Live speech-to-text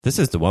This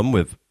is the one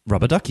with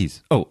rubber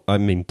duckies. Oh, I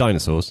mean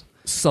dinosaurs.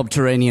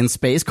 Subterranean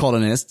space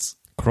colonists.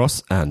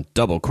 Cross and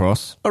double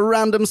cross. A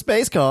random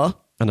space car.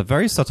 And a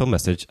very subtle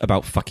message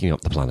about fucking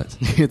up the planet.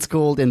 It's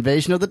called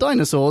Invasion of the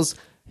Dinosaurs.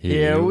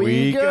 Here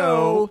we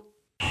go.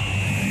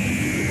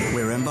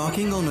 We're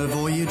embarking on a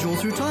voyage all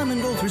through time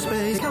and all through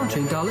space.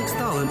 Counting Daleks,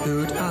 Thal and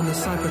Ood, and the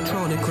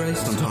Cybertronic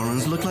race.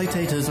 Sontarans look like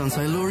taters and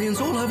Silurians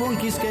all have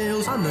wonky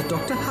scales. And the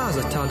Doctor has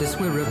a TARDIS,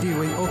 we're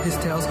reviewing all his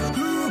tales.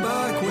 Who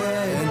back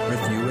when?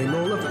 Reviewing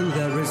all of who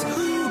there is.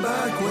 Who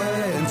back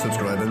when?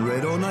 Subscribe and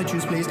rate on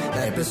iTunes, please.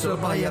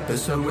 Episode by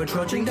episode, we're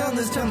trudging down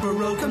this temporal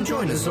road. Come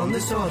join us on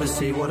this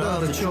odyssey. What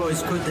other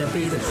choice could there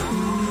be than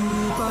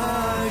who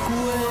back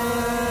when?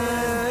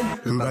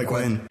 Who back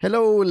when?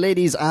 Hello,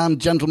 ladies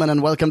and gentlemen,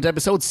 and welcome to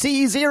episode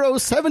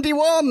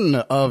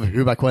C071 of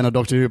Who Back When, a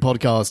Doctor Who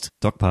podcast.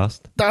 Doc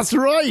past. That's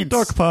right!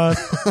 Doc past.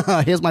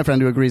 Here's my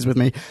friend who agrees with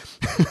me.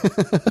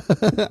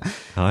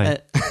 Hi.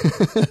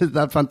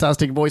 That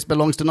fantastic voice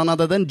belongs to none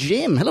other than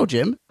Jim. Hello,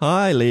 Jim.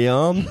 Hi,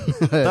 Leon.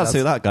 That's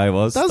who that guy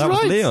was. That's that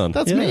right. was Leon.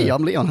 That's Yeah. me.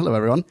 I'm Leon. Hello,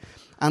 everyone.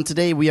 And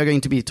today we are going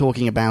to be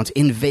talking about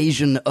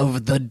Invasion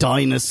of the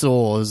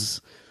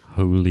Dinosaurs.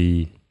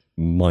 Holy,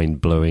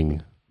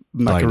 mind-blowing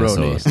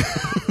Macaroni. dinosaurs.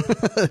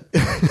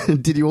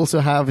 Did you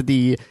also have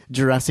the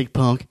Jurassic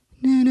Park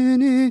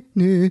in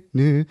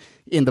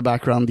the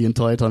background the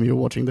entire time you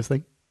were watching this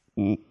thing?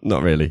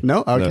 Not really.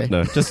 No? Okay.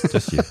 No,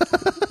 just you.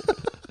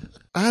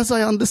 As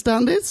I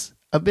understand it,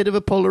 a bit of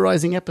a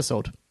polarizing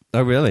episode.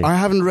 Oh, really? I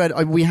haven't read...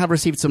 we have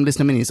received some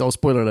listener minis, so I'll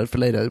spoiler alert for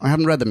later. I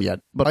haven't read them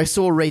yet, but I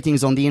saw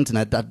ratings on the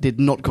internet that did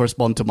not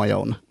correspond to my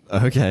own.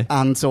 Okay.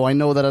 And so I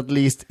know that at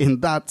least in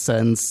that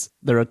sense,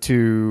 there are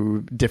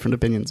two different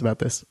opinions about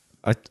this.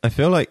 I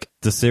feel like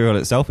the serial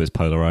itself is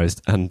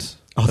polarized, and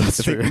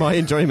that's I think true. my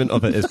enjoyment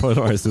of it is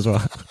polarized as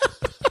well.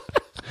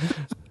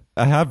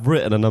 I have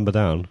written a number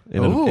down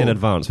in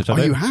advance, which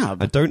you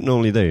have? I don't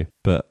normally do,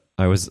 but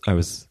I was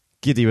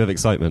giddy with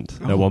excitement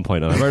at one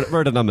point, and I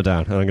wrote a number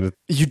down, and I'm going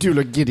You do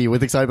look giddy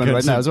with excitement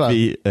right now as well.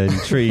 be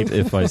intrigued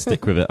if I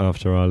stick with it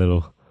after our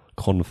little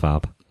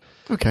confab.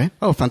 Okay.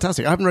 Oh,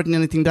 fantastic. I haven't written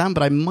anything down,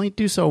 but I might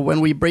do so when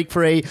we break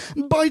for a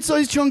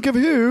bite-sized chunk of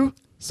Who.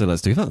 So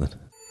let's do that then.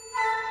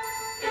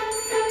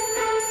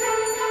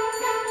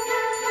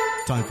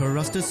 Time for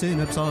us to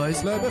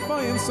synopsize,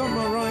 Slurpify and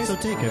summarize, so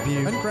take a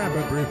view and grab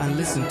a brew. and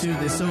listen to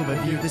this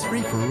overview, this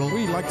free-for-all.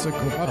 We like to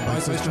call a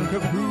bite-sized chunk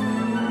of Who.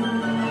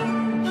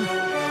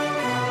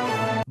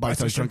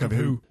 Bite-sized chunk of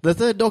Who. The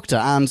Third Doctor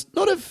and,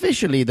 not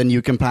officially the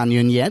new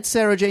companion yet,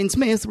 Sarah Jane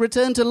Smith,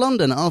 return to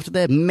London after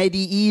their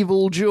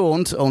medieval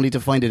jaunt, only to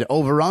find it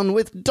overrun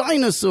with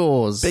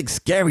dinosaurs. Big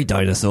scary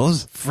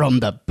dinosaurs. From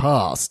the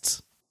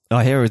past.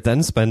 Our heroes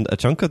then spend a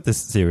chunk of this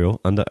serial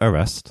under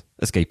arrest,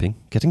 escaping,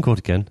 getting caught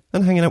again,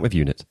 and hanging out with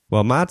UNIT,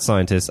 while mad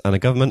scientists and a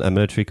government and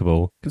military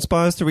cabal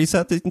conspires to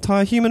reset the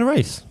entire human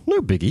race. No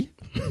biggie.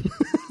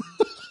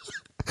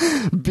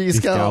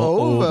 Biscow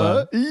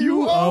over.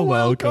 You are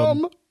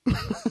welcome.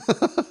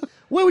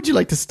 Where would you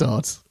like to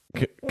start?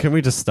 Can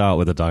we just start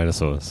with the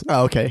dinosaurs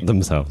Oh, okay.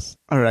 themselves?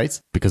 All right.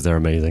 Because they're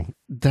amazing.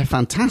 They're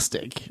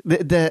fantastic.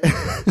 They're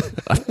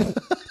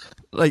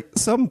Like,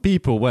 some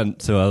people went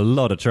to a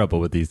lot of trouble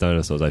with these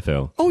dinosaurs, I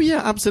feel. Oh,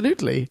 yeah,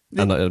 absolutely.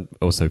 And I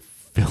also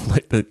feel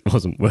like it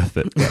wasn't worth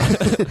it.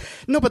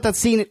 No, but that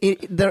scene,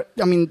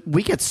 I mean,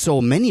 we get so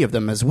many of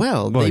them as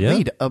well. Well, They yeah.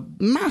 made a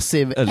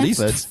massive At effort.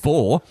 least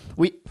 4.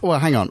 Well,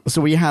 hang on.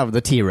 So we have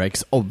the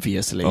T-Rex,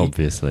 obviously.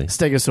 Obviously.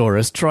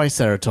 Stegosaurus,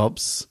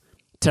 Triceratops,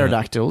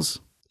 pterodactyls,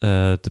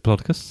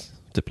 Diplodocus?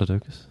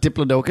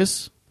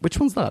 Diplodocus. Which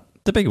one's that?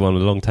 The big one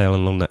with a long tail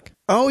and long neck.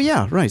 Oh,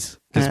 yeah, right.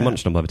 Gets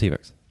munched on by the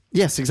T-Rex.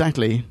 Yes,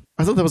 exactly.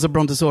 I thought there was a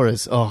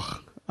Brontosaurus. Oh,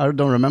 I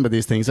don't remember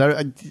these things. I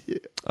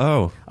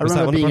Oh. remember was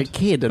that one being a of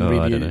kid and I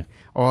reading. don't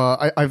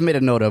know. I've made a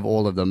note of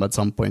all of them at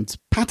some point.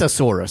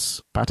 Patasaurus.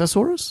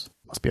 Patasaurus?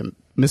 Must be a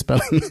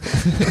misspelling.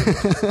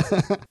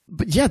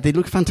 But yeah, they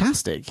look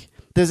fantastic.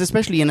 There's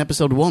especially in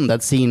episode 1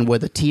 that scene where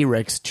the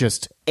T-Rex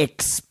just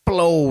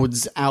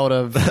explodes out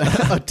of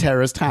a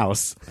terraced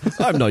house.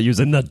 I'm not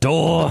using the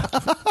door.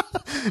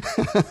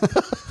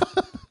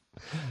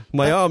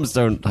 My arms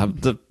don't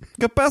have the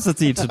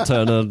capacity to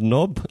turn a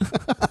knob.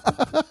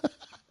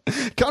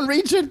 Can't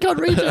reach it.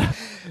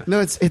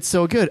 No, it's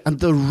so good. And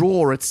the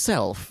roar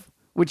itself,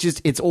 which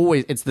is, it's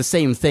the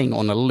same thing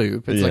on a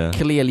loop. It's Yeah. like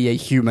clearly a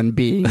human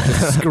being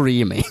just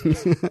screaming.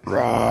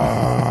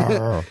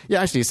 Yeah,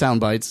 actually, sound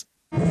bites.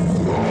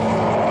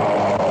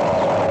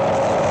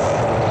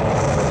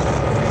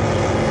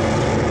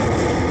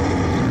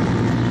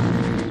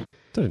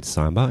 Don't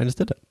sound bad, I just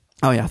did it.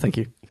 Oh yeah, thank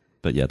you.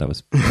 But yeah, that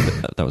was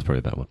probably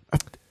a better one.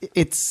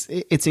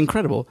 It's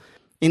incredible.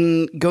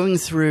 In going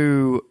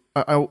through,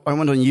 I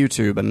went on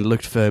YouTube and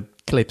looked for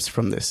clips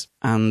from this,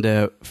 and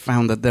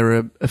found that there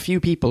are a few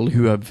people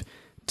who have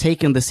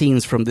taken the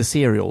scenes from the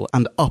serial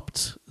and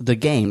upped the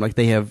game. Like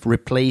they have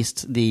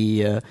replaced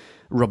the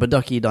rubber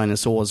ducky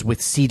dinosaurs with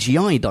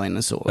CGI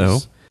dinosaurs. Oh.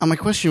 And my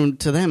question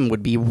to them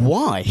would be,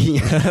 why?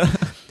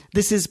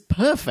 This is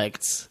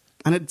perfect,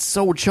 and it's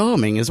so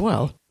charming as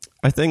well.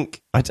 I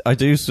think I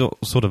do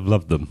sort of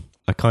love them.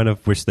 I kind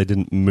of wish they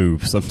didn't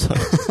move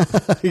sometimes.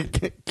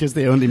 Because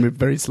they only move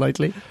very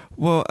slightly.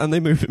 Well, and they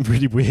move in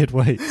really weird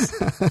ways.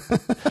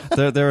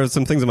 There are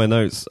some things in my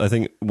notes. I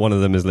think one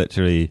of them is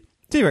literally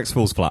T-Rex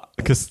falls flat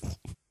because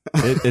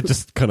it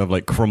just kind of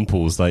like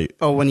crumples. Like,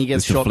 oh, when he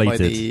gets it's shot by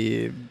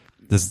deflated.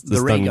 the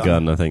stun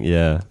gun, I think,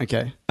 yeah.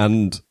 Okay.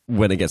 And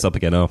when it gets up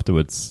again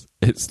afterwards,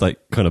 it's like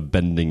kind of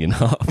bending in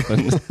half.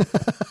 And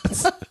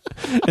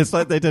it's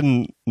like they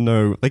didn't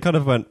know. They kind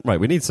of went, right,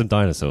 we need some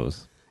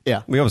dinosaurs.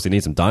 Yeah. We obviously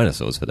need some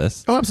dinosaurs for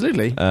this. Oh,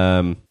 absolutely.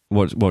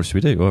 What should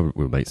we do? Well,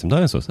 we'll make some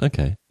dinosaurs.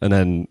 Okay. And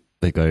then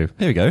they go,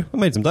 here we go. I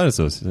made some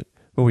dinosaurs. Like,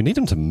 well, we need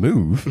them to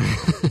move.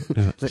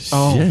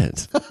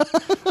 Shit.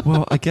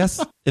 Well, I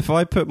guess if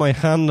I put my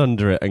hand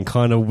under it and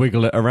kind of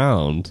wiggle it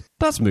around,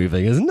 that's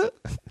moving, isn't it?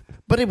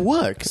 But it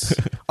works.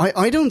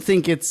 I don't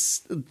think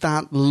it's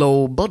that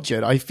low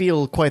budget. I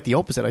feel quite the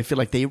opposite. I feel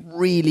like they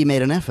really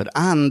made an effort.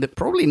 And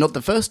probably not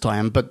the first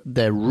time, but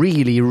they're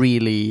really,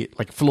 really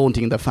like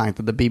flaunting the fact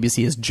that the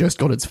BBC has just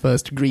got its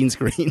first green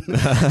screen.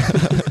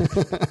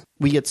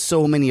 We get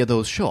so many of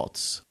those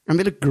shots. And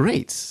they look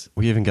great.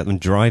 We even get them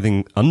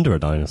driving under a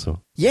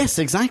dinosaur. Yes,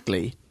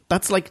 exactly.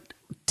 That's like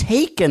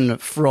taken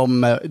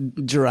from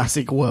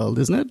Jurassic World,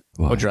 isn't it?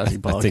 Well, or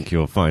Jurassic Park. I think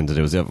you'll find that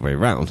it was the other way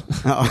around.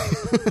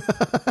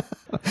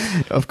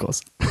 Of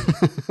course.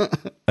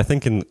 I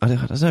think I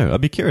don't know.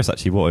 I'd be curious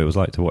actually what it was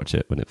like to watch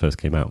it when it first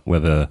came out.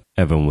 Whether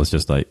everyone was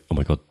just like, oh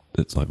my God,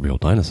 it's like real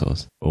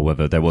dinosaurs. Or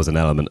whether there was an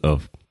element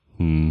of,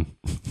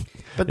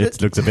 But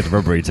it looks a bit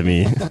rubbery to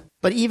me.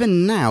 But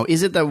even now,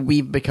 is it that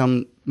we've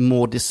become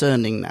more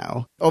discerning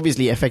now?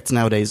 Obviously, effects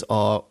nowadays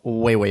are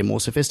way, way more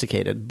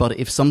sophisticated. But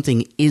if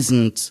something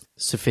isn't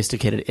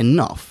sophisticated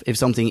enough, if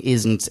something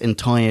isn't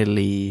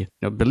entirely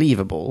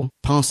believable,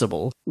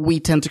 passable, we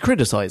tend to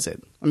criticize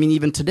it. I mean,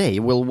 even today,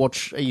 we'll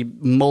watch a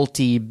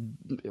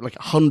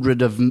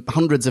hundreds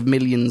of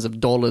millions of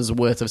dollars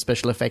worth of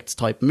special effects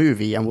type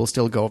movie, and we'll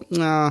still go,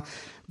 nah,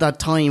 that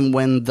time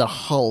when the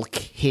Hulk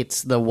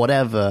hits the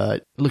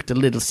whatever looked a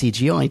little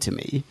CGI to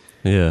me.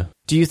 Yeah.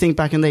 Do you think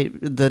back in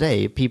the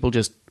day, people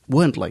just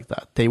weren't like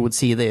that? They would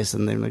see this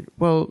and they're like,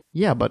 well,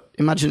 yeah, but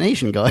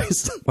imagination,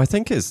 guys. Well, I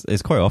think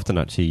it's quite often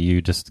actually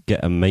you just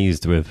get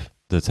amazed with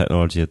the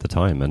technology at the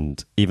time,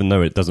 and even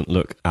though it doesn't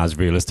look as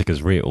realistic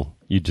as real,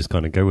 you just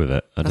kind of go with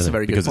it. That's a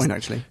very good point,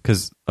 actually.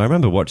 Because I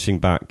remember watching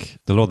back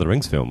the Lord of the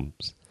Rings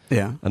films.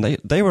 Yeah. And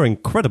they were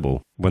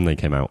incredible when they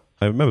came out.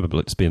 I remember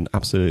just being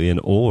absolutely in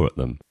awe at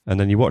them. And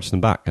then you watch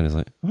them back and it's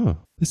like, oh,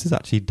 this is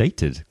actually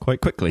dated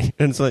quite quickly.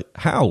 And it's like,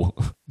 how?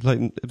 Like,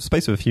 in the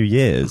space of a few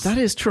years. That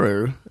is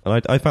true.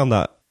 And I found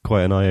that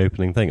quite an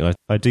eye-opening thing. And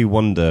I do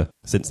wonder,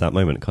 since that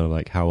moment, kind of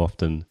like how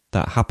often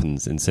that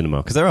happens in cinema.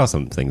 Because there are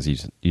some things you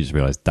just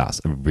realise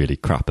that's a really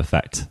crap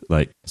effect.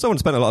 Like, someone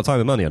spent a lot of time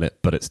and money on it,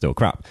 but it's still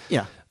crap.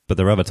 Yeah. But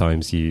there are other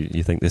times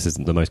you think this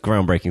isn't the most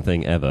groundbreaking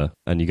thing ever,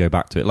 and you go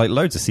back to it. Like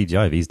loads of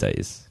CGI these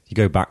days. You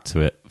go back to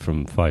it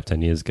from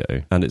 5-10 years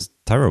ago, and it's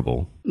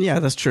terrible. Yeah,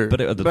 that's true.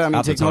 But I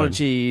mean,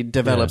 technology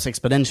develops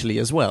exponentially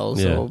as well.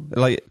 So.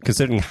 Yeah. Like,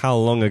 considering how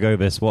long ago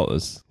this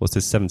was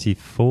this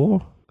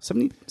 74?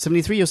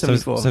 73 or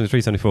 74?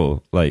 73,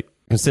 74. Like,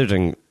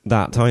 considering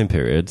that time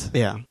period,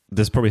 yeah,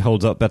 this probably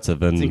holds up better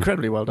than it's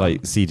incredibly well done.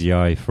 Like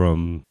CGI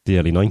from the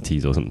early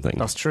 90s or something.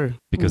 That's true.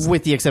 Because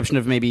with the exception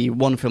of maybe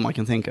one film I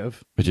can think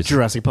of, which is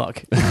Jurassic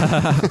Park.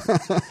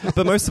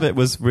 But most of it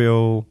was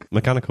real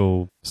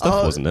mechanical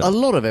stuff, wasn't it? A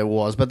lot of it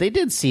was, but they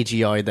did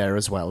CGI there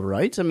as well,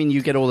 right? I mean,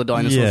 you get all the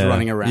dinosaurs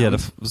running around. Yeah,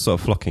 the sort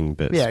of flocking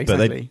bits. Yeah,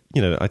 exactly.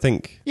 But they, I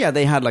think... Yeah,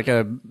 they had like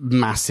a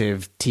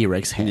massive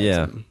T-Rex head.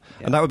 Yeah.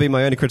 And that would be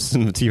my only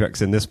criticism of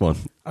T-Rex in this one.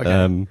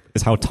 Okay.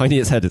 Is how tiny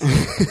its head is.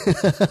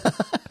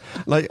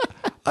 Like,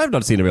 I've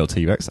not seen a real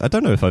T-Rex. I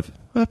don't know if I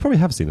probably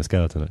have seen a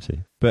skeleton,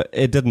 actually. But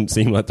it didn't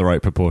seem like the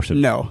right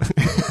proportion. No.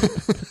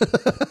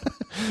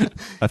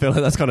 I feel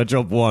like that's kind of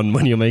job one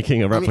when you're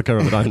making a replica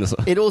of a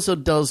dinosaur. It also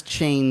does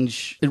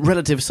change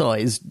relative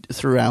size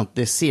throughout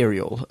this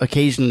serial.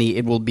 Occasionally,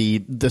 it will be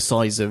the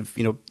size of,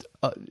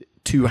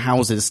 two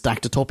houses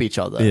stacked atop each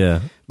other.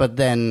 Yeah. But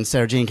then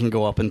Sarah Jane can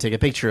go up and take a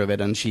picture of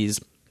it, and she's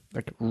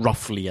like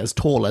roughly as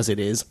tall as it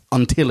is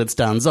until it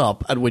stands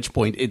up, at which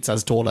point it's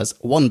as tall as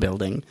one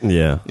building.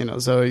 Yeah.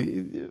 So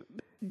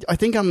I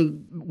think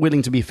I'm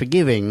willing to be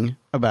forgiving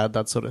about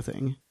that sort of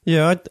thing.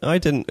 Yeah, I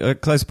didn't...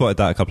 Because I spotted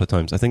that a couple of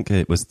times. I think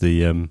it was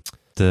the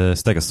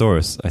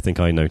Stegosaurus, I think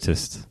I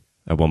noticed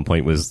at one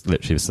point was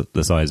literally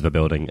the size of a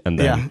building, and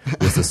then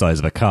was the size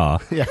of a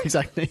car. Yeah,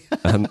 exactly.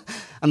 And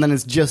then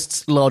it's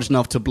just large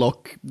enough to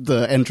block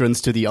the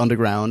entrance to the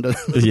underground.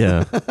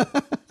 Yeah.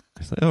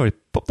 It's like, oh, I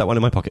popped that one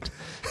in my pocket.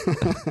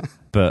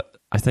 But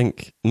I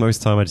think most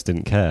of the time I just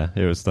didn't care.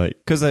 It was like...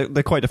 Because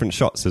they're quite different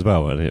shots as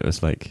well, and it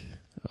was like,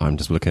 I'm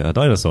just looking at a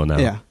dinosaur now.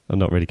 Yeah. I'm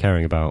not really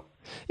caring about...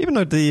 Even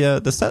though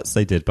the sets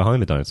they did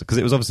behind the dinosaur, because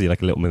it was obviously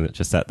like a little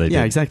miniature set they did.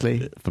 Yeah,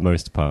 exactly. For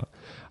most part.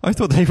 I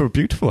thought they were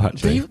beautiful,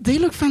 actually. They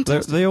look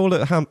fantastic. They all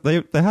look...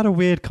 They had a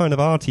weird kind of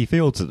arty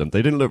feel to them.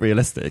 They didn't look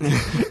realistic.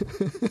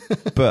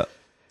 But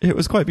It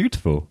was quite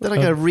beautiful. They're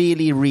like a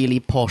really, really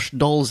posh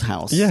doll's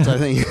house. Yeah. I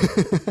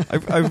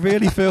think. I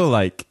really feel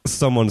like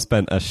someone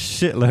spent a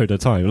shitload of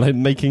time like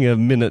making a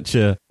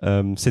miniature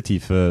city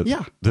for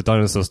the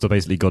dinosaurs to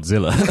basically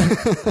Godzilla.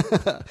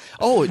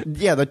 Oh,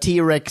 yeah, the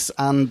T-Rex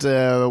and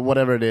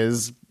whatever it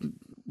is.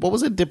 What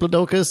was it?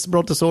 Diplodocus,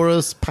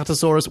 Brontosaurus,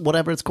 Patasaurus,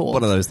 whatever it's called.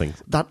 One of those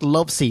things. That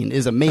love scene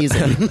is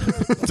amazing.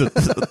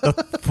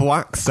 the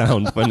thwack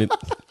sound when it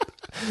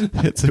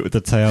hits it with the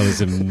tail is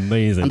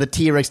amazing. And the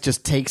T-Rex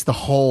just takes the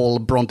whole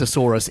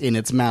Brontosaurus in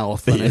its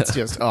mouth, and it's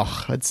just,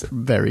 it's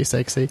very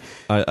sexy.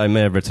 I may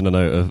have written a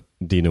note of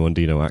Dino on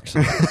Dino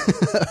action.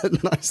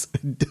 Nice.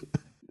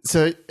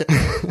 So...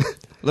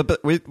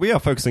 But we are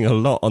focusing a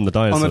lot on the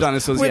dinosaurs. On the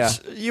dinosaurs,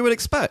 which you would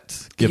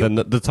expect, given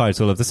the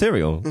title of the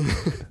serial.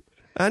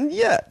 And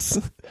yet,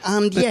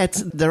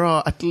 there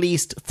are at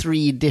least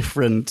 3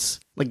 different,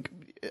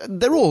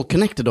 they're all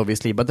connected,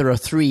 obviously, but there are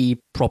 3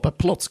 proper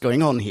plots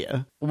going on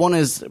here. One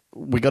is,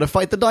 we got to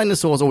fight the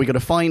dinosaurs, or we got to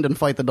find and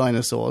fight the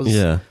dinosaurs.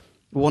 Yeah.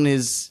 One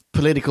is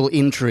political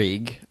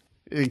intrigue,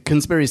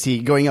 conspiracy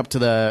reaching up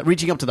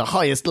to the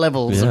highest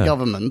levels of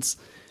government.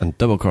 And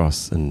double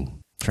cross and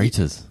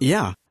traitors.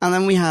 Yeah. And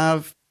then we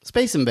have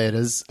space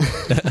invaders.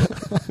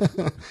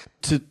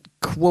 To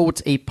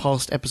quote a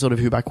past episode of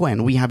Who Back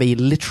When, we have a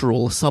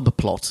literal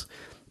subplot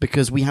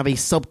because we have a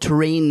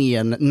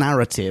subterranean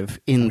narrative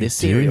in this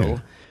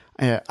serial.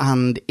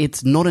 And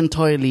it's not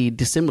entirely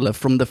dissimilar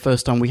from the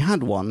first time we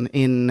had one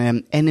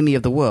in Enemy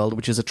of the World,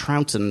 which is a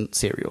Troughton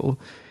serial.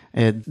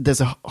 There's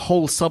a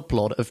whole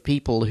subplot of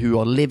people who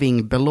are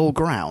living below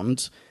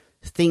ground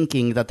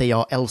thinking that they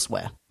are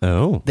elsewhere.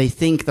 Oh. They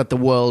think that the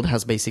world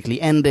has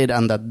basically ended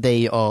and that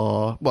they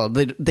are... Well,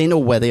 they know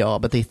where they are,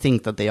 but they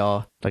think that they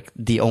are like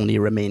the only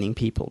remaining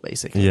people,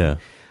 basically. Yeah.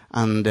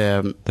 And...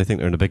 they think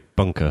they're in a big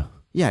bunker.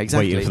 Yeah,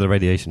 exactly. Waiting for the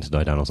radiation to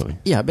die down or something.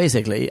 Yeah,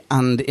 basically.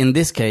 And in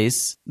this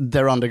case,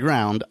 they're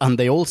underground, and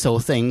they also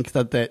think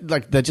that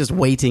they're just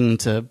waiting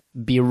to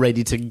be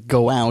ready to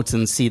go out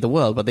and see the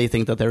world, but they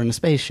think that they're in a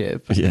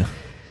spaceship. Yeah.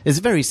 It's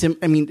very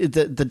I mean,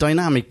 the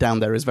dynamic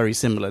down there is very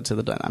similar to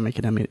the dynamic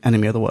in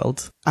Enemy of the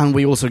World. And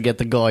we also get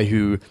the guy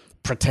who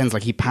pretends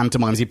like he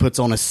pantomimes, he puts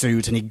on a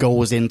suit and he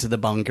goes into the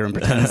bunker and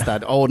pretends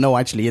that, oh no,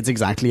 actually it's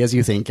exactly as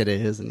you think it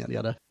is, and yada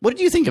yada. What did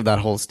you think of that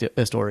whole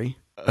story?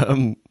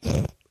 I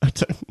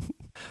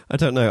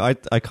don't know.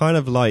 I kind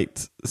of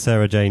liked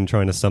Sarah Jane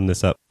trying to sum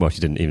this up. Well,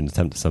 she didn't even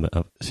attempt to sum it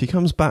up. She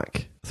comes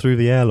back through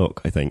the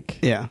airlock, I think.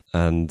 Yeah.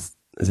 And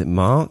is it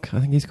Mark,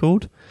 I think he's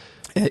called?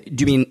 Do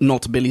you mean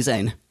not Billy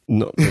Zane?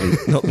 Not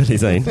Billy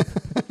Zane.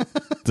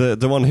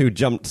 The one who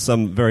jumped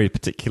some very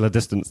particular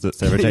distance that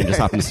Sarah Jane just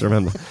happens to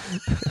remember.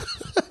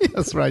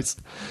 That's right.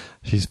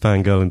 She's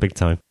fangirling big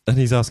time. And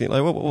he's asking,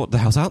 like, what the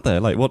hell's out there?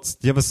 Like, what's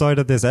the other side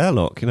of this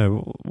airlock? You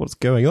know, what's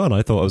going on?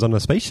 I thought I was on a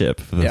spaceship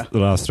for the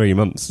last 3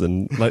 months,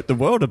 and, like, the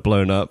world had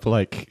blown up.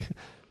 Like,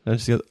 and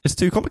she goes, it's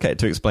too complicated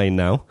to explain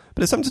now,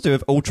 but it's something to do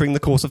with altering the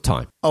course of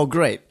time. Oh,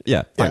 great.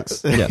 Yeah,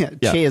 thanks. Yeah.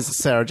 Cheers,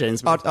 Sarah Jane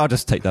Smith. I'll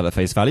just take that at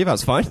face value.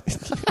 That's fine.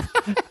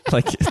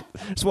 Like,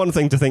 it's one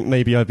thing to think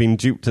maybe I've been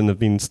duped and have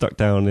been stuck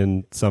down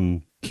in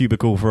some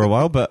cubicle for a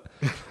while, but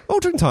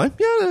altering time,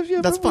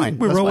 yeah, that's fine.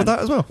 We roll with that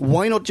as well.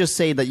 Why not just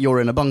say that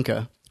you're in a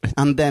bunker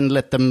and then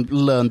let them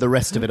learn the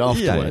rest of it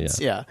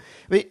afterwards? Yeah.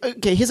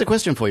 Okay, here's a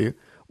question for you.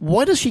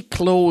 Why does she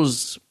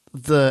close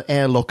the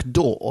airlock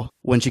door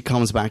when she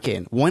comes back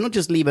in? Why not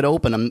just leave it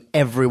open and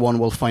everyone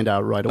will find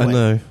out right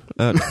away?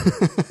 I know.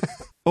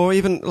 Or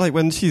even, like,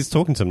 when she's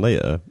talking to them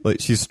later,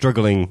 like, she's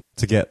struggling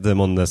to get them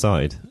on their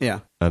side. Yeah.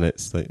 And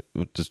it's like,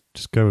 well,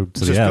 just go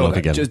to the airlock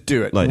again. Just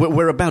do it. Like,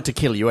 we're about to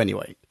kill you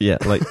anyway. Yeah,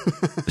 like,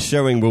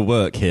 showing will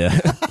work here.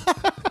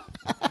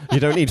 You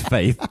don't need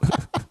faith.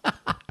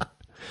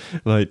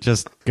 Like,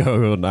 just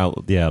go on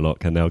out the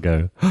airlock and they'll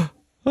go,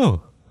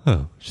 oh,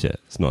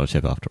 shit, it's not a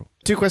ship after all.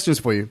 2 questions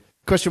for you.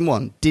 Question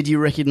 1, did you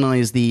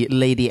recognize the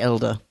Lady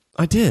Elder?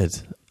 I did.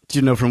 Do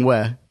you know from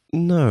where?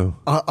 No.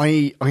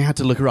 I had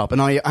to look her up,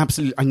 and I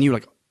knew,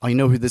 like, I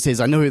know who this is.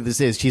 I know who this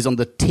is. She's on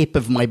the tip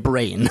of my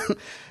brain.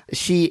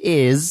 She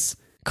is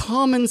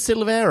Carmen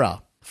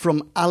Silvera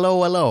from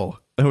Allo Allo.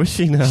 Oh, is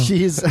she now?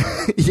 She's,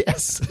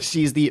 yes,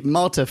 she's the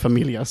Mater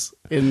Familias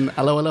in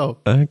Allo Allo.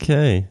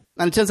 Okay.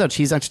 And it turns out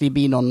she's actually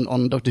been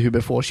on Doctor Who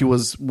before. She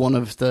was one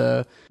of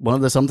the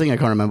something, I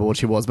can't remember what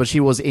she was, but she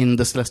was in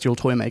The Celestial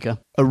Toymaker,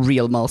 a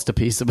real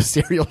masterpiece of a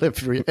serial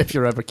if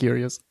you're ever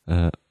curious.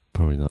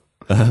 Probably not.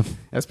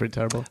 That's pretty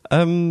terrible.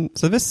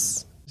 So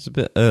this is a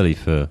bit early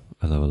for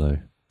Allo Allo.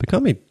 But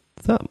can't be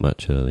that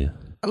much earlier.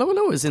 Allo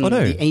Allo is in the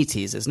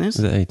 80s, isn't it? Is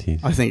it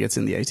 80s? I think it's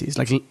in the 80s,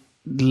 like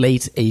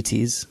late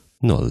 80s.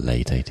 Not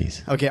late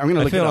 80s. Okay, I'm going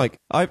to look it up.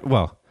 I feel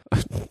like, I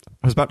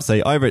was about to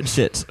say either it's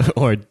shit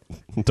or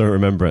I don't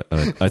remember it.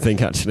 I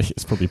think actually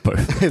it's probably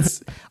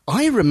both.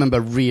 I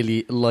remember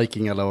really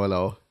liking Allo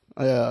Allo.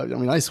 I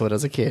mean, I saw it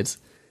as a kid.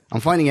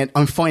 I'm finding it.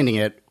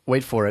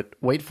 Wait for it.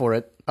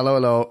 Allo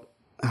Allo.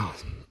 Oh,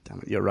 damn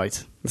it, you're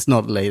right. It's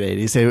not late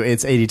 80s, so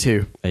it's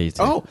 82.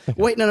 82. Oh,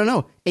 wait,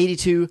 no.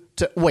 82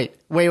 to... Wait.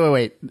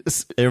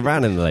 It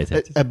ran in the late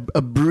 80s.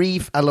 A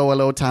brief Allo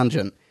Allo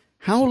tangent.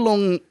 How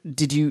long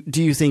do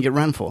you think it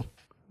ran for?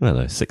 I don't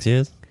know, 6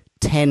 years?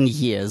 10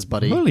 years,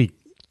 buddy. Holy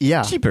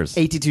Yeah. cheapers.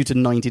 82 to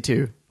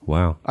 92.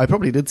 Wow. I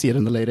probably did see it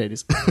in the late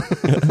 80s.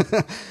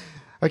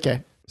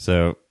 Okay.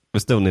 So we're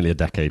still nearly a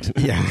decade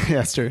Yeah,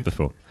 that's true.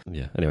 before.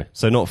 Yeah, anyway.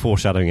 So not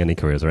foreshadowing any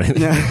careers or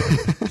anything.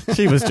 Yeah.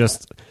 She was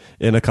just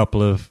in a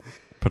couple of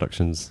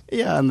productions.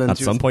 Yeah, and then At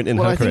some point in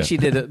her I career. think she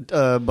did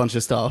a bunch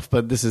of stuff,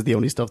 but this is the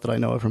only stuff that I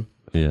know of from.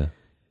 Yeah.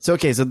 So,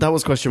 okay, so that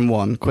was question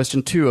 1.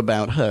 Question 2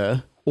 about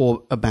her,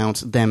 or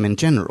about them in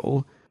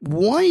general.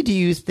 Why do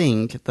you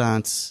think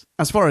that,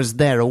 as far as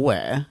they're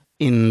aware,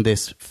 in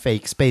this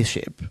fake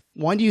spaceship,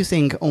 why do you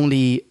think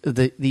only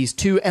these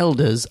 2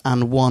 elders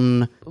and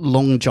 1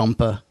 long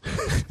jumper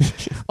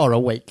are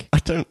awake? I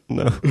don't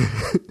know.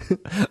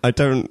 I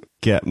don't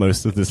get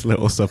most of this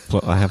little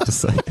subplot, I have to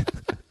say.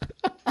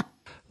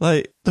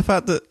 Like, the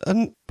fact that...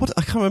 And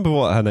I can't remember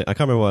what her name... I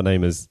can't remember what her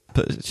name is,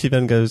 but she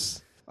then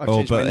goes... I've Oh,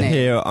 changed my but name."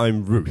 here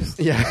I'm Ruth.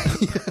 Yeah.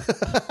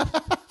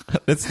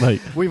 It's like,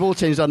 We've all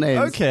changed our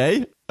names.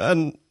 okay,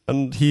 and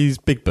he's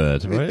Big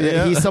Bird, right?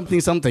 Yeah. He's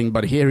something,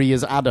 but here he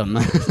is Adam.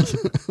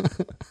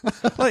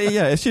 Like,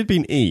 yeah, if she'd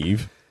been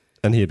Eve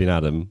and he had been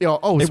Adam, Yeah,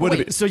 oh, it so would wait,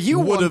 have been, so you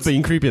would want- have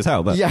been creepy as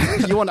hell. But Yeah,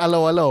 you want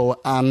hello,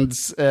 and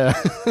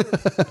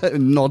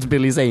not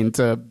Billy Zane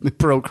to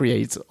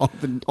procreate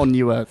on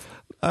New Earth.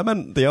 I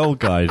meant the old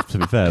guy, to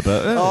be fair,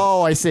 but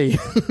Oh, I see.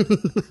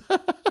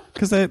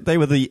 because they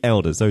were the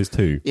elders, those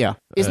 2. Yeah.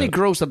 Isn't it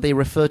gross that they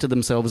refer to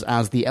themselves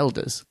as the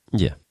elders?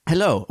 Yeah.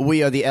 Hello,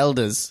 we are the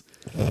elders.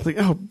 It's like,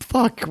 oh,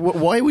 fuck.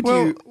 Why would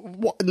you...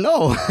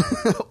 No.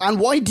 And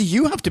why do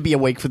you have to be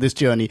awake for this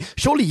journey?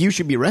 Surely you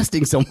should be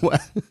resting somewhere.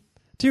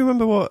 Do you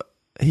remember what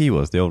he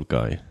was, the old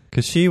guy?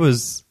 Because she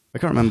was... I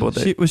can't remember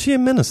what Was she a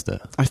minister?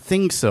 I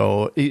think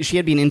so. She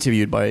had been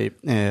interviewed by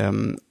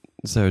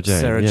Sarah Jane.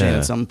 Sarah yeah. Jane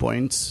at some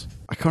point.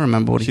 I can't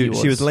remember what he was.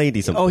 She was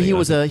Lady something. Oh, he I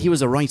was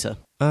think. a writer.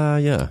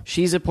 Yeah.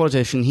 She's a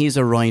politician, he's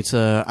a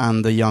writer,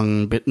 and the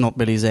young, not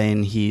Billy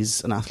Zane,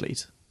 he's an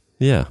athlete.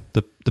 Yeah.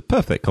 The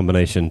perfect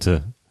combination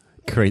to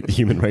create the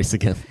human race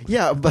again.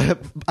 Yeah,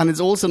 and it's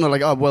also not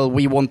like, oh, well,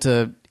 we want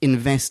to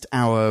invest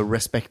our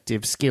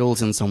respective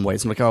skills in some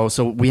ways. Like, oh,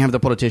 so we have the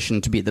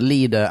politician to be the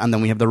leader, and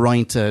then we have the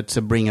writer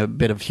to bring a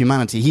bit of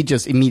humanity. He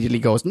just immediately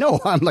goes, no,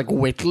 I'm like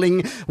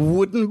whittling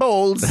wooden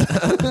bowls.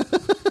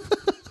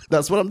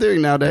 That's what I'm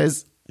doing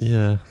nowadays.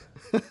 Yeah.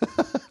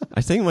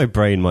 I think my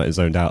brain might have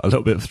zoned out a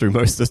little bit through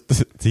most of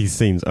these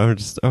scenes. I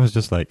was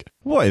just like,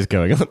 what is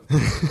going on?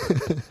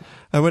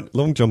 I went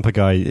long jumper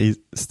guy. He's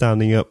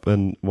standing up at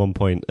one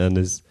point and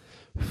is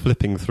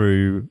flipping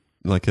through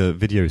like a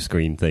video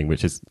screen thing,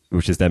 which is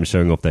them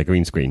showing off their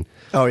green screen.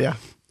 Oh, yeah.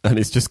 And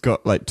he's just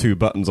got like 2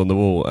 buttons on the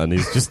wall, and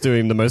he's just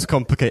doing the most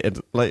complicated,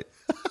 like,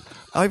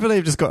 I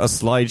believe just got a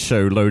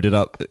slideshow loaded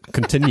up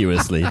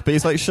continuously. But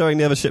he's like showing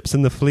the other ships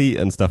in the fleet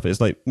and stuff. It's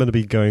like meant to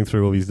be going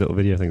through all these little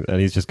video things, and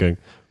he's just going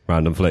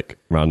random flick,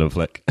 random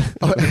flick.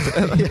 I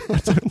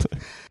don't know.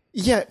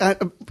 Yeah,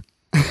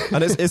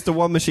 And it's the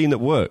one machine that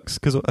works,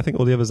 because I think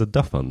all the others are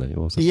duff, aren't they?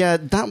 Also. yeah,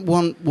 that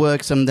one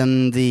works, and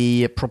then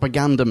the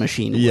propaganda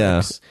machine Yeah.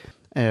 works.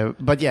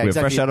 But yeah, We're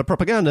exactly. fresh out of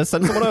propaganda.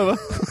 Send someone over.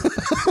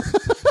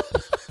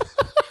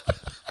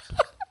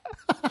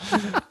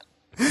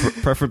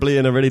 Preferably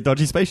in a really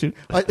dodgy spacesuit.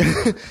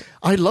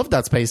 I love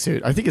that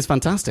spacesuit. I think it's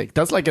fantastic.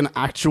 That's like an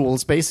actual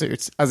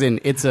spacesuit, as in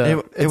it's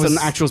an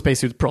actual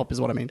spacesuit prop,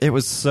 is what I mean. It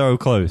was so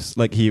close.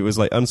 Like he was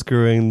like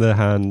unscrewing the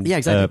hand, Yeah,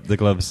 exactly. the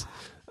gloves.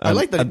 I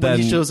like that and when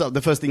then, he shows up,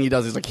 the first thing he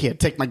does is like, here,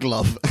 take my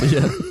glove.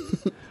 Yeah.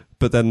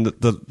 But then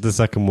the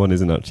second one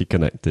isn't actually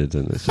connected,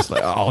 and it's just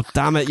like, oh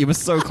damn it, you were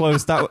so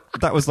close. That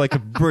was like a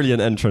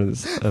brilliant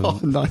entrance. Oh,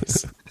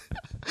 nice.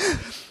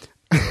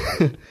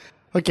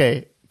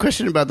 Okay,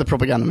 question about the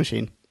propaganda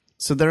machine.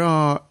 So there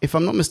are, if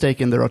I'm not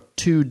mistaken, there are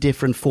 2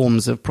 different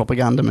forms of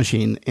propaganda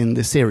machine in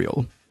the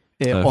serial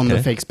on the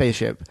Okay. fake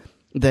spaceship.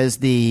 There's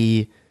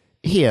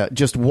here,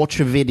 just watch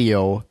a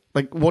video,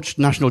 like watch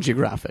National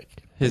Geographic.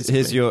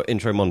 Here's your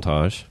intro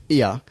montage.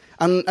 Yeah.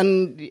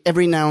 And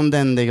every now and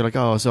then they're like,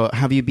 oh, so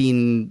have you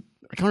been...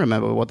 I can't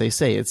remember what they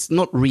say. It's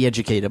not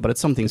re-educated, but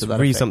it's something to that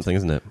Re effect. something,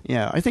 isn't it?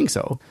 Yeah, I think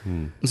so.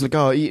 It's like,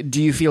 oh,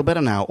 do you feel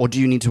better now? Or do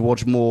you need to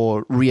watch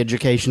more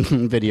re-education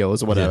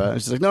videos or whatever? Yeah.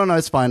 It's just like, no,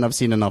 it's fine. I've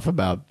seen enough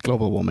about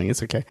global warming.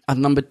 It's okay.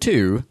 And number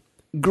 2,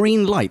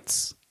 green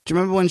lights. Do you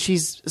remember when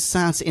she's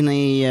sat in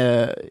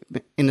a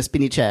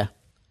spinny chair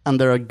and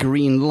there are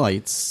green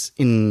lights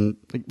in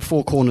like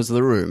 4 corners of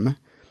the room?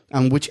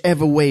 And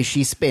whichever way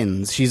she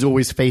spins, she's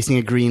always facing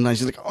a green light.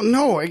 She's like, oh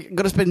no, I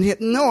gotta spin here.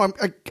 No,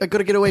 I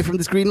gotta get away from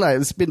this green light.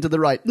 Spin to the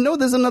right. No,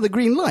 there's another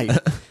green light.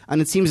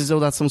 And it seems as though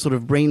that's some sort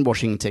of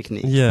brainwashing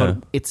technique. Yeah.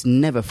 But it's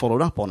never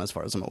followed up on, as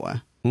far as I'm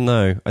aware.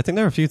 No, I think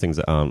there are a few things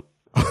that aren't.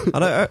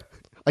 I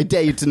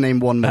dare you to name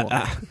one more.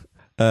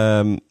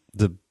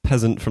 The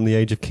peasant from the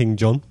age of King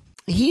John.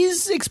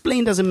 He's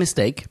explained as a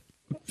mistake.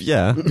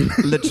 Yeah,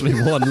 literally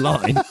one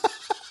line.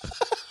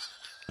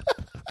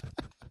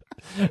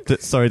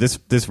 Sorry,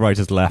 this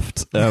writer's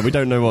left. We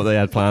don't know what they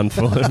had planned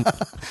for him.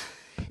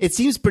 It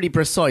seems pretty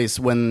precise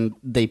when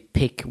they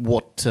pick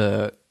what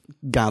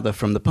gather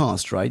from the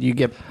past, right? You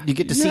get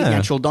to see the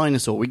actual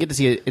dinosaur. We get to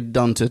see it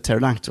done to a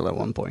pterodactyl at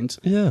one point.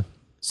 Yeah.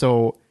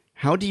 So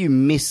how do you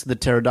miss the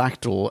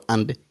pterodactyl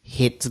and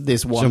hit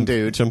this one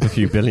dude? Jump a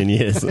few billion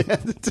years.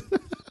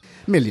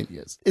 Million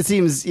years. It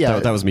seems, yeah.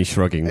 That was me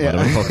shrugging by the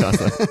way,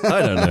 podcast.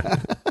 I don't know.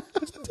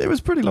 It was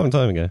a pretty long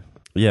time ago.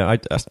 Yeah, I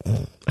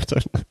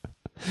don't know.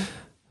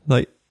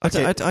 Like,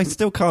 I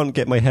still can't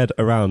get my head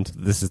around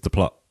this is the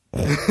plot.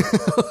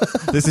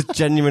 This is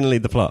genuinely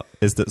the plot,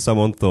 is that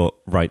someone thought,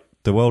 right,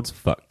 the world's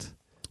fucked.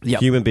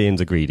 Yep. Human beings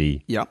are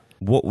greedy. Yeah.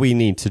 What we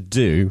need to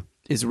do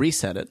Is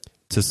reset it.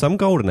 to some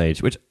golden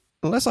age, which,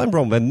 unless I'm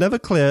wrong, they're never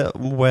clear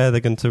where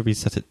they're going to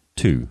reset it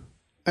to.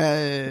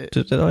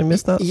 Did I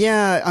miss that?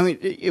 Yeah, I mean,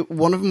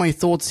 one of my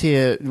thoughts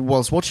here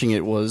whilst watching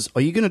it was,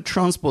 are you going to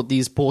transport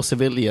these poor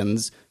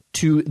civilians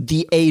to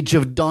the age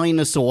of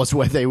dinosaurs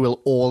where they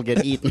will all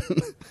get eaten?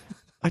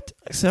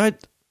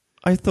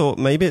 I thought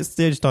maybe it's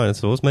the age of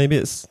dinosaurs, maybe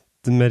it's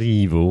the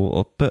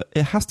medieval, but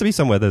it has to be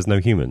somewhere there's no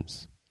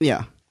humans.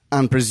 Yeah,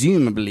 and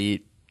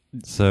presumably,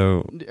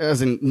 so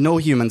as in no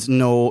humans,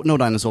 no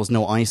dinosaurs,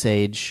 no ice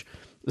age,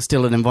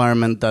 still an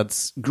environment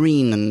that's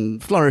green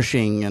and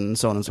flourishing and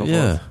so on and so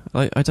forth.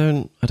 I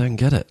don't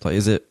get it. Like,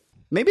 is it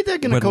Maybe they're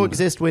going to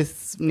coexist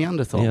with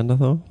Neanderthal.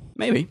 Neanderthal?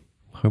 Maybe.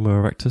 Homo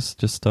erectus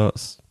just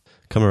starts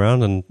come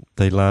around and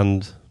they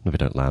land. No, they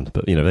don't land,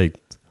 but they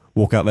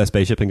walk out their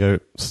spaceship and go,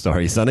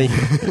 "Sorry, Sonny,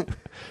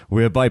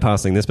 we're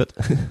bypassing this bit."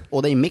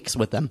 Or they mix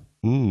with them.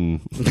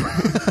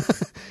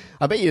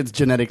 I bet you it's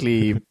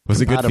genetically Was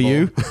compatible.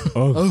 it good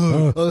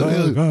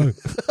for you?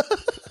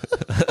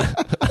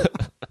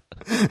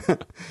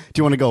 Do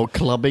you want to go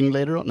clubbing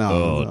later on? No,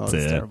 Oh, it's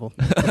dear. terrible.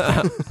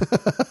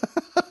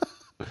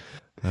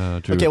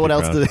 Drew Okay, would what be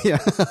else proud. did?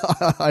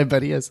 Yeah, I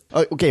bet he is.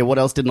 Okay, what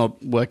else did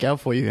not work out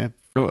for you here?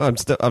 Oh, I'm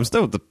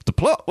still the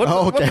plot. What,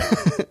 Oh, okay.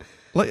 What?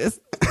 Like,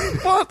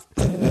 what?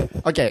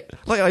 Okay,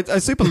 Like, I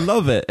super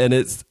love it and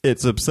its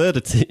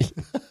absurdity.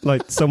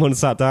 Like, someone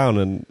sat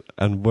down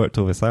and worked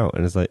all this out,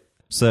 and it's like,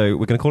 so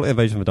we're going to call it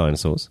Invasion of the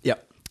Dinosaurs.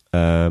 yep,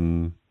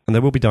 And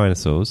there will be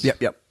dinosaurs. Yep.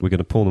 We're going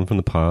to pull them from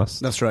the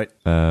past. that's right.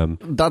 Um,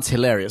 That's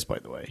hilarious, by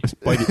the way.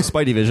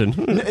 Spidey Vision.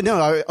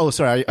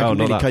 Sorry, I not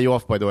completely that. cut you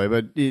off, by the way,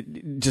 but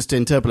just to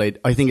interpolate,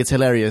 I think it's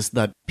hilarious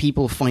that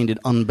people find it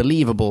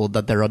unbelievable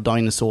that there are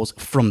dinosaurs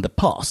from the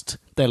past.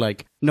 They're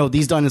like, no,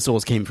 these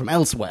dinosaurs came from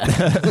elsewhere.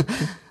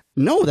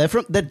 No,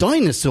 they're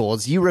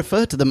dinosaurs. You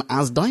refer to them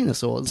as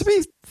dinosaurs. To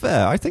be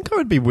fair, I think I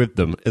would be with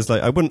them. It's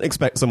like, I wouldn't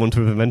expect someone to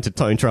have invented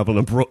time travel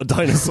and brought a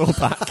dinosaur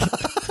back.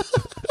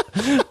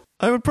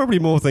 I would probably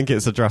more think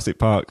it's a Jurassic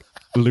Park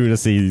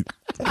lunacy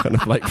kind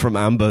of like from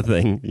Amber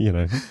thing,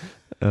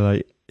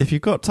 Like, if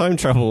you've got time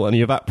travel and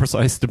you're that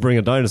precise to bring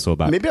a dinosaur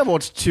back. Maybe I've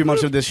watched too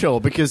much of this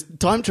show, because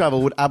time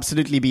travel would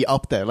absolutely be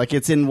up there. Like,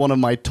 it's in one of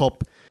my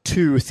top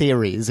 2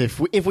 theories. If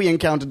we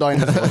encounter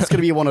dinosaurs, it's going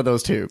to be one of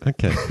those 2.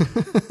 Okay.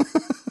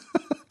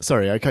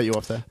 Sorry, I cut you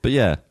off there. But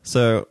yeah,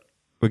 so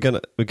we're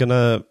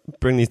gonna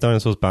bring these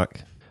dinosaurs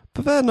back.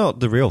 But they're not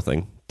the real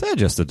thing. They're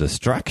just a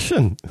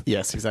distraction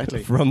Yes,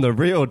 exactly. from the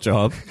real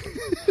job,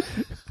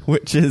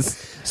 which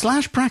is...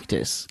 /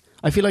 practice.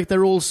 I feel like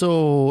they're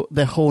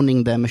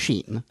honing their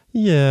machine.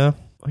 Yeah,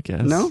 I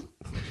guess. No?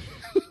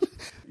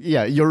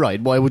 Yeah, you're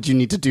right. Why would you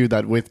need to do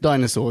that with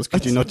dinosaurs?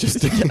 Could you not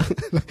just...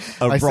 A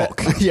I said-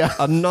 rock. yeah.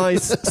 A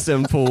nice,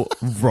 simple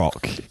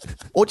rock.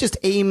 Or just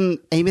aim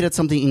it at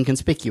something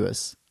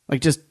inconspicuous.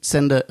 Like, just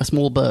send a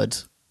small bird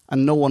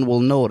and no one will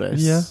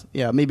notice. Yeah.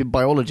 Yeah, maybe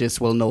biologists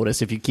will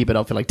notice if you keep it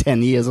up for like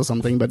 10 years or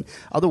something, but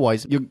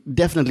otherwise you're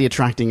definitely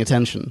attracting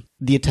attention.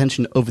 The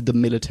attention of the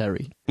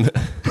military.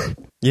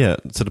 Yeah,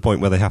 to the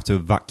point where they have to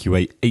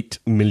evacuate 8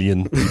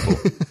 million people.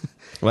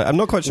 Like, I'm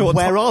not quite sure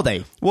Where are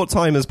they? what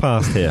time has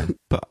passed here,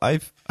 but I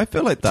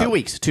feel like that...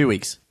 2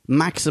 weeks.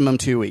 Maximum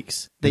 2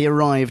 weeks. They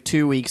arrived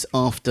 2 weeks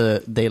after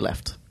they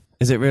left.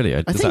 Is it really?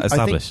 Is that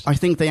established? I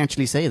think they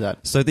actually say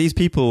that. So these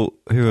people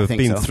who have think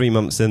been so. 3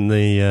 months in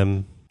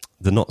the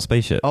not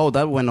spaceship, Oh,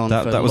 that went on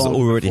for that was long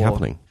already before.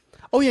 happening.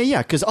 Oh,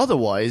 yeah, because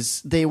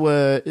otherwise it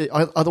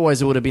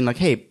would have been like,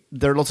 hey,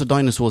 there are lots of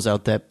dinosaurs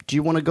out there. Do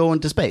you want to go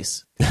into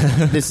space?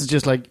 This is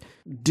just like,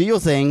 do your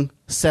thing,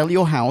 sell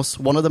your house.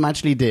 One of them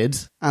actually did,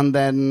 and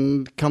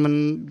then come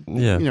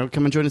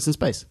and join us in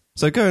space.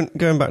 So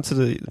going back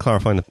to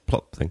clarifying the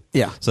plot thing.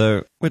 Yeah.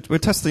 So we're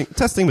testing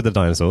with the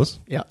dinosaurs,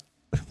 Yeah.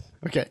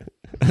 Okay.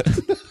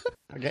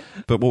 Okay.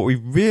 but what we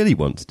really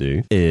want to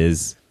do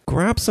is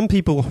grab some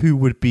people who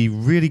would be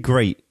really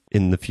great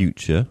in the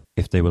future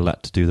if they were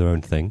let to do their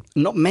own thing.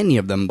 Not many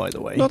of them, by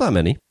the way. Not that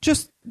many.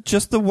 Just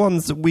the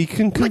ones that we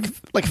can like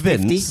 50?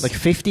 convince. Like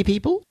 50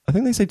 people? I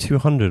think they say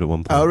 200 at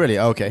one point. Oh, really?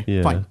 Okay.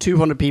 Yeah. Fine.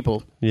 200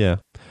 people. Yeah.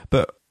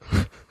 But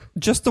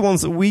just the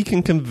ones that we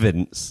can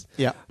convince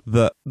Yeah.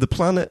 that the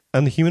planet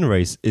and the human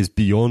race is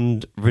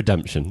beyond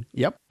redemption.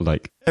 Yep.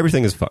 Like,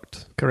 everything is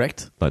fucked.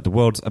 Correct. Like, the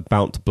world's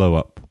about to blow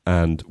up,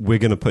 and we're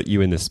going to put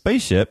you in this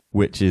spaceship,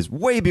 which is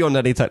way beyond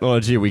any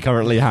technology we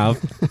currently have.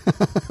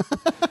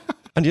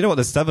 And you know what?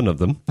 There's 7 of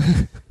them.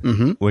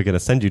 We're going to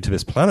send you to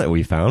this planet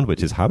we found,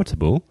 which is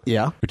habitable.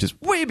 Yeah. Which is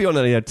way beyond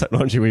any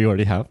technology we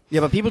already have.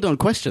 Yeah, but people don't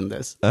question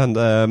this. And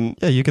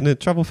you're going to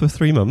travel for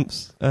 3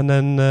 months, and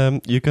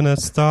then you're going to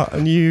start a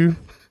new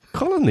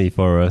colony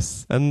for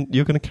us, and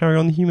you're going to carry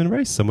on the human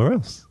race somewhere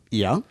else.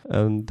 Yeah.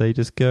 And they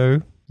just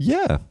go,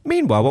 yeah.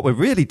 Meanwhile, what we're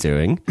really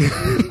doing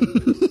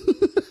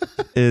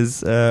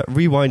is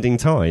rewinding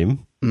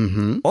time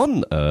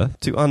on Earth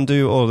to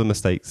undo all the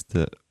mistakes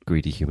that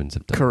greedy humans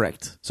have done.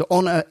 Correct. So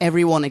on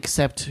everyone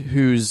except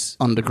who's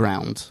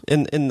underground.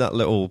 In that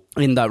little...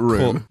 In that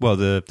room.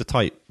 The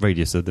tight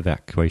radius of the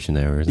evacuation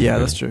area. Isn't it, Yeah,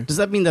 really? that's true. Does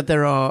that mean that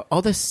there are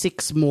there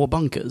 6 more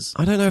bunkers?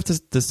 I don't know if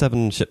the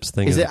 7 ships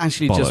thing Is it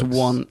actually just bollocks.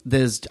 one?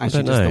 There's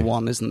actually just the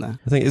one, isn't there?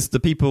 I think it's the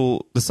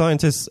people, the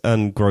scientists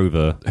and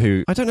Grover,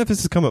 who, I don't know if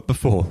this has come up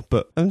before,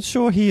 but I'm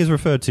sure he is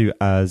referred to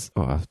as,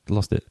 I've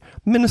lost it,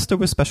 Minister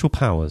with Special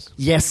Powers.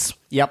 Yes.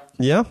 Yep.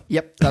 Yeah?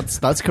 Yep.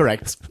 That's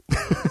correct.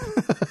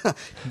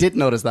 Did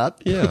notice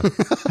that. Yeah.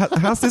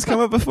 Has this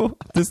come up before?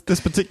 This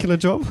particular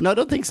job? No, I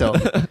don't think so.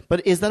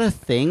 But is that a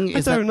thing?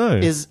 I don't know.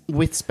 Is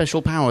with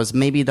special powers,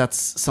 maybe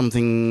that's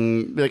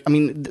something... Like, I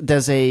mean,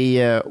 there's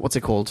a... what's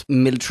it called?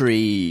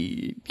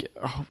 Military...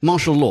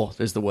 martial law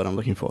is the word I'm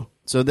looking for.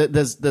 So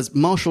there's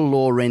martial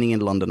law reigning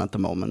in London at the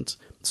moment.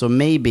 So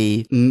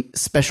maybe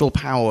special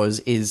powers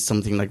is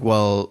something like,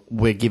 well,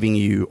 we're giving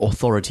you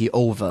authority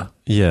over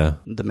the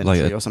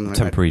military like or something like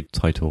temporary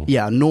title.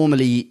 Yeah,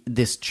 normally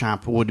this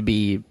chap would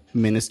be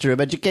Minister of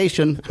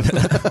Education.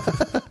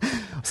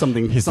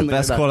 something. He's something the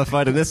best like that.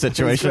 qualified in this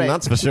situation, great.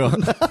 that's for sure.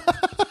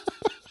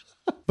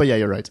 But yeah,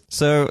 you're right.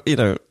 So,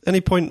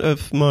 any point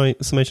of my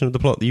summation of the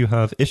plot that you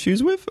have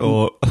issues with,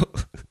 or...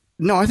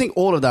 No, I think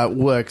all of that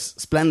works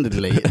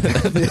splendidly.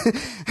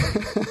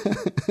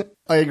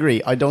 I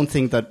agree. I don't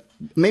think that...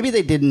 Maybe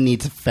they didn't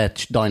need to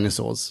fetch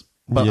dinosaurs.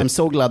 But I'm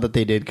so glad that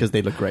they did because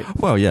they look great.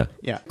 Well, yeah.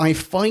 Yeah. I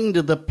find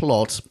the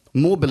plot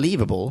more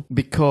believable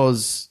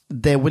because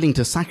they're willing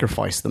to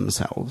sacrifice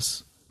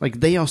themselves. Like,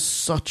 they are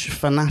such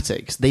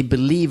fanatics. They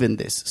believe in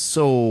this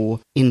so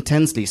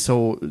intensely,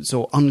 so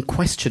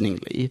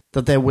unquestioningly,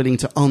 that they're willing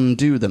to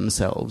undo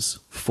themselves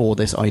for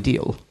this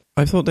ideal.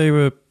 I thought they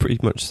were pretty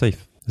much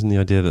safe. Isn't the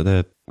idea that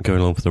they're going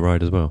along for the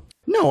ride as well?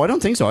 No, I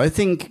don't think so. I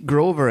think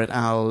Grover et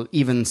al.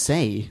 Even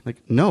say,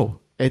 like, no,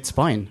 it's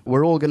fine.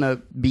 We're all going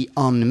to be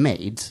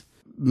unmade.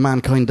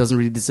 Mankind doesn't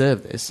really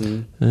deserve this.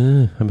 And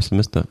I must have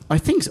missed that. I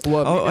think so.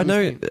 Well, I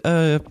know.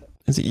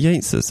 Is it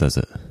Yates that says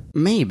it?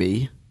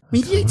 Maybe. I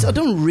mean, Yates, I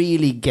don't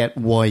really get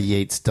why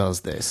Yates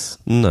does this.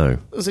 No.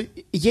 So,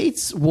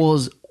 Yates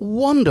was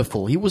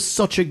wonderful. He was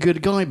such a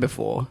good guy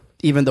before,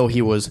 even though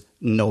he was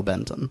no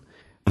Benton.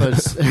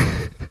 But,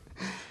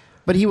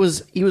 but he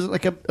was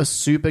like a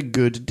super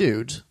good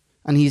dude.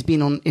 And he's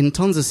been in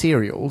tons of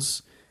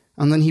serials.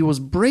 And then he was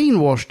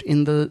brainwashed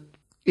in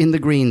the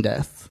Green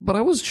Death. But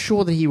I was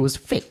sure that he was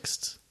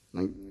fixed.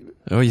 Like,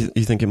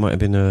 You think it might have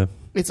been a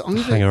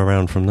hanger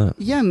around from that?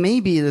 Yeah,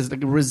 maybe there's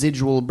like a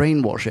residual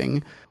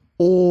brainwashing.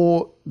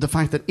 Or the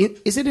fact that...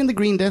 Is it in the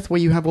Green Death where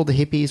you have all the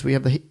hippies, where you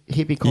have the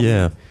hippie colony?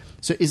 Yeah.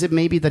 So is it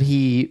maybe that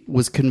he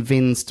was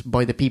convinced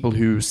by the people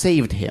who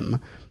saved him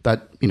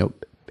that,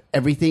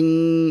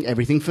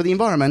 everything for the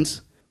environment,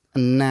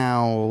 and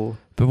now...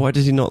 But why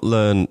does he not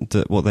learn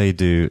that what they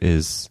do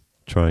is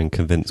try and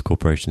convince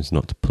corporations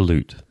not to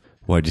pollute?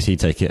 Why does he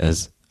take it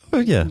as,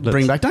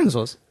 bring back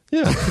dinosaurs?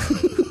 Yeah.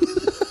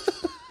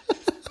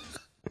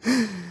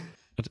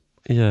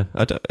 Yeah,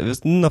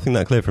 there's nothing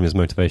that clear from his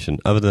motivation,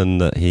 other than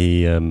that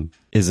he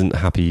isn't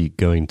happy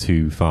going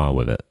too far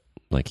with it.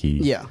 Like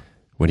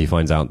when he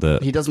finds out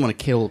that he doesn't want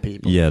to kill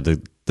people. Yeah,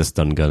 the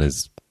stun gun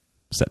is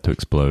set to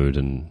explode,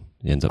 and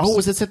he ends up. Oh,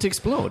 was it set to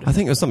explode? I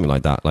think it was something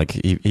like that. Like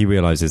he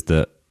realizes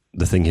that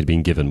the thing he'd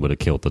been given would have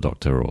killed the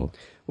Doctor, or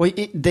well,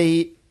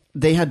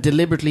 they had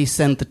deliberately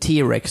sent the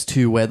T-Rex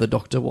to where the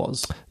Doctor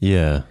was.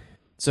 Yeah.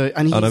 So,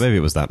 and no, maybe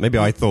it was that. Maybe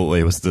I thought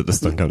it was that the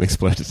stun gun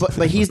exploded.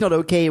 But he's not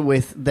okay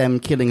with them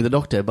killing the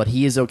Doctor, but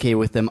he is okay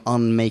with them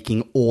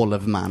unmaking all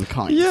of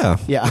mankind. Yeah.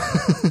 Yeah.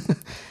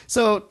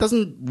 So it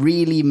doesn't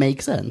really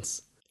make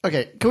sense.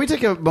 Okay, can we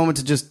take a moment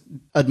to just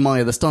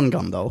admire the stun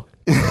gun, though?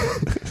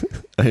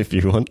 If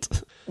you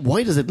want.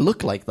 Why does it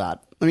look like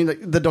that? I mean,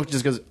 the Doctor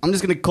just goes, I'm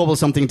just going to cobble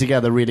something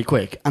together really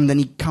quick. And then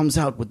he comes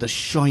out with the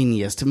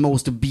shiniest,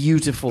 most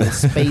beautiful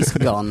space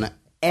gun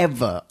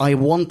ever. I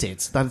want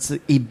it. That's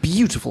a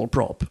beautiful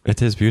prop.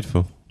 It is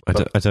beautiful. I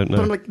don't know.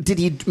 But I'm like, did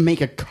he make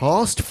a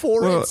cast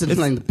for it? Did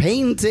he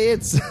paint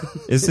it?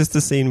 Is this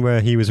the scene where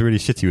he was really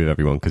shitty with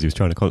everyone because he was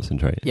trying to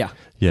concentrate? Yeah.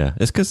 Yeah.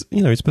 It's because,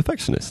 he's a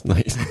perfectionist.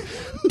 Like,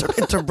 don't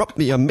interrupt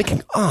me, I'm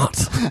making art.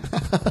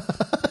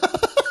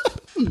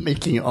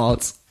 Making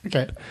art.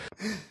 Okay.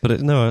 But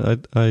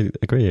I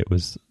agree. It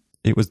was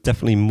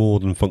definitely more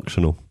than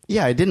functional.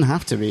 Yeah, it didn't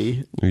have to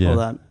be all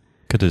that.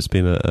 Could have just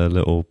been a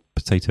little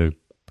potato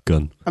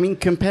gun. I mean,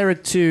 compare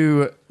it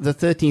to the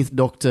 13th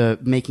Doctor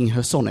making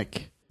her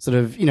Sonic. Sort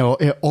of,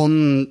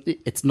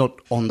 it's not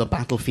on the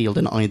battlefield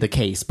in either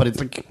case, but it's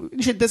like,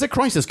 shit, there's a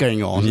crisis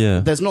going on.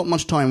 Yeah. There's not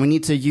much time. We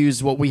need to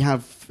use what we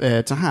have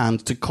to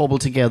hand to cobble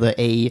together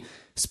a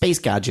space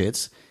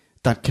gadgets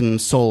that can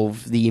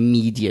solve the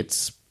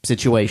immediate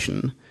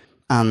situation.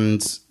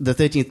 And the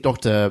 13th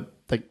Doctor,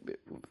 like,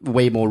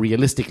 way more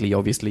realistically,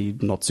 obviously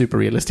not super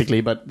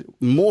realistically, but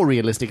more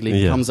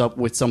realistically, comes up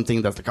with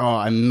something that's like, oh,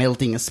 I'm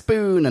melting a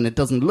spoon and it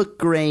doesn't look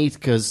great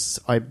because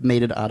I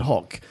made it ad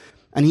hoc.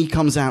 And he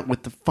comes out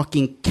with the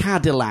fucking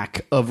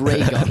Cadillac of ray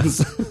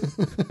guns.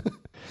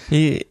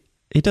 He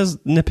does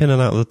nip in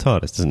and out of the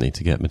TARDIS, doesn't he,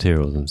 to get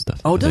materials and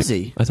stuff? Oh, does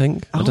he? I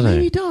think. I don't know.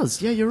 Maybe he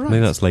does. Yeah, you're right.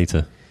 Maybe that's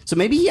later. So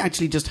maybe he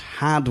actually just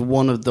had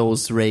one of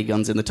those ray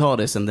guns in the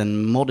TARDIS and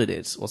then modded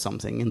it or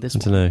something in this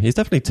one. I don't know. He's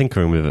definitely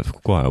tinkering with it for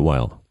quite a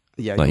while.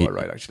 Yeah, like you are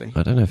right, actually.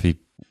 I don't know if he...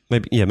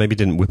 Maybe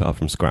didn't whip it up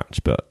from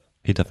scratch, but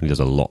he definitely does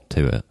a lot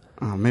to it.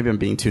 Oh, maybe I'm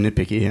being too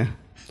nitpicky here.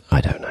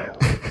 I don't know.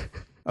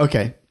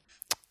 Okay.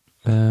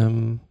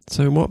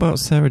 So what about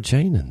Sarah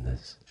Jane in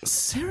this?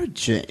 Sarah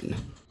Jane?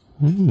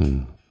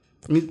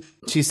 I mean,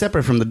 she's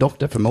separate from the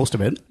Doctor for most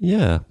of it.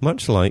 Yeah,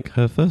 much like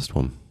her first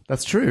one.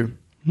 That's true.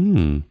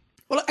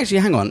 Well, actually,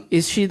 hang on.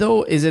 Is she,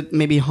 though? Is it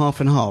maybe half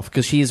and half?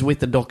 Because she is with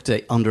the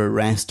Doctor under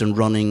arrest and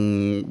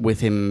running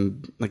with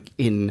him like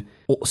in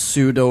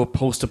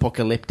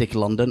pseudo-post-apocalyptic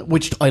London,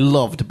 which I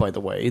loved, by the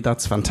way.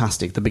 That's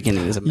fantastic. The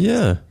beginning is amazing.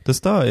 Yeah, the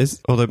start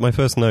is... Although my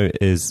first note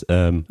is,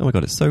 oh my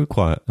God, it's so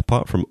quiet,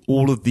 apart from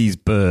all of these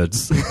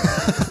birds.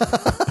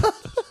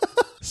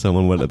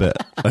 Someone went a bit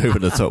over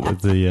the top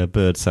with the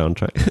bird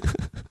soundtrack.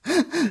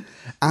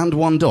 And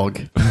one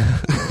dog.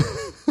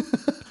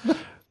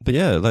 But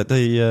yeah, like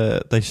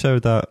they show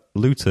that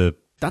Luther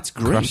That's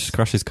great.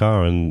 crash his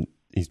car and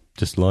he's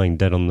just lying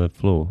dead on the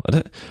floor. I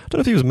don't know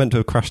if he was meant to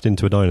have crashed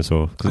into a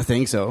dinosaur. I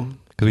think so.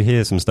 Because we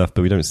hear some stuff,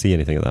 but we don't see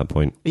anything at that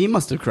point. He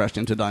must have crashed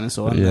into a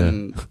dinosaur. And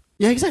then...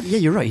 Yeah, exactly. Yeah,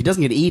 you're right. He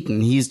doesn't get eaten.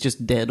 He's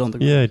just dead on the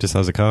ground. Yeah, he just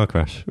has a car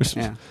crash. Which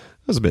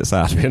was a bit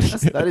sad, really.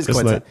 That is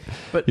quite sad.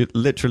 But you're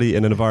literally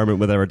in an environment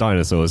where there are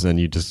dinosaurs and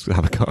you just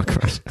have a car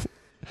crash.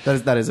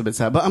 That is a bit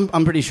sad. But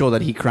I'm pretty sure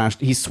that he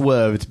crashed. He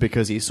swerved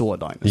because he saw a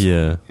dinosaur.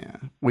 Yeah.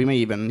 We may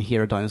even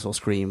hear a dinosaur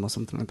scream or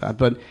something like that.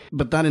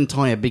 But that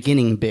entire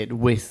beginning bit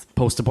with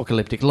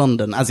post-apocalyptic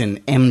London, as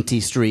in empty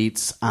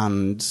streets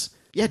and,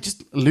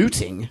 just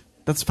looting,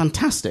 that's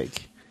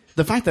fantastic.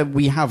 The fact that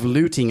we have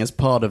looting as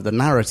part of the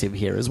narrative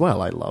here as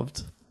well, I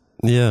loved.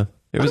 Yeah.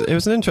 It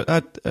was an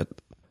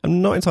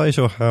I'm not entirely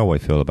sure how I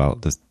feel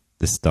about this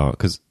start,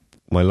 because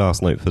my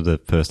last note for the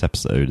first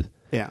episode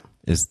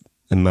is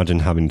imagine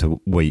having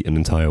to wait an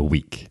entire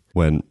week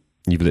when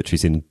you've literally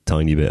seen a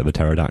tiny bit of a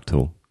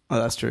pterodactyl. Oh,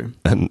 that's true.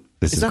 And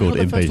this is called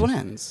Invasion. Is that how the Invasion. first one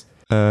ends?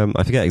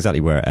 I forget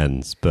exactly where it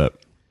ends, but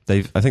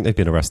I think they've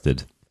been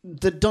arrested.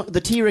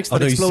 The T-Rex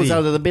that explodes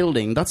out of the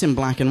building, that's in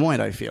black and white,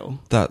 I feel.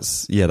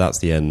 That's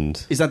the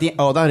end. Is that the...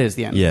 Oh, that is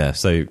the end. Yeah,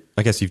 so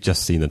I guess you've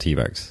just seen the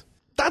T-Rex.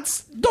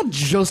 That's not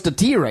just a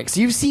T-Rex.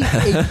 You've seen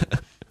a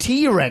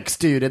T-Rex,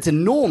 dude. It's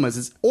enormous.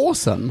 It's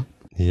awesome.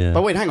 Yeah.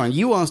 But wait, hang on.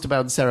 You asked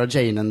about Sarah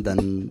Jane, and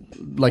then,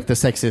 like the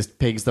sexist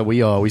pigs that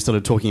we are, we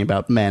started talking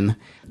about men.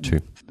 True.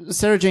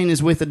 Sarah Jane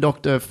is with the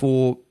Doctor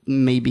for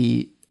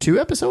maybe 2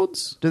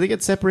 episodes? Do they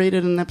get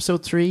separated in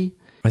episode 3?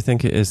 I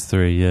think it is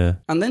 3, yeah.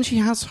 And then she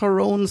has her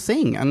own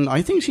thing, and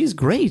I think she's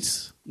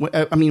great.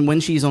 I mean, when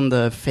she's on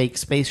the fake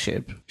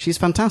spaceship, she's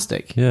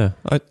fantastic. Yeah.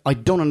 I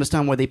don't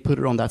understand why they put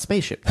her on that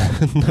spaceship.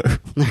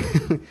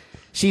 No.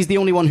 She's the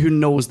only one who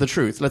knows the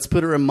truth. Let's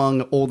put her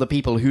among all the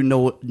people who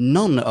know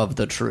none of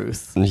the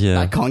truth. Yeah.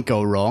 That can't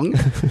go wrong.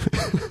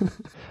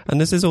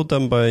 And this is all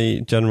done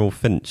by General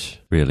Finch,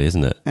 really,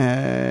 isn't it?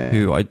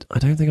 Who I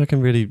don't think I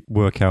can really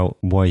work out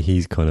why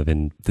he's kind of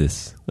in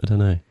this. I don't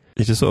know.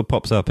 He just sort of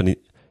pops up and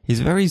he's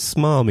very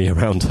smarmy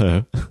around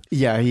her.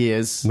 Yeah, he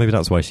is. Maybe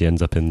that's why she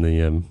ends up in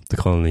the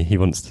colony. He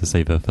wants to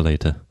save her for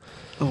later.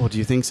 Oh, do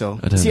you think so?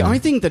 I don't know. I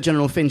think that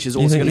General Finch is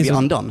also going to be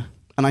undone.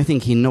 And I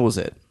think he knows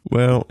it.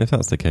 Well, if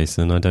that's the case,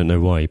 then I don't know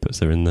why he puts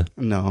her in there.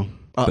 No.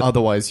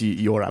 Otherwise,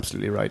 you're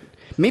absolutely right.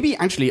 Maybe,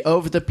 actually,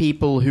 of the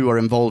people who are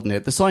involved in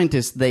it, the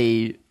scientists,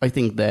 they're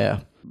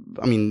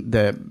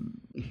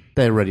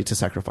ready to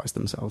sacrifice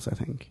themselves, I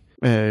think.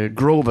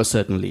 Grover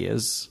certainly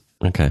is.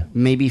 Okay.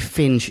 Maybe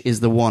Finch is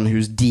the one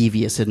who's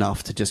devious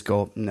enough to just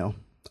go, no.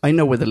 I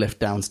know where the lift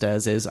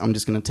downstairs is. I'm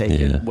just going to take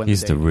it. Yeah,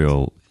 he's the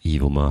real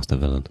evil master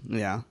villain.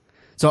 Yeah.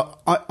 So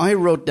I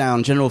wrote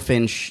down General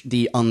Finch,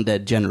 the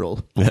undead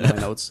general, in my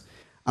notes.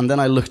 And then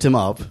I looked him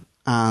up,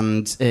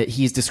 and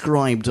he's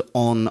described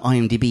on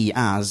IMDb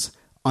as,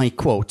 I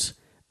quote,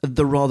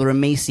 the rather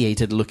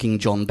emaciated-looking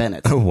John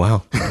Bennett. Oh,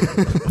 wow.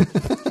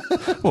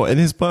 What, in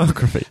his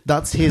biography?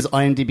 That's his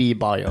IMDb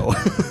bio.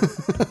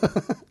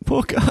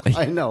 Poor guy.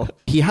 I know.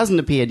 He hasn't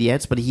appeared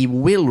yet, but he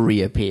will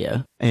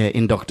reappear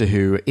in Doctor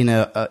Who in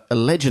a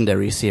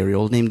legendary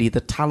serial, namely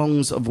The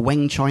Talons of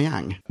Weng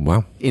Chiang.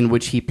 Wow. In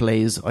which he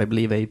plays, I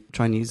believe, a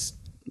Chinese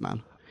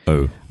man.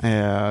 Oh.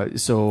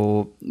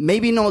 So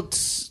maybe not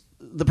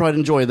the pride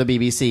and joy of the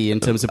BBC in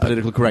terms of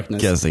political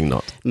correctness. Guessing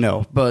not.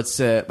 No, but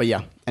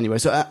yeah. Anyway,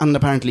 so and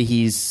apparently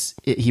he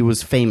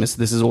was famous.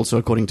 This is also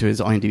according to his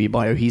IMDb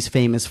bio. He's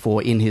famous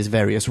for, in his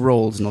various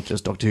roles, not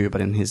just Doctor Who,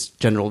 but in his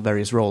general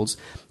various roles,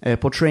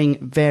 portraying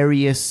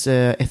various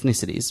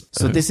ethnicities.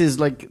 So this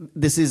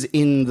is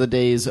in the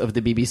days of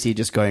the BBC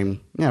just going,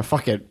 yeah,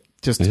 fuck it.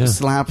 Just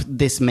slap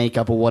this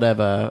makeup or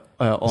whatever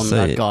on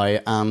that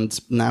guy, and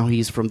now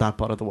he's from that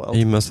part of the world.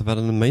 He must have had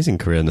an amazing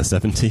career in the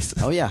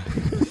 70s. Oh, yeah.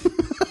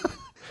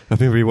 I've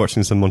been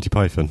rewatching some Monty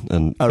Python,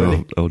 and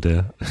really? oh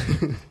dear.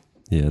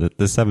 Yeah,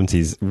 the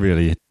 70s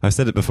really... I've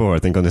said it before, I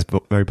think, on this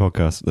very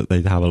podcast, that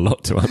they have a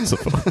lot to answer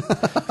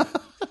for.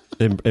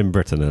 in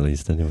Britain, at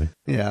least, anyway.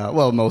 Yeah,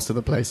 well, most of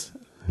the place,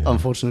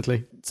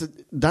 unfortunately. So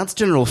that's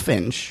General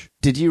Finch.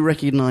 Did you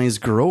recognise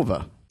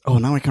Grover? Oh,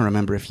 now I can't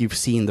remember if you've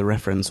seen the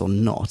reference or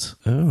not.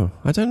 Oh,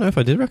 I don't know if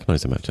I did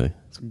recognise him, actually.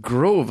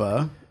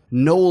 Grover,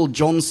 Noel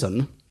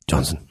Johnson.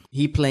 Johnson.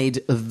 He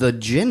played the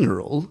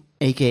General,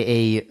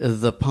 a.k.a.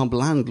 the pub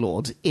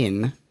landlord,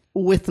 in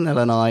Withnell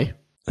and I.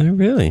 Oh,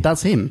 really?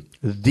 That's him.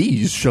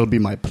 These shall be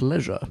my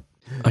pleasure.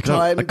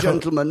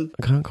 Gentlemen.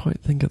 I can't quite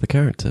think of the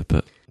character,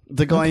 but...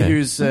 The guy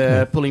who's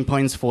pulling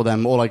pints for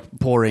them, or like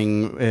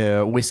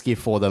pouring whiskey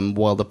for them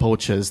while the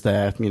poacher's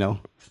there, you know.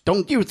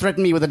 Don't you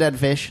threaten me with a dead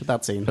fish.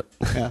 That scene.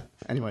 Yeah,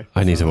 anyway.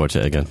 I need to watch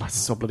it again. That's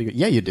so bloody good.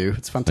 Yeah, you do.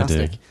 It's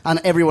fantastic. And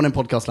everyone in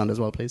podcast land as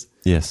well, please.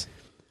 Yes.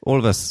 All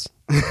of us.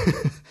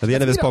 At the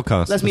end of this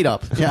podcast. Let's meet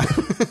up. Yeah.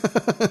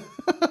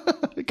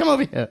 Come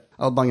over here.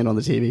 I'll bang it on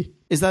the TV.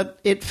 Is that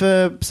it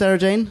for Sarah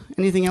Jane?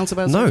 Anything else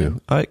about Sarah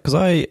Jane? No, because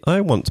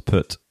I want to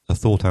put a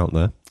thought out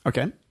there.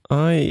 Okay.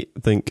 I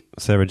think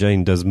Sarah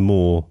Jane does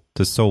more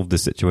to solve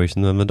this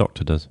situation than the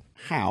Doctor does.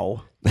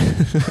 How?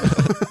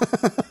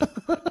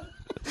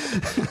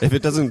 If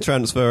it doesn't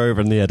transfer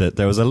over in the edit,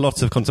 there was a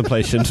lot of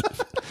contemplation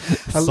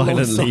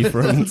silently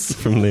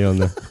from Leon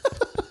there.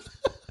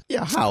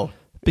 Yeah, how?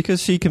 Because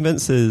she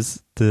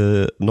convinces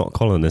the not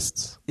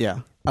colonists. Yeah.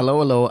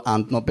 Hello,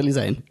 and not Billy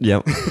Zane.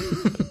 Yeah.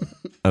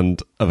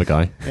 And other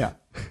guy. Yeah.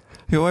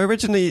 Who I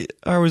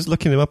was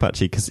looking him up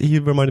actually because he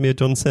reminded me of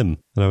John Sim,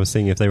 and I was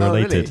seeing if they were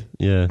related.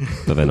 Really? Yeah,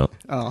 but they're not.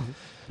 Oh,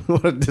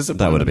 what a disappointment.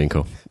 That would have been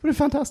cool. Would have been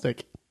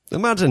fantastic.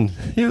 Imagine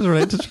he was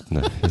related.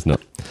 No, he's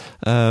not.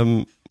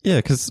 Yeah,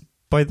 because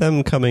by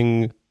them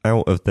coming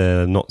out of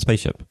their not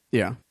spaceship,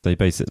 they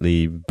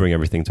basically bring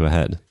everything to a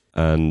head.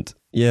 And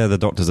yeah, the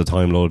Doctor's a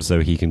Time Lord,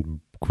 so he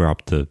can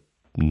grab the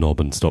knob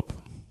and stop.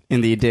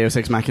 In the Deus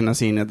Ex Machina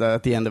scene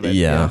at the end of it.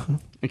 Yeah.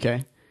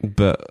 Okay.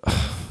 But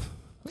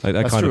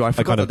that's true. I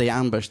forgot that they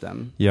ambushed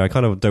them. Yeah, I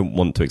kind of don't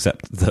want to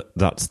accept that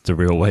that's the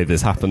real way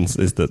this happens,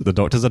 is that the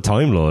Doctor's a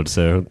Time Lord,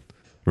 so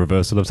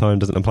reversal of time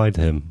doesn't apply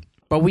to him.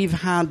 But we've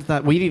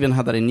even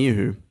had that in New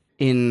Who.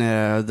 In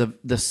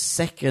the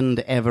second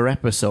ever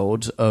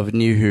episode of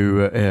New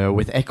Who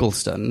with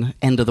Eccleston,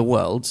 End of the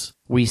World,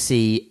 we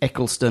see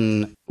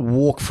Eccleston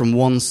walk from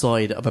one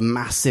side of a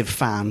massive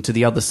fan to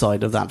the other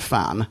side of that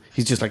fan.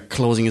 He's just like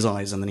closing his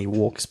eyes and then he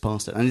walks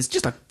past it. And it's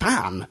just a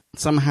fan.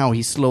 Somehow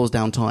he slows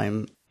down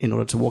time in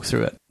order to walk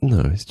through it. No,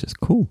 it's just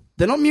cool.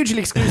 They're not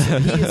mutually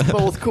exclusive. He is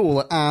both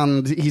cool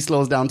and he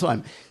slows down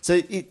time. So,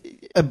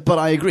 but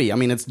I agree. I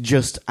mean, it's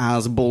just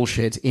as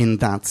bullshit in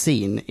that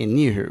scene in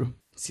New Who.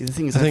 See, the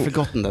thing is, I've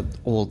forgotten that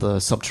all the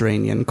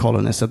subterranean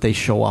colonists, that they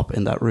show up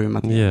in that room.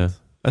 Yeah.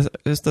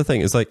 It's the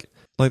thing. It's like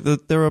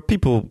there are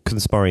people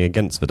conspiring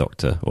against the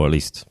Doctor, or at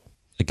least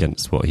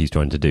against what he's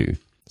trying to do.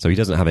 So he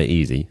doesn't have it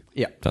easy.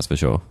 Yeah. That's for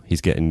sure. He's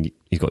got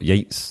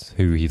Yates,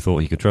 who he thought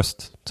he could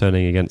trust,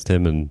 turning against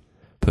him and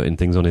putting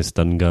things on his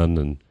stun gun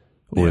and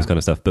all this kind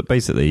of stuff. But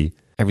basically,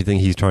 everything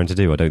he's trying to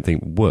do, I don't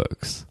think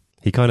works.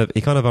 He kind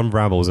of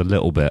unravels a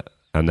little bit,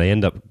 and they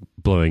end up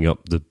blowing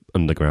up the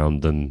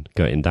underground and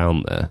going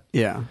down there.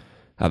 Yeah.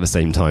 At the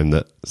same time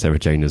that Sarah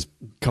Jane is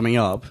coming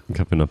up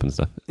and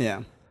stuff.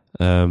 Yeah.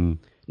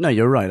 No,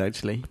 you're right,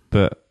 actually.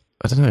 But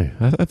I don't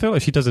know. I feel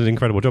like she does an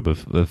incredible job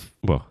of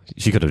well,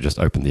 she could have just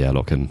opened the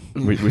airlock, and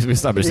we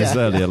established this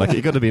earlier. Like,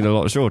 it could have been a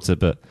lot shorter,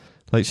 but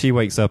like, she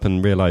wakes up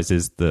and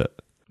realizes that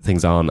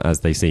things aren't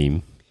as they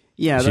seem.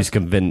 Yeah, she's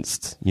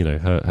convinced. You know,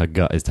 her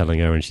gut is telling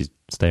her, and she's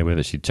staying with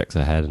it. She checks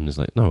her head and is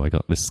like, "No, I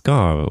got this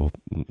scar, or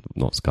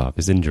not scar,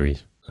 this injury,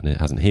 and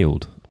it hasn't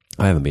healed.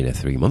 I haven't been here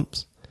 3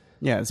 months."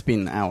 Yeah, it's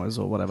been hours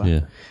or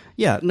whatever.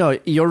 Yeah. No,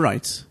 you're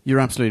right. You're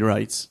absolutely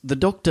right. The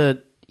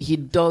Doctor,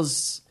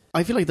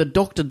 I feel like the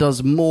Doctor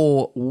does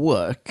more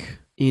work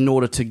in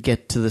order to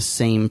get to the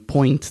same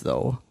point,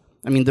 though.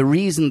 I mean, the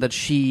reason that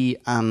she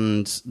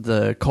and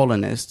the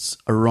colonists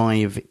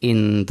arrive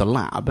in the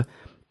lab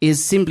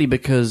is simply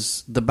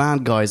because the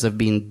bad guys have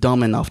been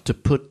dumb enough to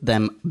put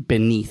them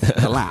beneath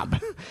the lab.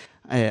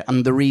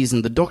 And the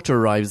reason the Doctor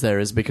arrives there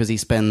is because he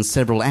spends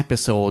several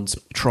episodes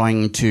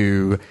trying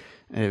to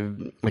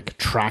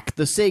track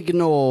the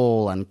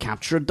signal and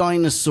capture a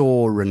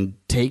dinosaur and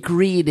take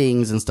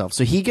readings and stuff.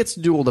 So he gets to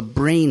do all the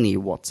brainy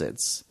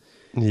what's-its.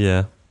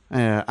 Yeah.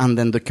 And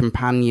then the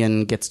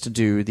companion gets to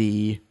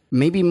do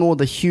maybe more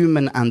the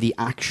human and the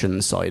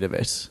action side of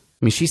it.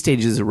 I mean, she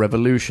stages a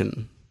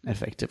revolution,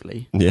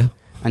 effectively. Yeah.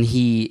 and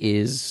he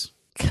is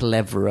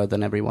cleverer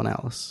than everyone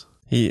else.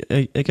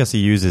 I guess he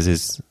uses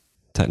his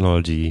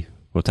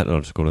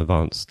technological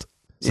advanced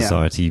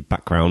society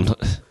background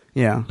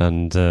Yeah.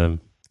 and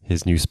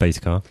his new space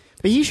car.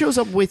 But he shows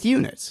up with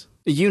Unit.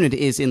 Unit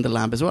is in the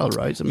lab as well,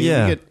 right? I mean,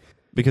 Yeah. you get,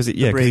 Because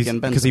Brig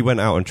and Benson. he went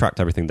out and tracked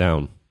everything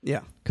down.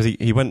 yeah. Because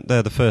he went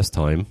there the first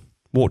time,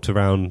 walked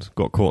around,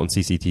 got caught on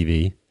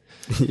CCTV.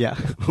 Yeah.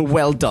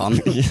 Well done.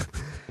 Yeah.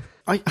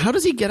 How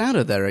does he get out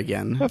of there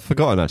again? I've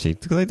forgotten, actually,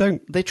 because they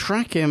don't... They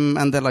track him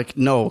and they're like,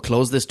 no,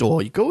 close this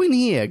door. You go in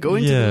here, go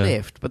into the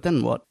lift. But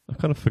then what? I've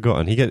kind of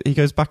forgotten. He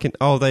goes back in...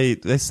 Oh, they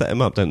set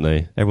him up, don't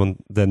they? Everyone...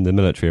 Then the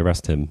military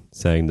arrest him,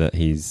 saying that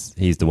he's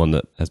the one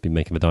that has been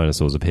making the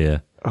dinosaurs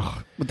appear.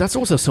 Oh, but that's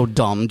also so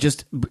dumb.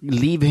 Just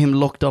leave him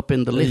locked up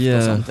in the lift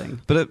or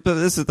something. But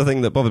this is the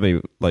thing that bothered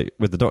me, like,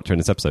 with the Doctor in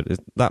this episode. Is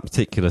that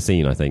particular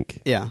scene, I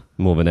think, Yeah.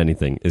 more than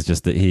anything, is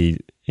just that he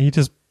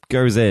just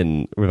goes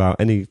in without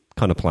any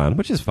kind of plan,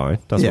 which is fine.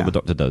 That's what the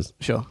Doctor does.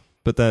 Sure.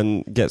 But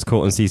then gets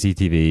caught on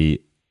CCTV,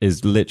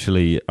 is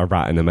literally a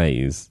rat in a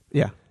maze,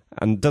 Yeah.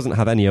 and doesn't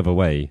have any other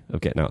way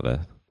of getting out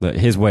there. Like,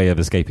 his way of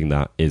escaping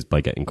that is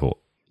by getting caught.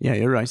 Yeah,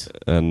 you're right.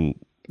 And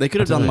They could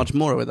have I don't done know. much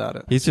more without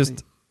it. he's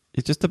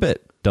just a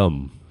bit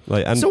dumb.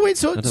 Like, and So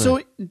wait, I don't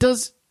know.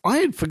 I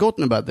had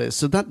forgotten about this.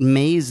 So that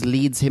maze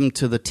leads him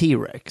to the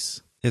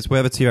T-Rex. It's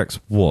where the T-Rex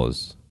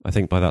was. I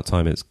think by that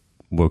time it's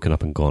woken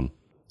up and gone.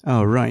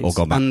 Oh, right. Or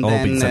gone back- and or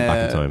then been sent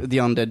back in time. the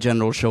undead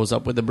general shows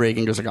up with the brig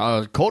and goes like,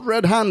 oh, caught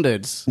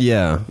red-handed.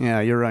 Yeah.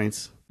 Yeah, you're right.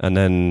 And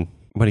then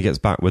when he gets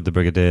back with the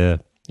Brigadier,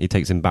 he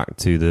takes him back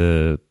to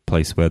the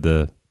place where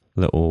the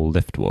little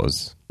lift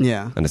was.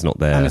 Yeah. And it's not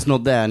there. And it's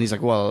not there. And he's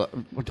like, well,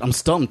 I'm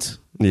stumped.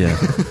 Yeah.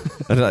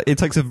 And it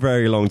takes a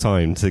very long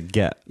time to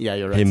get Yeah,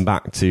 you're right. him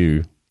back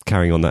to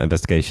carrying on that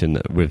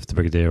investigation with the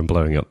Brigadier and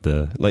blowing up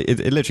the... Like, it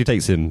literally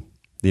takes him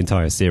the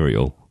entire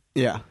serial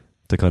Yeah.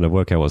 to kind of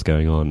work out what's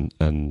going on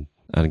and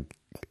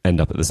end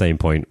up at the same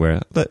point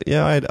where...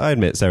 Yeah, I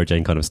admit Sarah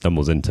Jane kind of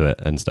stumbles into it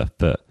and stuff,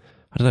 but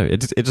I don't know. It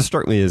just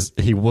struck me as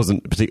he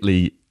wasn't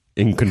particularly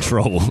in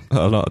control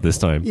a lot of this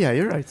time. Yeah,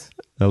 you're right.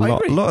 A I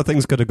lot, agree. a lot of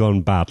things could have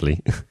gone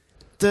badly.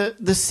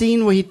 The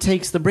scene where he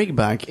takes the brig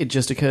back, it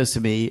just occurs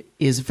to me,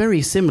 is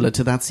very similar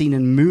to that scene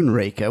in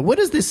Moonraker. Where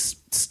does this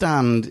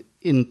stand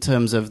in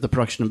terms of the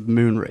production of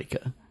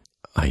Moonraker?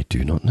 I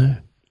do not know.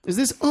 Is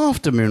this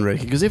after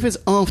Moonraker? Because if it's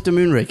after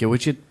Moonraker,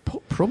 which it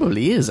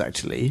probably is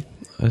actually,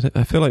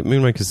 I feel like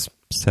Moonraker's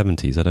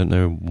 70s. I don't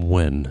know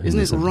when. isn't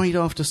it right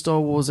after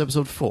Star Wars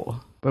Episode 4?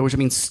 By which I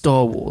mean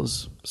Star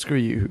Wars. Screw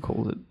you who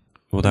called it.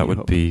 Well, that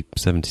would be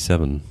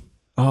 77.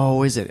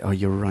 Oh, is it? Oh,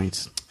 you're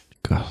right.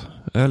 God.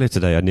 Earlier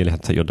today, I nearly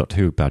had to take your Doctor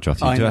Who badge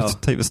off you. I Do I know. have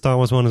to take the Star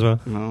Wars one as well?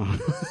 No.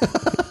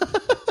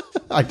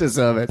 I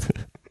deserve it.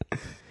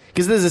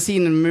 Because there's a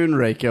scene in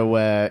Moonraker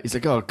where he's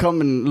like, oh,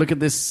 come and look at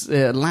this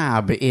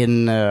lab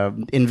in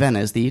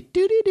Venice, the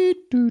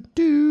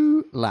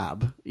do-do-do-do-do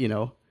lab, you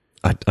know.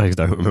 I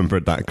don't remember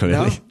it that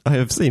clearly. No? I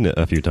have seen it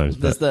a few times.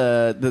 There's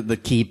But the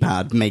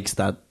keypad makes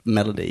that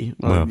melody.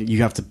 Wow.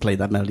 You have to play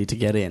that melody to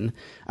get in.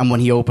 And when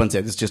he opens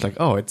it, it's just like,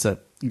 oh, it's a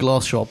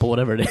glass shop or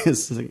whatever it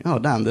is. It's like, oh,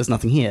 damn, there's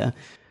nothing here.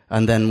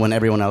 And then when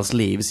everyone else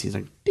leaves, he's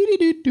like,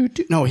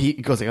 do-do-do-do-do. No, he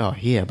goes like, oh,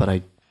 here, but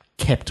I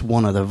kept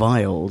one of the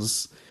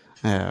vials.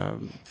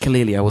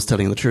 Clearly, I was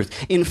telling the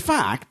truth. In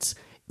fact,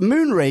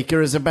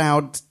 Moonraker is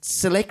about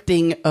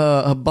selecting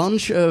a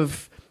bunch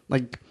of,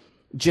 like,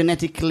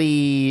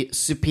 genetically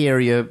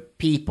superior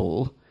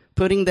people,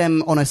 putting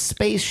them on a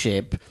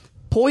spaceship,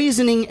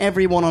 poisoning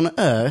everyone on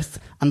Earth,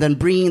 and then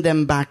bringing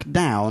them back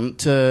down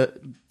to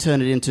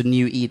turn it into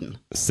New Eden.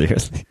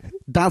 seriously.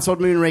 That's what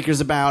Moonraker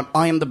is about.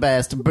 I am the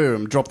best.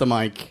 Boom. Drop the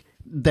mic.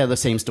 They're the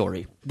same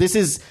story. This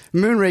is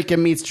Moonraker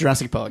meets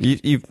Jurassic Park.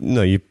 You've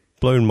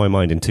blown my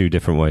mind in two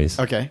different ways.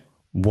 Okay.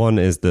 One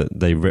is that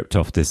they ripped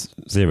off this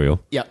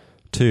serial. Yeah.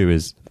 Two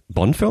is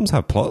Bond films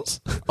have plots.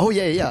 Oh,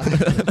 yeah.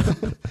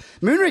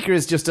 Moonraker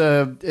is just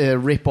a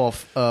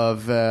rip-off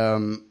of,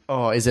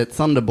 is it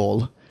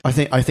Thunderball?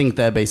 I think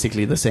they're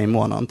basically the same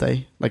one, aren't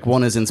they? Like,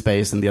 one is in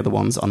space and the other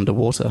one's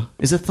underwater.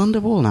 Is it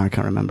Thunderball? Now I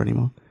can't remember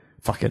anymore.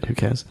 Fuck it, who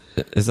cares?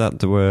 Is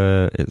that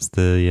where it's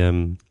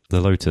the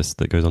Lotus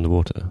that goes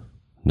underwater?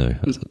 No,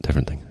 that's a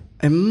different thing.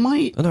 It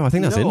might... Oh, no, I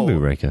think that's No. in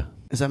Moonraker.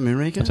 Is that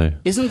Moonraker? So-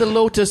 Isn't the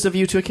Lotus A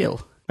View to a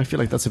Kill? I feel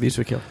like that's A View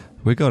to a Kill.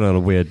 We got on a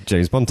weird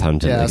James Bond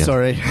tangent Yeah, again.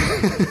 sorry.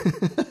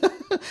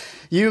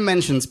 You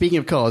mentioned, speaking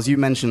of cars, you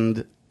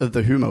mentioned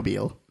the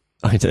Who-mobile.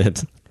 I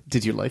did.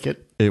 Did you like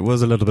it? It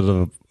was a little bit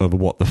of a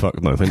what the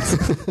fuck moment,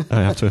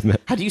 I have to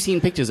admit. Had you seen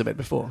pictures of it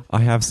before? I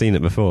have seen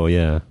it before,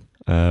 yeah.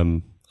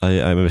 I'm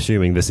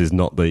assuming this is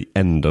not the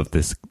end of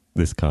this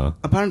car.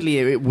 Apparently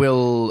it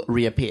will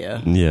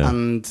reappear. Yeah.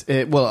 And,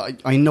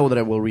 I know that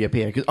it will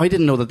reappear, because I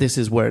didn't know that this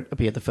is where it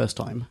appeared the first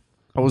time.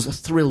 I was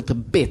thrilled to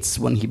bits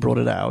when he brought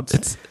it out.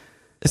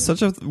 It's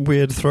such a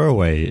weird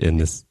throwaway in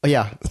this. Oh,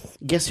 yeah.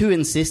 Guess who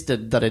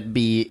insisted that it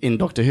be in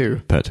Doctor Who?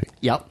 Pertwee.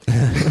 Yep.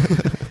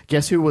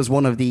 Guess who was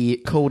one of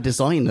the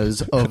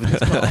co-designers of this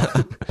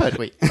car?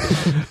 Pertwee.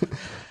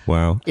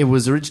 Wow. It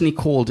was originally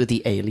called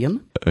the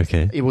Alien.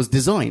 Okay. It was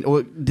designed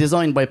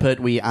by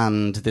Pertwee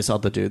and this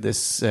other dude.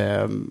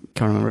 Can't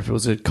remember if it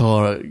was a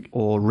car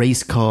or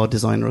race car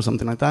designer or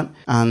something like that.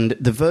 And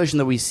the version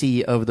that we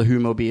see of the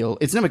Whomobile,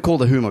 it's never called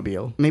the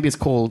Whomobile. Maybe it's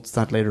called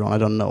that later on. I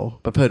don't know.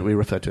 But Pertwee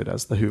referred to it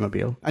as the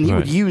Whomobile, and he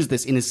would use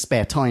this in his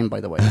spare time. By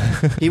the way,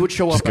 he would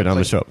show Just up go down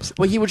the shops.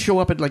 Well, he would show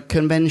up at like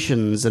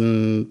conventions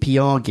and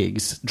PR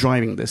gigs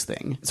driving this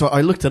thing. So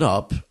I looked it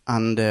up,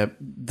 and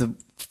the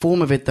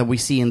form of it that we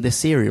see in this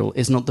serial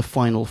is not the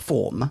final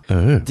form.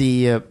 Oh.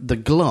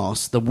 The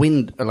glass, the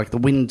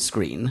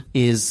windscreen,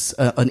 is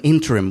an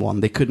interim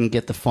one. They couldn't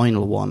get the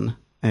final one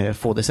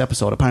for this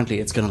episode. Apparently,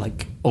 it's going to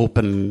like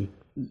open.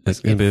 It's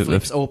going to be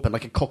flips open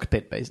like a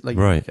cockpit base, like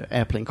right. an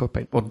airplane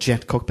cockpit or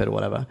jet cockpit or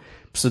whatever.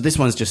 So this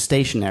one's just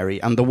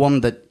stationary, and the one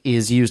that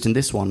is used in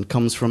this one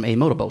comes from a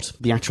motorboat.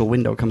 The actual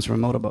window comes from a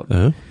motorboat,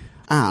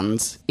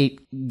 and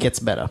it gets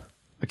better.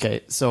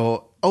 Okay,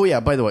 so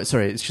by the way,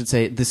 sorry, I should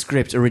say the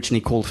script originally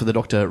called for the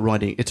Doctor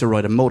to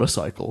ride a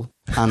motorcycle,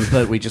 and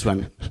Pertwee just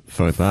went,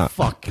 fuck that.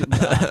 Fuck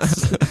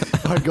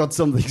that. I got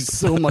something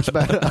so much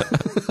better.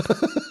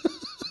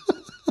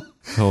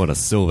 I want a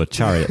silver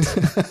chariot.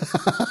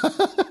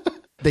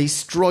 They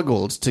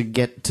struggled to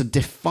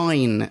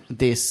define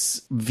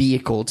this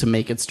vehicle to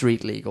make it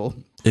street legal.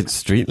 It's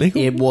street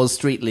legal? It was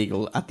street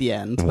legal at the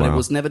end, but it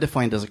was never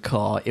defined as a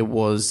car. It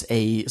was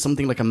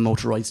something like a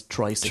motorized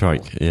tricycle.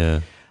 Trike, yeah.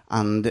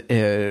 And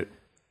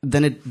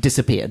then it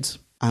disappeared.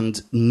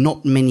 And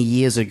not many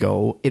years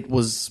ago, it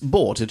was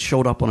bought. It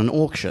showed up on an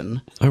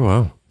auction. Oh,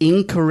 wow.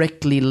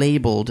 Incorrectly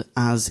labeled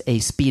as a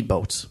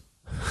speedboat.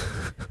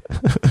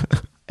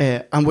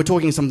 And we're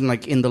talking something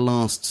like in the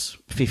last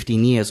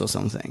 15 years or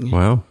something.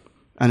 Wow.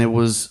 And it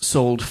was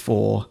sold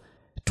for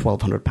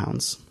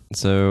 £1,200.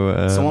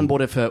 So someone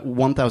bought it for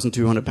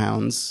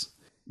 £1,200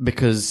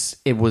 because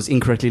it was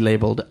incorrectly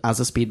labeled as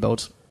a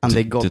speedboat. And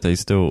did they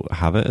still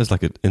have it as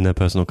like in their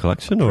personal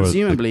collection? Or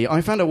presumably. I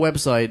found a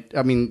website.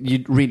 I mean,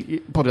 you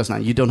read Podcast Now,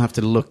 you don't have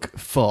to look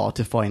far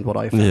to find what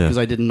I found, because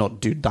I did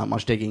not do that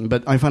much digging.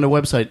 But I found a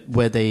website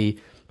where they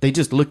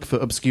just look for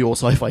obscure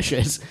sci-fi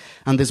shit.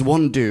 And this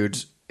one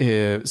dude,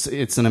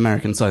 it's an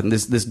American site, and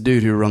this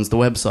dude who runs the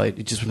website,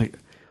 he just was like,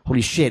 holy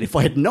shit, if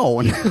I had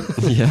known,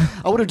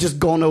 I would have just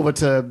gone over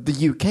to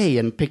the UK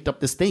and picked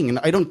up this thing. And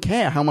I don't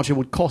care how much it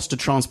would cost to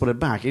transport it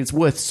back. It's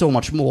worth so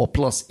much more.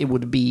 Plus, it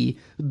would be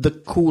the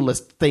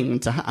coolest thing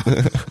to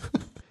have.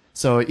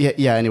 So,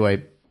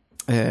 anyway,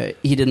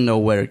 he didn't know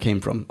where it came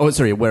from. Oh,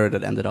 sorry, where it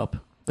had ended up.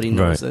 But he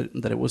knows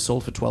that it was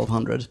sold for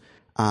 $1,200.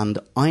 And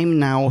I'm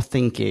now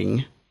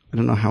thinking, I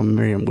don't know how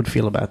Miriam would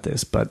feel about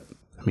this, but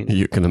I mean,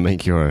 you're going to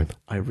make your own.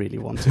 I really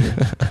want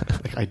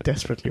to. I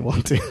desperately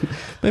want to.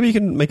 Maybe you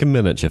can make a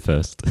miniature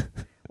first.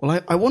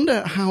 Well, I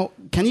wonder how...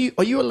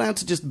 Are you allowed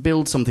to just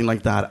build something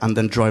like that and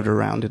then drive it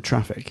around in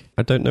traffic?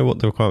 I don't know what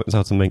the requirements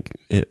are to make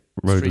it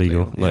road Street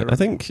legal. Yeah, I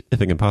think if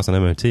it can pass an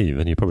MOT,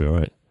 then you're probably all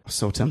right. I'm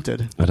so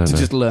tempted I don't know.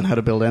 just learn how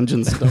to build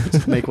engines and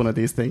stuff to make one of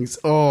these things.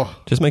 Oh.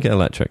 Just make it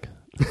electric.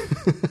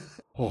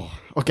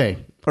 Okay.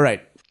 All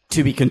right.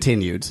 To be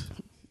continued.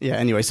 Yeah,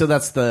 anyway, so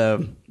that's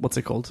the... What's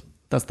it called?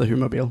 That's the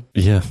Whomobile.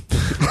 Yeah.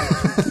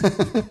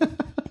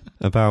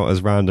 About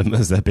as random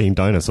as there being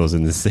dinosaurs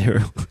in this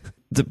serial.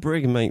 The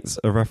Brig makes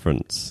a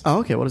reference. Oh,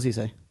 okay. What does he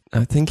say?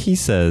 I think he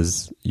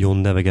says, you'll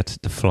never get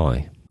it to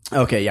fly.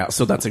 Okay, yeah.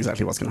 So that's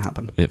exactly what's going to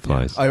happen. It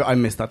flies. Yeah. I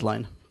missed that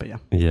line, but yeah.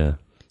 Yeah.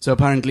 So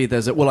apparently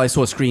there's I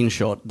saw a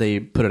screenshot. They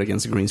put it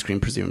against a green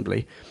screen,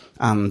 presumably.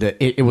 And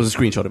it was a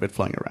screenshot of it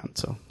flying around,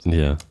 so.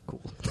 Yeah.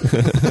 Cool.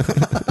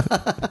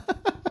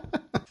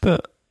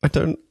 But I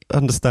don't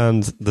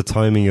understand the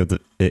timing of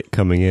it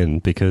coming in,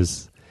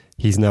 because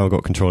he's now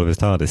got control of his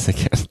TARDIS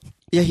again.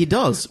 Yeah, he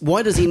does.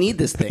 Why does he need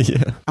this thing?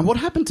 Yeah. And what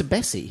happened to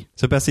Bessie?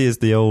 So Bessie is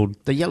the yellow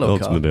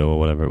car. Oldsmobile or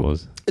whatever it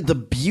was. The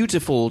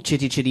beautiful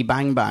chitty chitty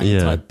bang bang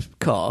type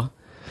car.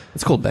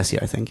 It's called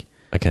Bessie, I think.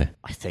 Okay.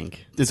 I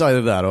think. It's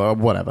either that or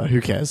whatever.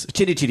 Who cares?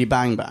 Chitty chitty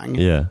bang bang.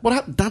 Yeah.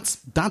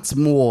 That's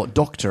more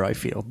Doctor, I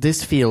feel.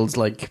 This feels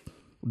like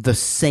the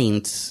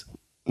Saint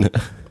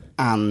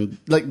and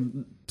like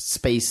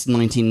Space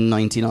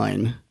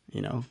 1999,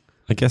 you know.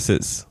 I guess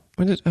it's...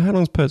 how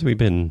long's Pertwee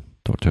been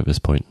Doctor at this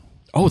point?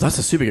 Oh, that's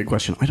a super good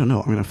question. I don't know.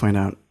 I'm going to find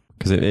out.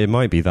 Because it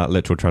might be that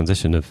literal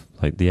transition of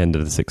like the end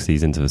of the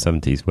 60s into the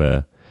 70s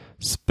where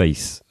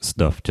space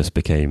stuff just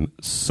became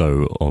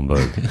so en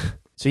vogue.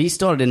 So he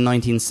started in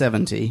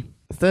 1970.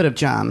 3rd of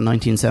Jan,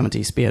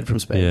 1970, speared from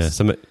space. Yeah,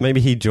 so maybe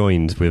he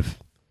joined with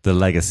the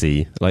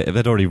legacy. Like, if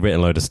they'd already written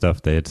a load of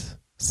stuff, they'd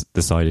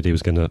decided he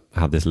was going to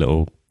have this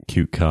little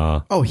cute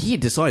car. Oh, he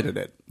decided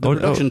it. The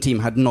production team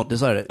had not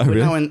decided it. Oh,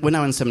 really? We're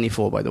now in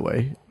 74, by the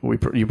way.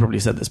 You probably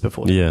said this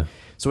before. Yeah.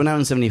 So we're now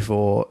in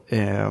 74,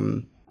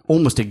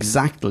 almost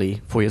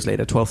exactly 4 years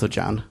later, 12th of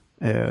Jan,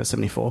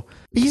 74.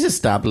 He's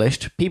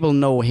established. People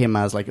know him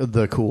as like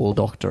the cool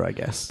Doctor, I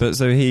guess. But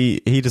so he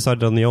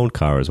decided on the old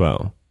car as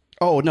well?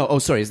 Oh, no. Oh,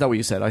 sorry. Is that what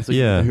you said? I thought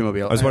you were the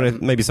Whomobile. I was wondering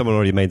if maybe someone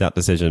already made that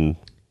decision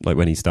like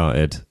when he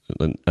started,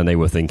 and they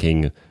were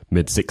thinking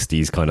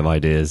mid-60s kind of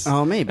ideas.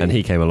 Oh, maybe. And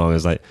he came along and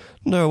was like,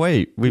 no,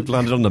 wait, we've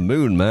landed on the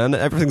moon, man.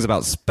 Everything's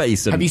about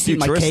space and Have you seen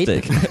my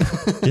futuristic.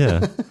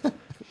 Yeah.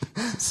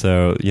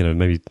 So,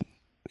 maybe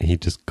he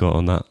just got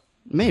on that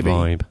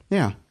vibe.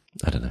 Yeah.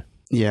 I don't know.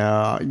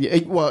 Yeah.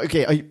 Well,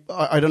 okay.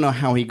 I don't know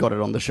how he got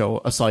it on the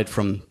show aside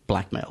from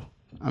blackmail.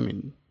 I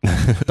mean,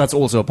 that's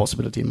also a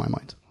possibility in my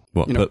mind.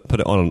 What? Put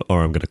it on,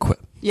 or I'm going to quit.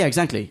 Yeah,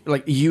 exactly.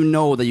 Like, you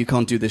know that you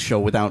can't do this show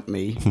without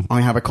me.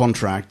 I have a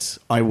contract.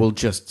 I will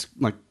just,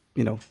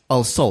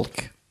 I'll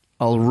sulk.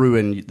 I'll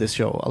ruin this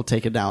show. I'll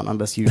take it down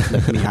unless you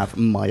let me have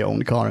my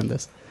own car in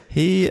this.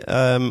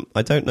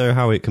 I don't know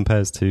how it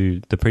compares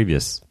to the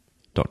previous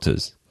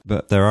Doctors,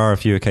 but there are a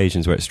few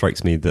occasions where it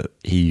strikes me that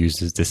he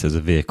uses this as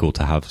a vehicle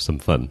to have some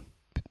fun,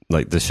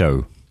 like the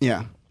show.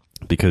 Yeah.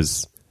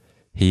 Because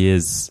he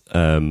is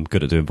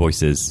good at doing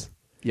voices.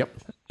 Yep.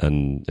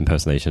 And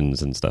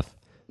impersonations and stuff.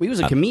 He was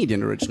a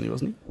comedian originally,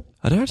 wasn't he?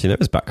 I don't actually know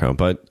his background,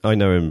 but I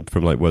know him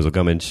from like Wurzel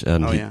Gummidge,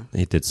 and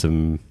he did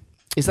some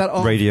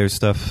radio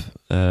stuff.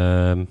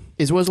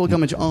 Is Wurzel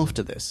Gummidge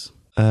after this?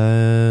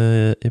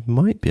 It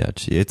might be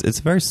actually. It's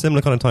a very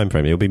similar kind of time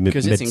frame. It'll be mid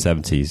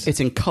 70s. It's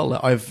in color.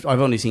 I've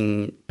only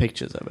seen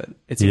pictures of it.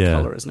 It's in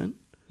color, isn't it?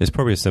 It's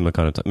probably a similar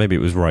kind of time. Maybe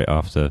it was right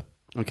after.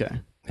 Okay.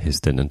 His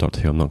stint in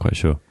Doctor Who. I'm not quite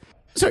sure.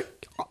 So,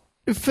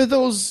 for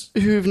those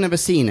who've never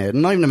seen it,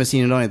 and I've never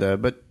seen it either,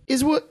 but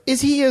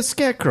is he a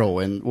scarecrow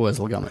in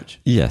Wurzel Gummidge?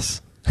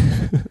 Yes.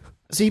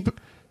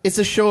 It's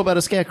a show about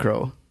a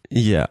scarecrow.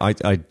 Yeah,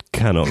 I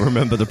cannot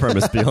remember the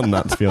premise beyond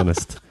that, to be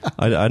honest.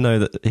 I know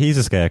that he's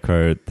a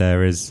scarecrow.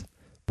 There is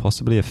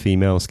possibly a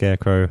female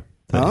scarecrow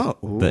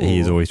that he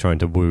is always trying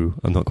to woo.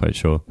 I'm not quite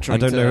sure. I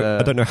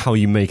don't know how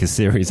you make a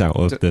series out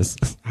of this.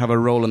 Have a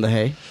roll in the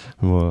hay.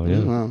 Well,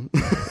 yeah.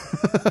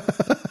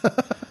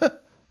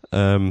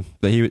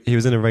 But he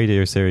was in a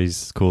radio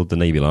series called The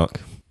Navy Lark.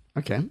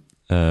 Okay.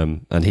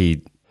 And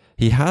he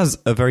has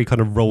a very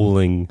kind of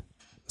rolling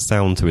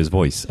sound to his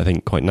voice, I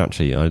think, quite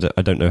naturally. I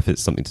don't know if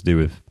it's something to do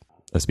with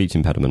a speech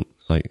impediment.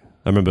 Like,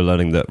 I remember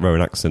learning that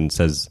Rowan Atkinson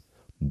says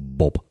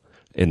Bob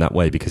in that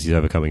way because he's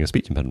overcoming a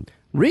speech impediment.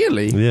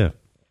 Really? Yeah.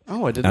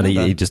 Oh, I didn't know that.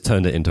 And he just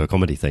turned it into a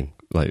comedy thing,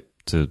 like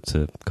to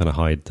kind of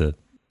hide the...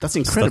 That's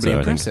incredibly stutter,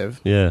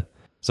 impressive. Yeah.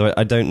 So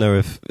I don't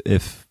know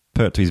if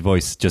Pertwee's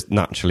voice just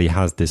naturally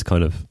has this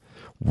kind of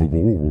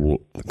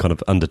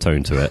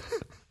undertone to it.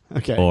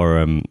 Okay.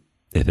 Or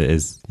if it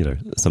is,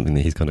 something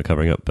that he's kind of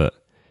covering up, but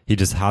he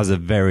just has a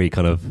very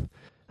kind of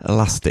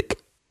elastic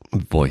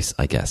voice,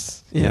 I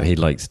guess. Yeah. He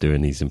likes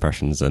doing these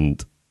impressions,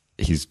 and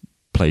he's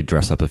played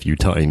dress up a few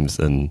times,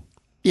 and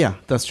yeah,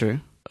 that's true.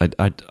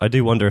 I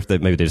do wonder if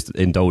maybe they just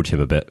indulge him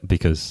a bit,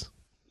 because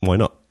why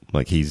not?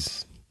 Like,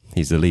 he's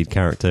the lead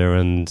character,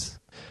 and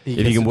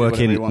if he can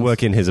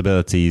work in his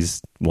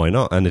abilities, why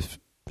not? And if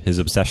his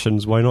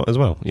obsessions, why not as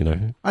well?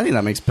 I think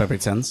that makes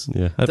perfect sense.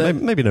 Yeah,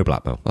 maybe no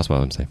blackmail. That's what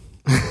I'm saying.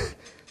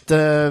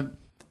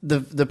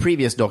 The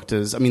previous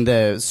Doctors, I mean,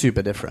 they're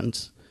super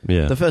different.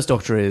 Yeah. The first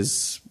Doctor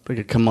is like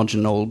a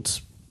curmudgeon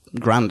old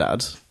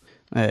granddad.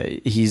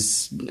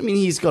 He's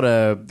got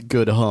a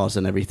good heart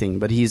and everything,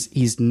 but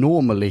he's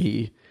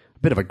normally a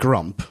bit of a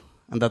grump,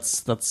 and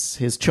that's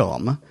his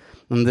charm.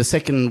 And the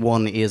second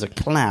one is a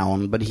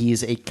clown, but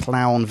he's a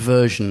clown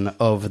version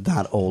of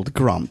that old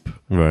grump.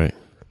 Right.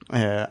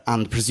 And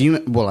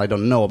I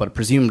don't know, but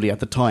presumably at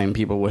the time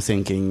people were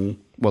thinking,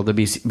 well, the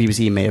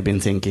BBC may have been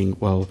thinking,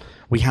 well,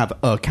 we have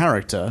a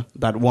character,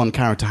 that one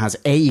character has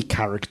a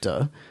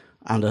character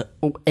and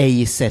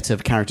a set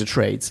of character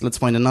traits. Let's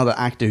find another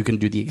actor who can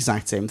do the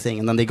exact same thing.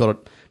 And then they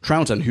got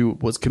Troughton, who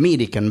was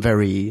comedic and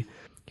he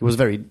was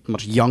very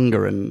much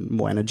younger and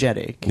more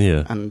energetic.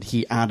 Yeah. And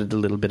he added a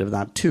little bit of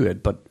that to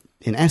it. But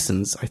in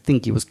essence, I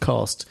think he was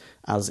cast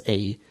as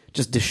a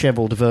just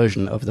disheveled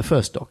version of the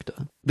first Doctor.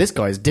 This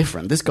guy is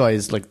different. This guy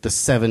is like the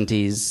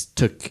 70s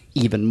took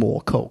even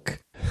more coke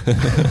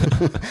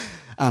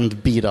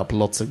and beat up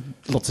lots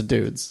of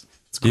dudes.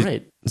 It's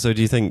great. So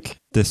do you think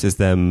this is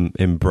them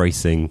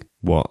embracing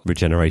what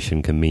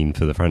regeneration can mean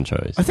for the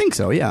franchise? I think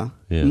so, yeah.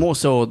 More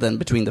so than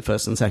between the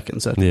first and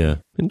second, certainly. Yeah,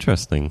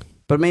 interesting.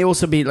 But it may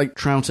also be like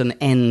Troughton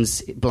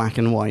ends black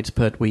and white,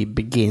 Pertwee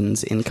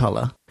begins in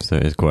colour. So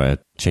it's quite a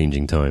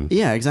changing time.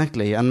 Yeah,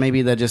 exactly. And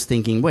maybe they're just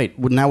thinking, wait,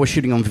 now we're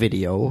shooting on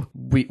video.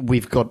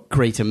 We've got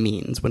greater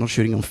means. We're not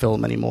shooting on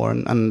film anymore.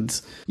 And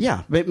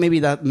yeah, maybe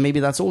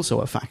that's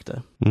also a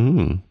factor.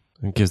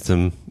 It gives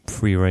them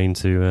free reign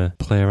to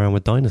play around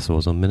with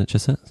dinosaurs on miniature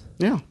sets.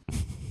 Yeah.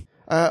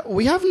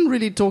 We haven't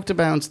really talked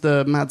about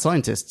the mad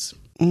scientists.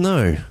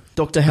 No.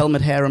 Dr.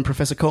 Helmut Hare and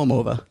Professor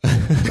Combe-Over.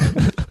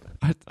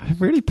 I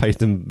really paid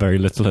them very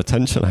little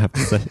attention, I have to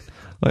say.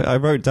 I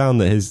wrote down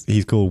that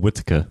he's called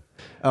Whittaker.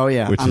 Oh,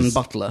 yeah, and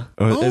Butler.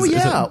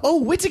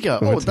 Whittaker.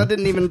 Oh, that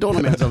didn't even dawn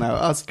on me until now.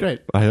 Oh, that's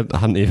great. I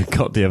hadn't even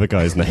got the other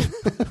guy's name.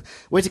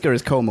 Whittaker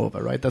is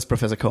Combe-Over, right? That's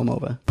Professor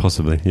Combe-Over.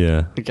 Possibly,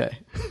 yeah. Okay.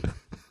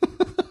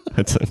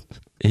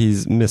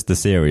 He's Mr.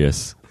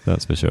 Serious,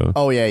 that's for sure.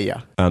 Oh,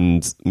 yeah.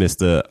 And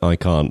Mr. I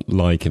Can't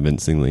Lie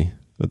Convincingly.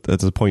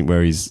 There's a point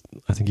where he's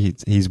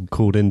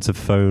called in to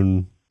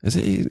phone Is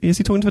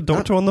he talking to a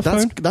doctor on the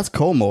phone? That's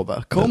Comb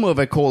Over. Comb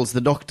Over calls the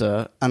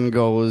doctor and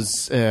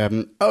goes,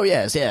 "Oh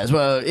yes,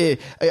 well,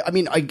 I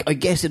mean, I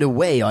guess in a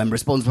way I'm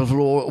responsible for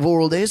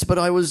all this, but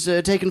I was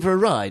taken for a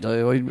ride.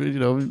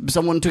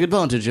 Someone took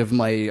advantage of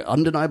my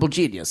undeniable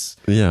genius.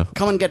 Yeah.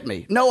 Come and get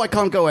me. No, I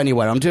can't go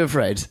anywhere. I'm too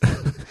afraid.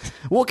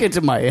 Walk into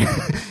my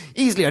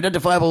easily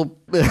identifiable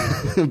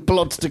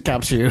plot to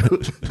capture you."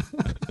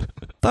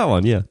 That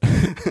one, yeah.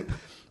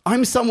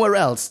 I'm somewhere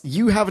else.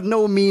 You have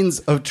no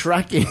means of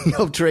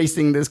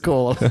tracing this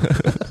call.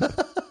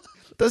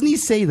 Doesn't he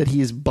say that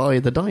he is by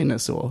the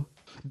dinosaur?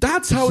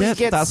 That's how he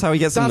gets. That's how he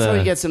gets him there. That's how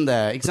he gets him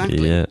there.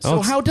 Exactly. Yeah. So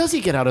how does he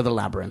get out of the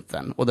labyrinth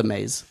then, or the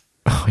maze?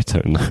 Oh, I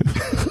don't know.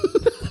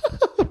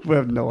 We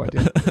have no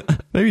idea.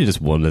 Maybe he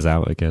just wanders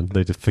out again.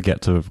 They just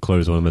forget to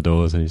close one of the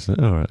doors, and he's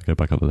like, "All right, I'll go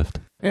back up the lift."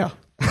 Yeah.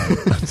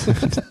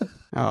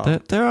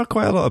 There are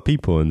quite a lot of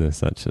people in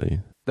this,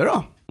 actually. There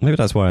are. Maybe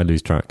that's why I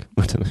lose track.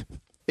 I don't know.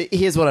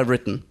 Here's what I've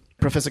written.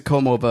 Professor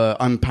Comb Over,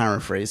 I'm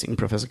paraphrasing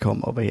Professor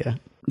Comb Over here.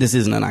 This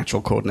isn't an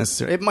actual quote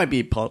necessarily. It might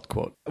be a part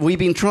quote. "We've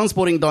been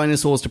transporting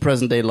dinosaurs to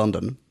present-day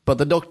London, but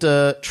the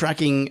doctor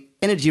tracking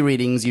energy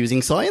readings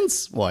using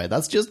science? Why,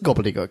 that's just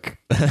gobbledygook."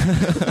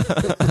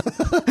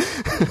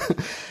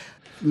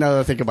 Now that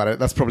I think about it,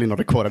 that's probably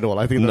not a quote at all.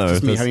 I think that's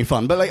just me having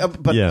fun.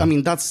 But yeah. I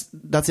mean, that's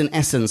in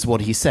essence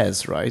what he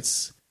says,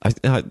 right?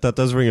 That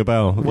does ring a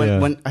bell.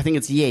 When I think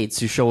it's Yates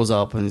who shows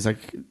up and he's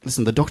like,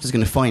 "Listen, the doctor's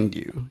going to find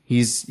you.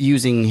 He's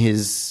using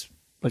his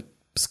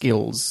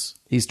skills.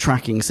 He's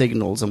tracking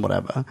signals and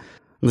whatever."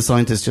 And the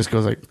scientist just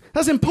goes like,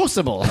 "That's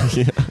impossible.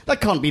 That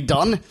can't be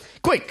done.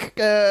 Quick,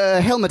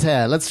 helmet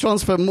hair. Let's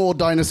transfer more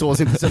dinosaurs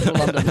into central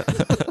London."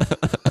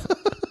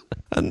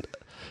 And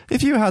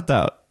if you had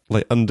that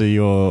under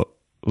your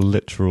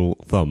literal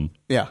thumb,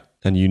 yeah,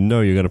 and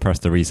you're going to press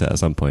the reset at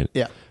some point,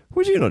 yeah,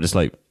 would you not just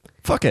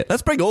fuck it,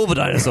 let's bring all the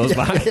dinosaurs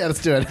back? Yeah,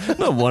 let's do it.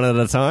 Not one at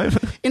a time.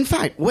 In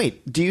fact,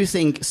 wait, do you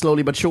think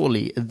slowly but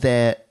surely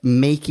they're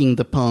making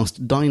the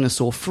past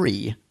dinosaur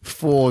free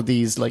for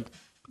these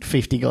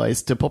 50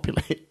 guys to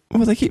populate?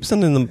 Well, they keep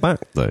sending them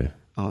back though.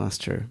 Oh, that's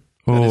true.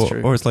 That is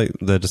true. Or it's like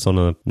they're just on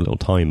a little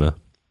timer.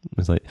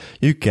 It's like,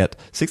 you get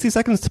 60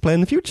 seconds to play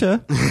in the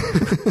future.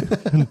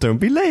 And don't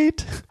be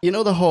late. You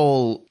know the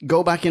whole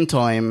go back in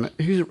time.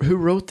 Who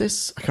wrote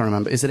this? I can't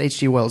remember. Is it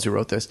H.G. Wells who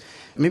wrote this?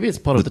 Maybe it's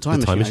part of the Time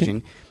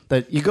Machine.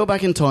 That you go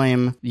back in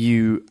time,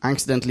 you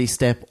accidentally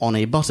step on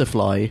a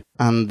butterfly,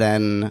 and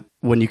then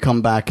when you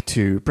come back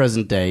to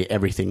present day,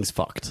 everything's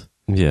fucked.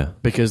 Yeah.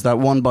 Because that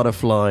one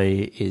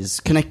butterfly is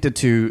connected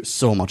to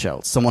so much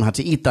else. Someone had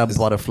to eat that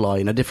butterfly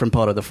in a different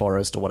part of the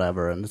forest or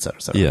whatever, and et cetera,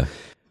 et cetera. Yeah.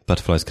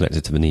 Butterfly's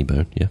connected to the knee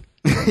bone, yeah.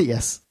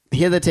 Yes.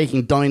 Here they're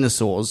taking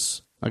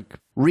dinosaurs,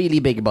 really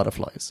big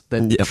butterflies.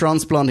 They're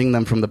transplanting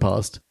them from the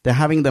past. They're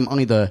having them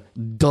either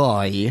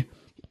die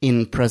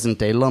in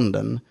present-day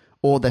London,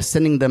 or they're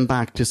sending them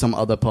back to some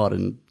other part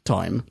in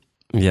time.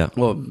 Yeah.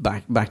 Or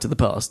back to the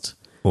past.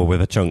 Or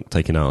with a chunk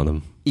taken out of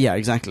them. Yeah,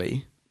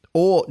 exactly.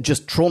 Or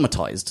just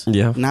traumatized.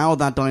 Yeah. Now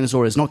that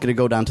dinosaur is not going to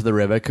go down to the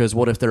river, because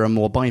what if there are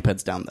more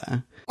bipeds down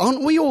there?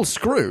 Aren't we all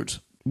screwed?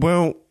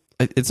 Well,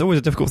 it's always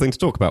a difficult thing to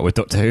talk about with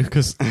Doctor Who,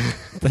 because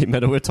they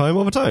meddle with time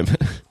all the time.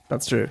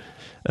 That's true.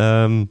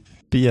 But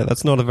yeah,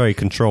 that's not a very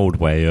controlled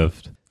way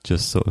of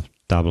just sort of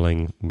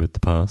dabbling with the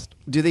past.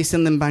 Do they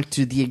send them back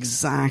to the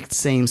exact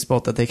same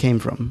spot that they came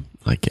from?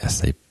 I guess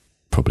they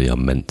probably are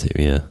meant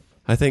to, yeah.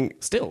 I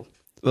think... Still.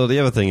 Well, the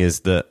other thing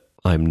is that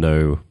I'm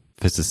no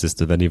physicist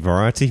of any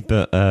variety,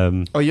 but...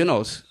 Oh, you're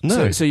not?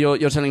 No. So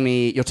you're telling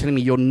me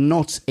you're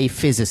not a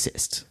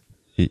physicist?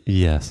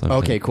 Yes.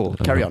 Okay, cool.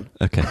 Carry on.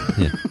 Okay,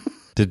 yeah.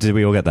 Did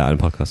we all get that in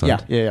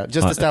podcast? Yeah.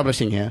 Just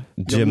establishing here.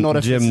 Jim, not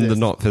a physicist. the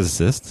not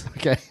physicist.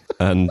 Okay.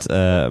 And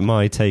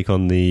my take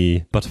on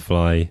the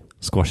butterfly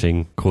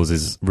squashing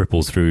causes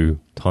ripples through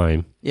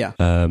time. Yeah.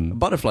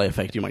 Butterfly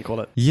effect, you might call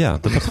it. Yeah,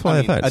 the butterfly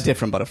effect. A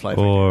different butterfly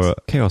effect. Or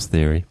chaos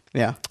theory.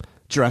 Yeah.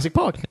 Jurassic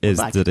Park. Is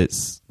that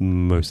it's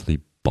mostly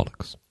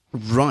bollocks.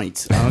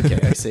 Right. Okay,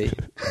 I see.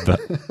 But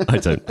I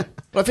don't.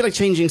 But I feel like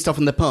changing stuff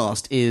in the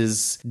past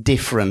is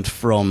different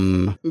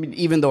from... I mean,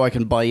 even though I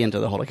can buy into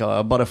the whole,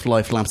 a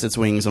butterfly flaps its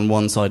wings on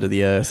one side of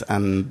the Earth,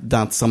 and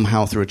that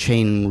somehow through a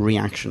chain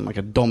reaction, like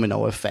a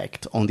domino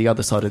effect, on the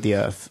other side of the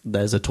Earth,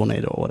 there's a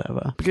tornado or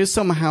whatever. Because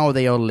somehow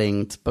they are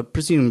linked, but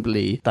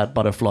presumably that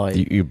butterfly...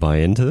 You buy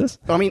into this?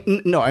 I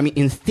mean, no, I mean,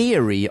 in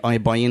theory, I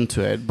buy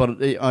into it, but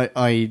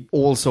I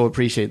also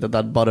appreciate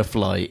that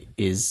butterfly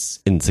is...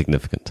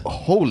 Insignificant.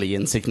 Wholly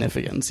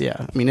insignificant, yeah.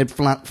 I mean, it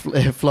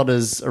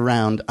flutters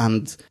around,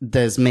 and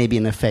there's maybe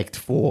an effect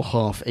for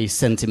half a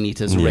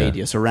centimeter's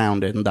radius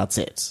around it, and that's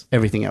it.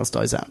 Everything else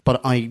dies out.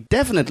 But I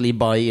definitely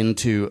buy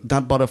into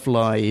that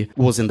butterfly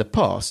was in the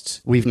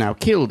past. We've now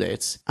killed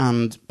it,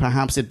 and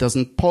perhaps it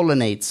doesn't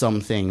pollinate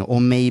something,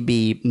 or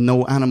maybe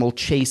no animal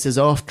chases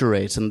after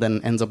it and then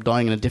ends up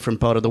dying in a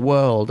different part of the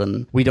world,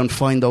 and we don't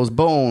find those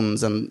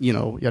bones, and,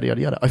 yada,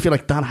 yada, yada. I feel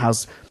like that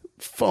has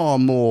far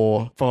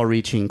more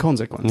far-reaching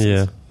consequences.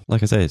 Yeah.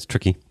 like I say, it's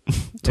tricky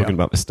talking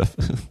about this stuff.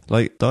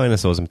 Like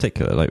dinosaurs in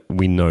particular, like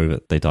we know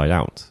that they died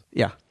out.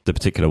 Yeah. The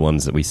particular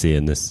ones that we see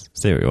in this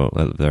series, or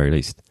at the very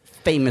least.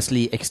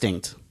 Famously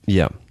extinct.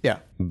 Yeah. Yeah.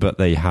 But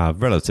they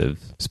have relative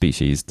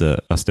species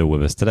that are still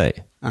with us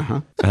today.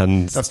 Uh-huh.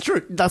 And That's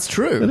true. That's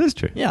true. it is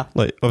true. Yeah.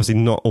 Like, obviously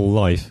not all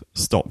life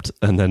stopped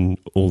and then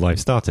all life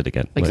started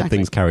again. Like, Exactly.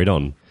 things carried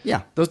on.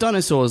 Yeah. Those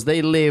dinosaurs,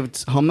 they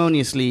lived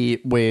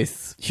harmoniously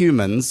with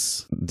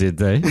humans. Did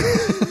they?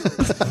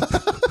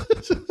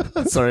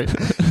 Sorry.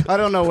 I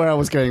don't know where I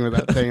was going with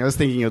that thing. I was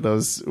thinking of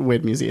those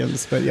weird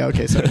museums, but yeah,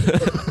 okay, sorry.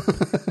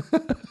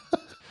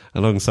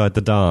 Alongside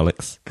the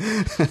Daleks.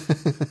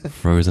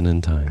 Frozen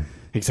in time.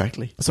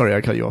 Exactly. Sorry,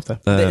 I cut you off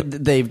there.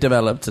 They've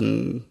developed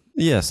and...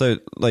 Yeah, so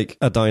like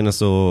a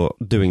dinosaur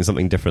doing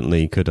something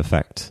differently could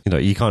affect. You know,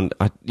 you can't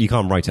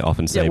write it off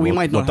and say, Yeah, we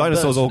might not have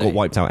dinosaurs birds all got today.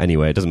 wiped out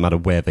anyway. It doesn't matter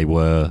where they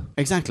were.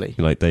 Exactly. You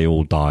know, like they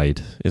all died.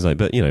 It's like,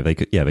 but you know, they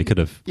could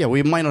have. Yeah,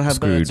 we might not have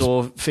Screwed. birds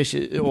or fish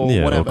or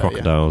Yeah, whatever. or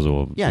crocodiles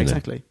or Yeah, you know,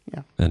 exactly.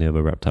 Yeah. any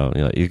other reptile.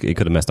 You know, it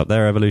could have messed up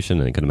their evolution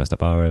and it could have messed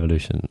up our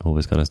evolution. All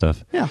this kind of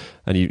stuff. Yeah.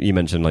 And you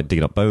mentioned like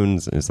digging up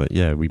bones. And it's like,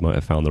 yeah, we might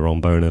have found the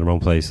wrong bone in the wrong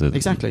place.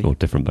 Exactly. Or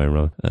different bone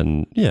rather.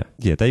 And yeah,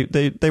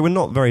 they were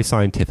not very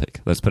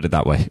scientific. Let's put it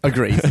that way.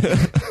 Agreed.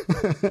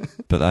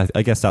 But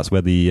I guess that's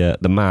where the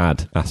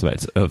mad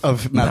aspect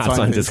of mad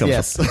scientists comes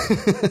yes.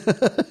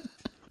 from.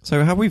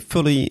 So have we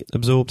fully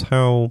absorbed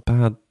how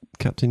bad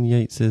Captain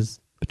Yates's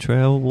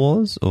betrayal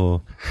was,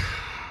 or?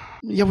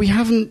 Yeah, we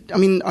haven't... I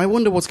mean, I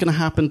wonder what's going to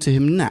happen to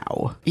him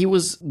now. He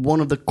was one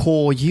of the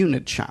core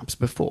unit chaps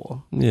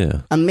before.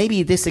 Yeah. And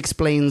maybe this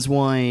explains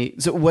why...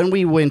 So when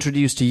we were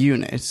introduced to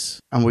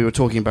units, and we were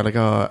talking about, like,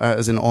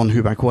 as in on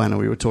Who Back When, and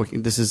we were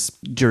talking... This is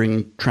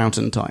during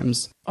Troughton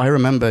times. I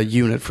remember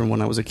unit from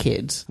when I was a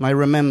kid. And I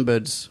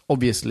remembered,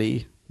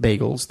 obviously,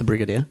 Bagels, the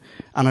Brigadier.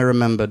 And I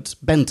remembered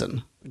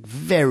Benton.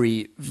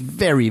 Very,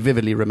 very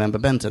vividly remember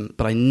Benton.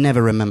 But I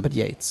never remembered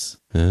Yates.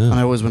 And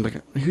I always went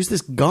like, who's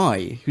this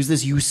guy? Who's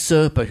this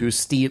usurper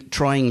who's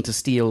trying to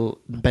steal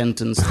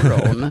Benton's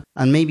throne?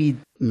 And maybe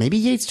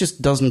Yates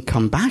just doesn't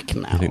come back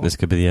now. You think this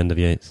could be the end of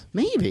Yates?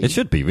 Maybe. It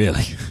should be,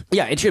 really.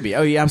 Yeah, it should be.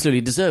 Oh, he absolutely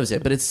deserves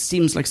it. But it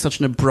seems like such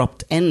an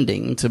abrupt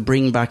ending to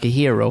bring back a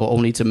hero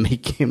only to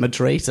make him a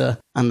traitor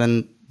and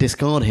then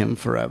discard him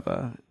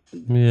forever.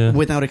 Yeah.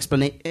 Without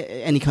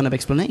any kind of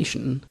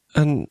explanation.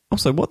 And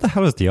also, what the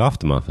hell is the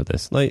aftermath of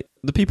this? Like,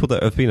 the people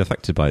that have been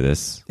affected by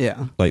this,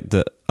 Yeah. like,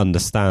 that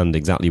understand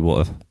exactly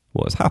what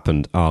has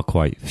happened are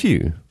quite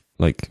few.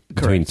 Like,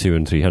 between 200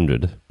 and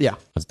 300. Yeah.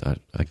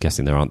 I'm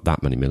guessing there aren't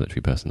that many military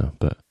personnel,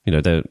 but, you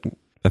know, there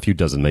a few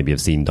dozen maybe have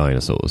seen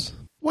dinosaurs.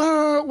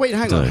 Well, wait,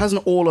 hang on.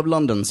 Hasn't all of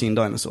London seen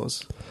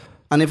dinosaurs?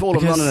 And if all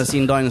of London has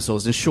seen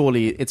dinosaurs, then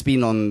surely it's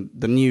been on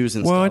the news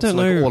and stuff. Well, I don't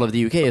know. Like all of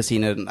the UK has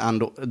seen it,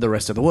 and the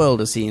rest of the world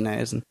has seen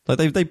it. And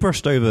Like they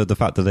brushed over the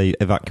fact that they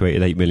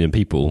evacuated 8 million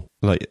people.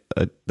 Like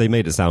they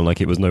made it sound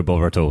like it was no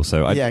bother at all.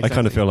 So I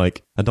kind of feel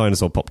like a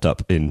dinosaur popped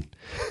up in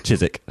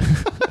Chiswick,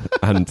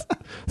 and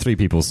 3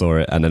 people saw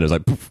it, and then it was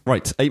like, poof,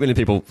 right, 8 million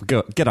people,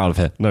 get out of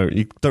here. No,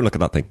 you don't look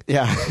at that thing.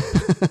 yeah.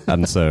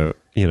 And so,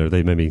 you know,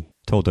 they maybe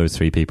told those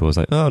 3 people, it was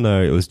like, oh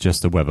no, it was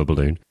just a weather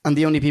balloon. And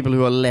the only people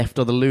who are left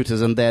are the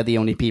looters, and they're the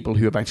only people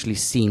who have actually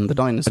seen the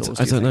dinosaurs.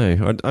 I don't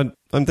know.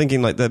 I'm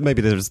thinking like that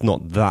maybe there's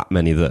not that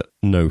many that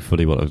know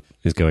fully what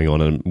is going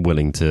on and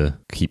willing to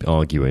keep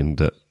arguing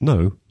that,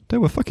 no, they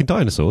were fucking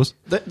dinosaurs.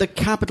 The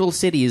capital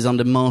city is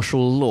under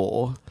martial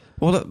law.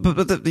 Well,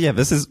 but yeah,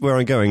 this is where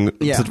I'm going to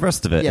the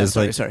rest of it. Yeah, is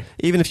sorry.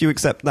 Even if you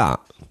accept that,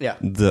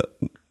 that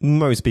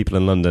most people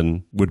in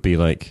London would be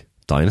like,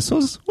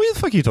 dinosaurs? What the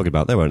fuck are you talking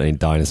about? There weren't any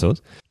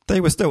dinosaurs. They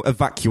were still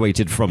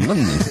evacuated from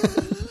London.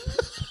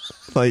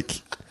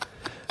 Like,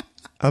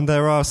 and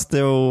there are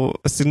still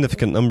a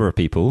significant number of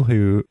people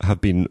who have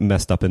been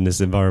messed up in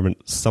this environment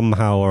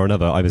somehow or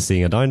another, either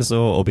seeing a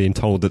dinosaur or being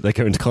told that they're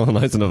going to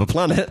colonize another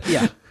planet,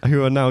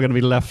 who are now going to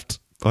be left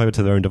either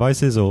to their own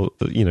devices or,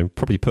 you know,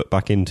 probably put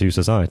back into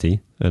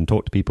society and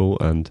talk to people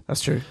and...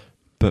 That's true.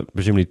 But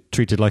presumably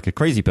treated like a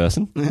crazy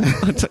person.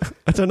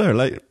 I don't know.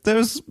 Like,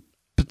 there's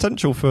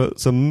potential for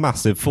some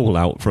massive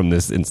fallout from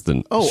this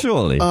incident. Oh,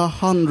 surely.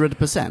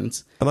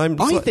 100%.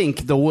 And I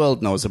think the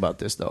world knows about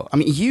this, though. I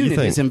mean, UNIT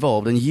is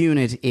involved, and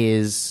UNIT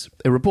it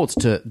reports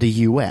to the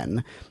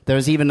UN.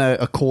 There's even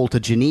a call to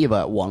Geneva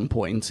at one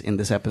point in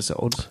this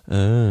episode.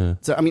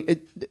 So, I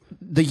mean,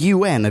 the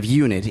UN of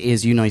UNIT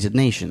is United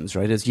Nations,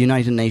 right? It's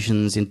United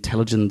Nations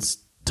Intelligence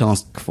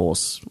Task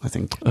Force, I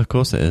think. Of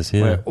course it is,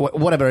 yeah.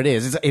 Whatever it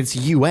is, it's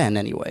UN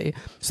anyway.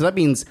 So that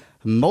means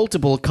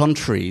multiple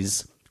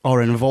countries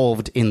are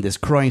involved in this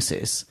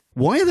crisis.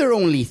 Why are there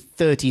only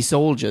 30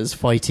 soldiers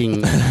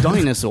fighting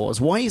dinosaurs?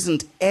 Why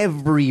isn't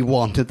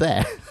everyone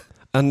there?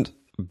 And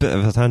a bit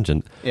of a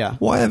tangent. Yeah.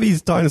 Why are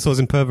these dinosaurs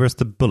impervious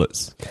to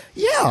bullets?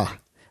 Yeah.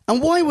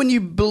 And why, when you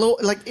blow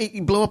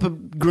up a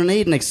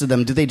grenade next to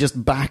them, do they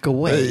just back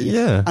away?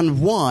 Yeah.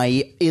 And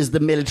why is the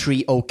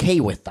military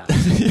okay with that?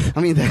 I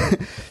mean,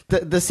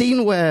 the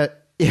scene where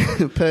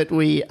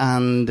Pertwee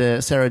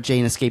and Sarah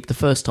Jane escape the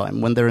first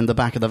time when they're in the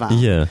back of the van.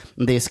 Yeah.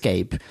 And they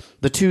escape.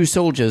 The two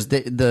soldiers,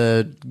 the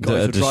guys They're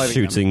who are just driving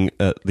shooting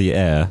at the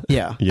air.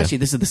 Yeah. Actually,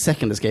 this is the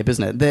second escape,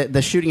 isn't it?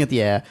 They're shooting at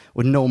the air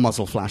with no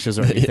muzzle flashes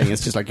or anything.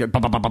 It's just like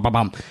bum, bum, bum, bum,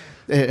 bum.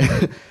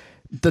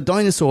 The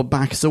dinosaur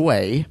backs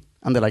away,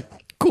 and they're like,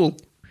 "Cool."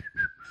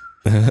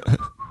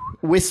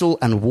 Whistle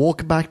and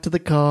walk back to the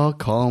car,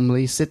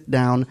 calmly sit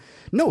down.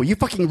 No, you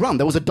fucking run.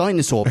 There was a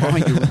dinosaur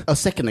behind you a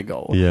second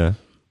ago. Yeah.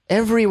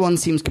 Everyone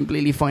seems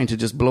completely fine to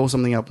just blow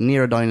something up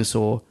near a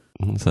dinosaur.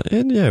 It's like,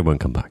 yeah, it won't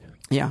come back.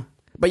 Yeah.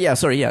 But yeah,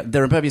 sorry, yeah,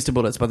 they're impervious to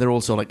bullets, but they're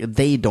also like,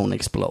 they don't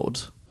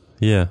explode.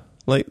 Yeah.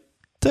 Like,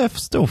 they're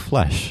still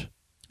flesh.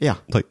 Yeah.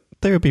 Like,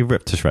 they would be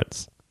ripped to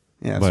shreds.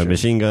 Yeah, by a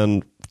machine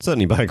gun,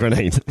 certainly by a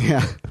grenade.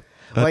 Yeah.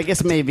 Well, I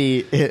guess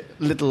maybe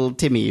little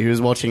Timmy,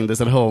 who's watching this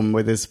at home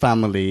with his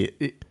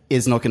family,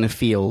 is not going to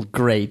feel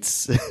great.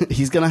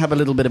 He's going to have a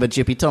little bit of a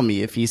jippy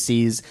tummy if he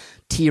sees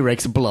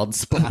T-Rex blood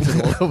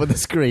splattered all over the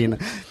screen,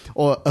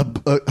 or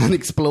an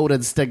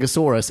exploded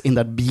Stegosaurus in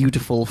that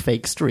beautiful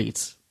fake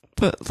street.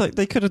 But like,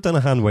 they could have done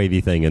a hand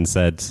wavy thing and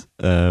said,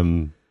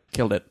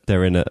 killed it.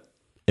 They're in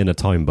a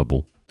time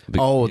bubble.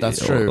 Oh,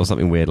 that's true. Or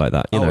something weird like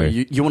that. You know,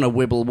 you want to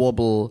wibble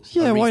wobble?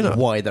 Yeah, why not?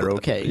 Why they're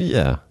okay?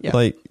 Yeah,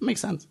 like makes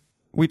sense.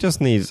 We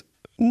just need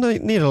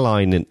a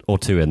line or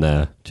two in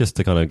there just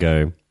to kind of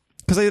go,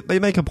 because they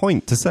make a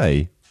point to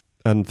say,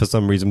 and for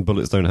some reason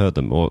bullets don't hurt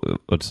them, or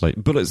just like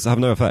bullets have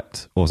no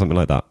effect or something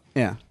like that.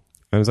 Yeah,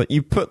 I was like,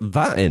 you put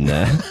that in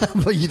there,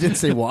 but you didn't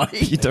say why.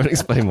 You don't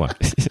explain why.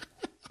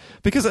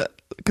 because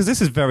this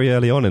is very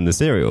early on in the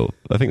serial.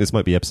 I think this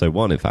might be episode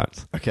 1, in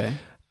fact. Okay,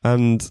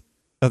 and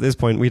at this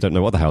point we don't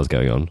know what the hell's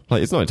going on.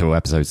 Like, it's not until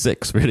episode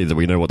 6 really that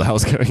we know what the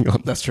hell's going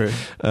on. That's true.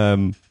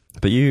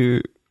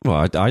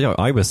 But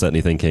I was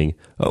certainly thinking,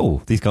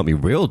 oh, these can't be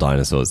real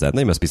dinosaurs then.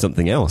 They must be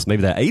something else.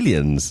 Maybe they're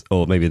aliens,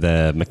 or maybe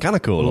they're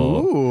mechanical,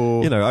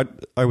 or, you know,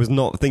 I was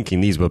not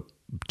thinking these were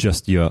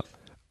just your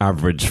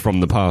average from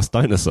the past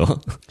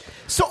dinosaur.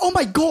 So, oh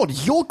my god,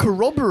 you're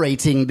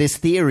corroborating this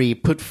theory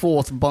put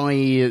forth by,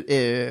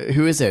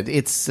 who is it?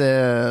 It's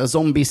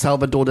Zombie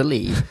Salvador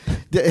Dali.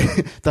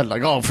 They're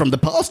like, oh, from the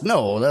past?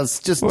 No, that's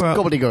just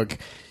gobbledygook.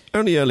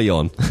 Only early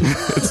on.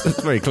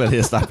 it's very clearly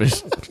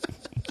established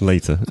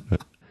later.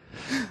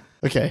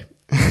 Okay.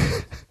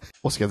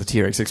 Also got the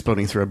T-Rex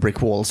exploding through a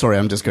brick wall. Sorry,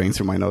 I'm just going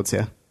through my notes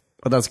here.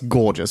 But that's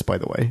gorgeous, by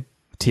the way.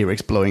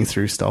 T-Rex blowing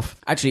through stuff.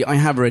 Actually, I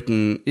have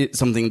written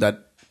something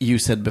that you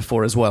said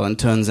before as well, and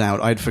turns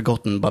out I'd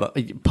forgotten, but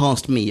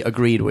past me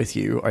agreed with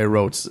you. I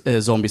wrote,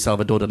 Zombie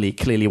Salvador Dali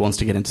clearly wants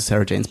to get into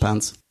Sarah Jane's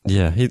pants.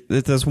 Yeah,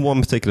 there's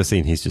one particular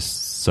scene, he's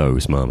just so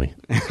smarmy.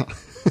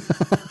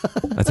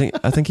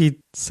 I think he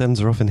sends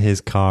her off in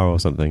his car or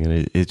something,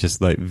 and it's just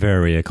like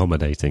very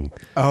accommodating.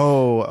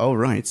 Oh,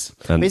 right.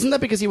 And isn't that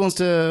because he wants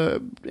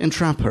to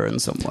entrap her in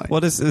some way?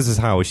 Well, this is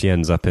how she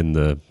ends up in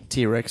the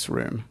T-Rex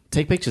room.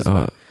 Take pictures of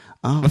her.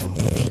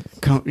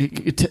 Oh,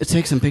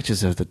 take some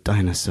pictures of the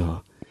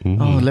dinosaur.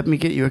 Mm-hmm. Oh, let me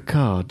get you a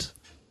card.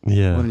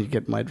 Yeah. Why don't you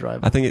get my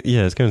driver? I think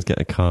it's going to get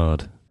a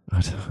card.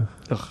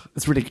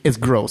 It's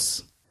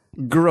gross.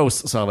 Gross,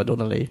 Salvador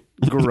Dali.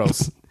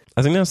 Gross.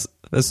 I think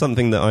there's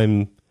something that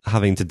I'm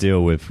having to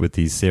deal with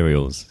these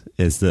serials,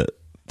 is that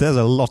there's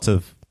a lot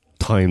of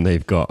time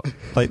they've got.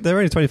 Like, they're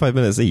only 25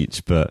 minutes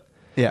each, but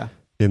yeah,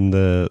 in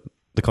the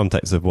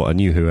context of what a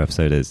New Who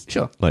episode is,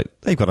 sure, like,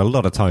 they've got a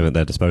lot of time at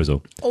their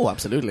disposal. Oh,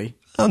 absolutely.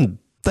 And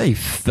they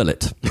fill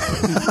it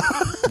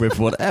with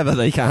whatever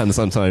they can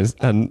sometimes,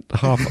 and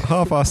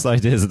half-assed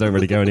ideas that don't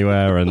really go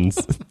anywhere. And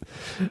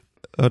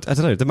I don't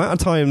know, the amount of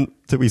time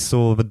that we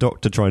saw the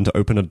Doctor trying to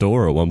open a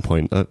door at one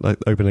point, like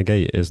open a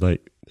gate, is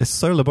like, it's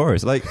so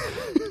laborious. Like,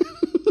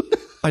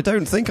 I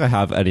don't think I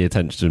have any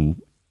attention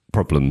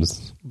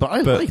problems, but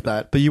I like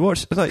that. But you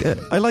watch, like,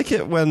 I like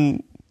it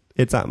when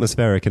it's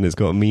atmospheric and it's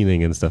got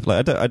meaning and stuff.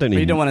 Like, I don't. But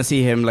you don't want to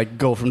see him like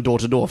go from door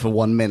to door for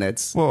 1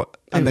 minute. Well,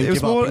 and then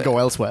give up and go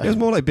elsewhere. It was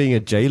more like being a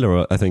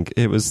jailer. I think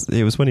it was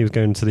when he was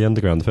going to the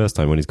underground the first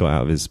time, when he's got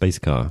out of his space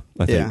car.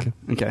 I think.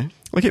 Yeah. Okay.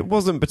 Like, it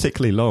wasn't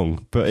particularly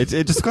long, but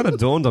it just kind of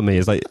dawned on me.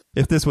 It's like,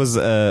 if this was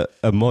a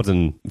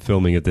modern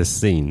filming of this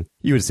scene,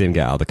 you would see him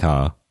get out of the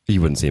car. You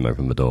wouldn't see him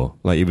open the door.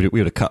 Like, we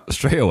would have cut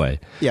straight away.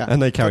 Yeah,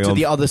 and they carry on to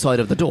the other side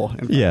of the door.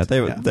 Yeah,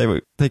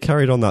 they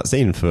carried on that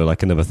scene for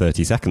like another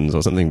 30 seconds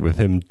or something, with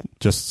him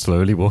just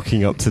slowly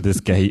walking up to this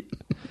gate,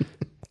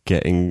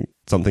 getting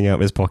something out of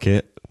his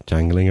pocket,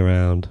 jangling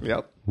around.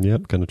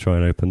 Yep, going to try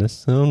and open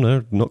this. Oh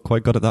no, not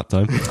quite got it that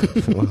time.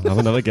 Well, have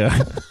another go.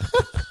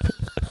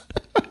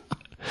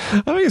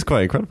 I think it's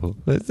quite incredible.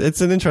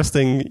 It's an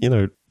interesting,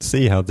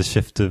 see how the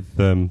shift of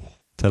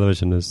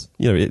television is,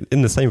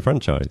 in the same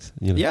franchise.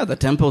 Yeah, the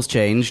tempo's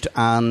changed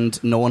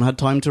and no one had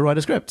time to write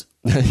a script.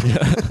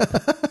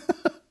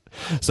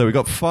 So we've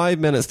got 5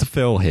 minutes to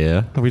fill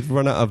here. We've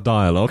run out of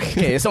dialogue.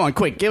 Okay, someone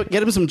quick, get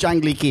him some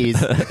jangly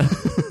keys.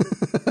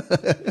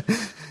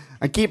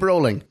 And keep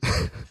rolling.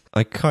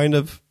 I kind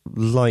of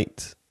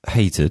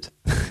hated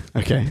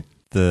okay,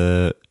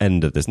 the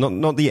end of this.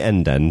 Not the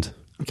end.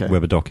 Okay.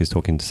 Where the Doc is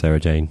talking to Sarah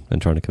Jane and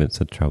trying to convince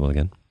her to travel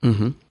again.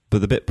 Mm-hmm.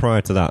 but the bit prior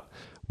to that,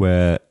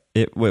 where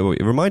it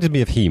reminded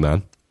me of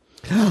He-Man.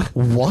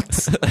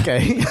 What?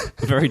 Okay.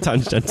 Very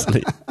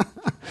tangentially.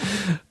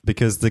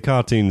 Because the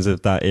cartoons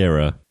of that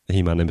era,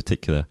 He-Man in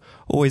particular,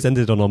 always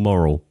ended on a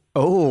moral.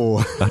 Oh.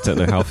 I don't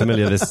know how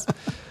familiar this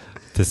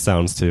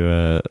sounds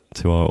to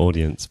our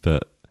audience,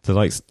 but the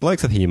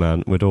likes of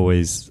He-Man would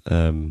always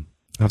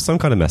have some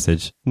kind of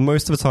message,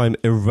 most of the time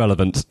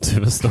irrelevant to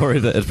the story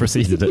that had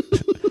preceded it.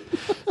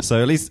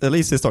 So at least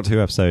this Doctor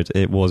Who episode,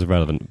 it was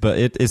relevant. But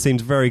it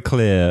seemed very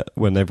clear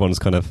when everyone's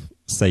kind of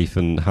safe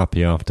and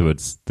happy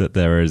afterwards that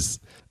there is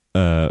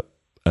a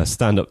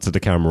stand up to the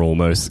camera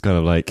almost, kind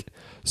of like,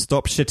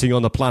 stop shitting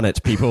on the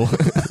planet, people.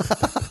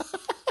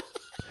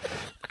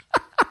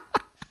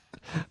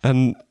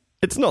 And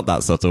it's not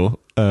that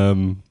subtle,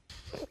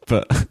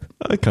 but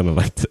I kind of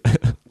liked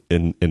it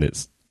in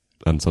its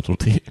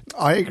unsubtlety.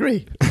 I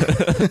agree.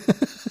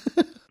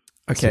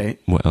 Okay.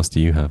 So what else do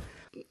you have?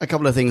 A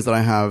couple of things that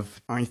I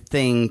have. I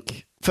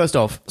think, first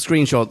off,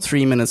 screenshot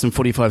 3 minutes and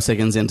 45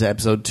 seconds into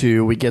episode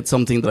 2, we get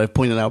something that I've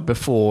pointed out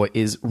before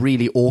is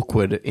really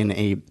awkward in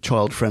a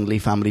child-friendly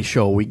family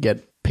show. We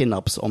get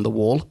pin-ups on the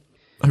wall.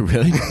 Oh,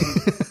 really?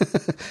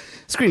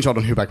 Screenshot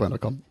on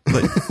whobackman.com.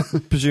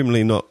 Like,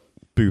 presumably not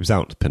boobs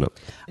out pin-up.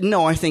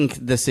 No, I think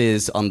this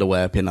is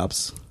underwear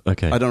pin-ups.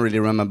 Okay. I don't really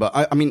remember.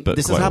 I mean, But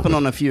this has quite happened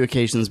awkward. on a few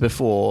occasions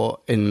before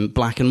in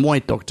black and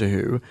white Doctor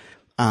Who,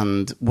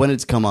 and when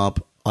it's come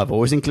up, I've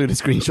always included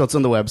screenshots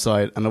on the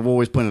website, and I've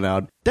always pointed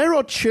out, there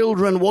are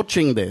children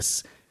watching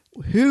this.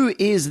 Who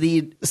is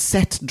the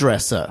set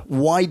dresser?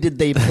 Why did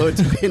they put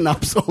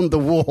pin-ups on the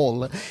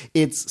wall?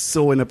 It's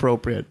so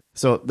inappropriate.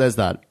 So there's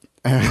that.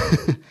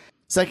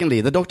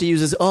 Secondly, the Doctor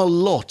uses a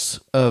lot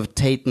of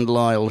Tate and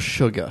Lyle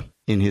sugar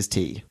in his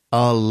tea.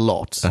 A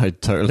lot. I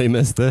totally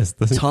missed this.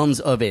 Tons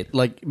of it.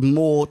 Like,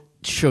 more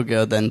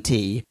sugar than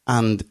tea.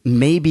 And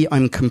maybe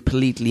I'm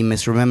completely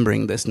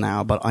misremembering this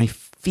now, but I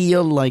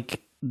feel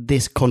like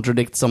this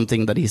contradicts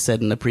something that he said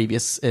in the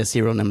previous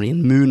serial, namely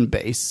in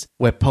Moonbase,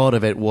 where part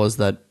of it was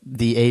that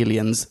the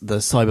aliens, the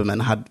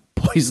Cybermen, had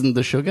poisoned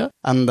the sugar,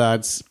 and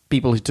that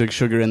people who took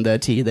sugar in their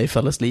tea, they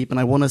fell asleep. And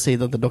I want to say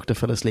that the Doctor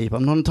fell asleep.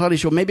 I'm not entirely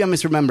sure. Maybe I'm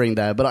misremembering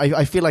there, but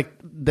I feel like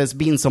there's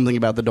been something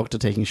about the Doctor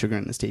taking sugar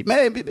in his tea.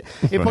 Maybe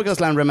if Podcast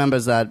Land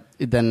remembers that,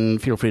 then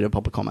feel free to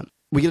pop a comment.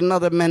 We get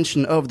another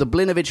mention of the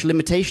Blinovich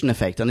limitation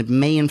effect, and it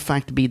may in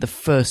fact be the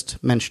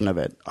first mention of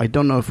it. I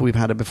don't know if we've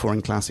had it before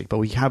in Classic, but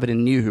we have it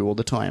in New Who all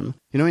the time.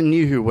 You know, in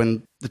New Who,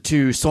 when the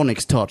two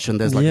Sonics touch and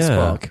there's like a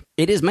spark.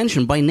 It is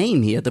mentioned by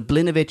name here, the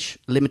Blinovich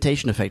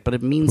limitation effect, but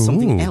it means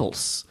something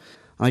else.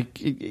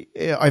 Like,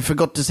 I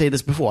forgot to say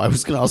this before. I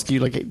was going to ask you,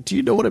 like, hey, do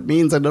you know what it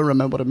means? I don't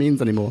remember what it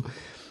means anymore.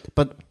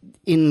 But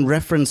in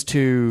reference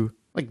to,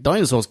 like,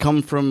 dinosaurs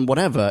come from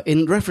whatever,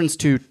 in reference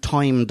to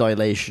time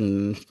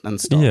dilation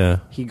and stuff,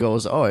 he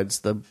goes, oh, it's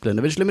the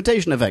Blinovich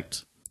limitation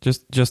effect.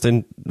 Just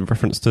in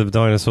reference to the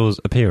dinosaurs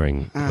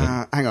appearing.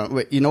 Hang on,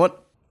 wait, you know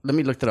what? Let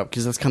me look that up,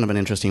 because that's kind of an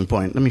interesting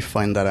point. Let me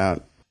find that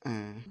out.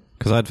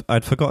 Because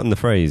I'd forgotten the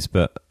phrase,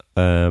 but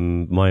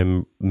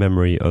my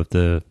memory of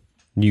the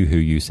New Who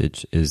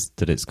usage is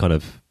that it's kind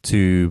of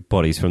two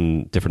bodies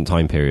from different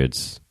time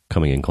periods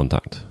coming in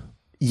contact.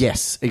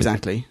 Yes,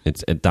 exactly.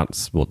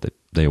 That's what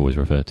they always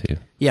refer to.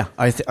 Yeah,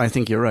 I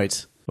think you're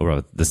right. Or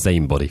rather, the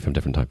same body from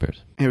different time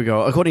periods. Here we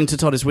go. According to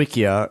TARDIS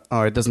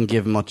Wikia, it doesn't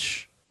give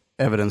much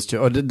evidence to,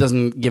 or it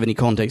doesn't give any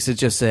context. It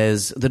just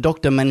says, the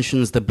Doctor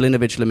mentions the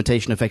Blinovich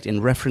limitation effect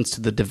in reference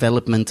to the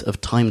development of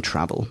time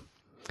travel.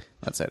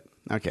 That's it.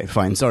 Okay,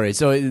 fine. Sorry.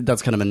 So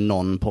that's kind of a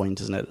non-point,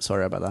 isn't it?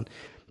 Sorry about that.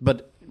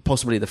 But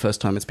possibly the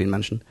first time it's been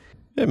mentioned.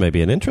 It may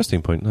be an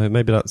interesting point.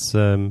 Maybe that's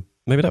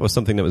maybe that was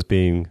something that was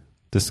being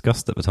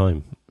discussed at the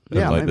time.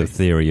 Yeah, like maybe. the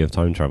theory of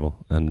time travel,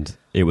 and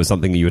it was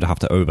something you would have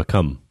to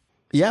overcome.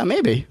 Yeah,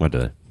 maybe. I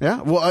don't know.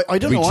 Yeah, well, I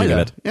don't know Reaching either.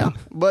 limit. Yeah,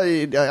 but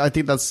I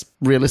think that's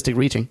realistic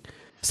reaching.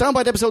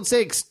 Soundbite episode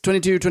 6,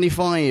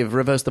 2225,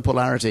 reverse the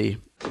polarity.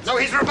 So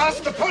he's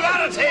reversed the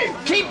polarity!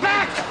 Keep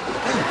back!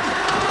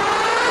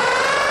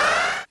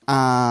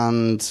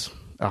 And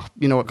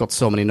you know what? Got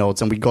so many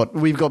notes, and we've got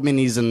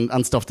minis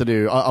and stuff to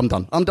do. I'm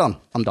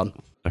done.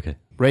 Okay,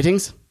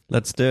 Ratings?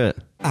 let's do it.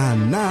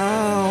 And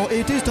now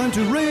it is time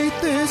to rate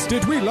this.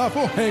 Did we love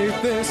or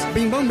hate this?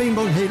 Bing bong,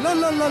 hey, la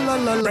la la la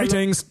la.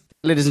 Ratings.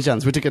 Ladies and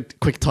gents, we took a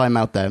quick time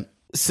out there.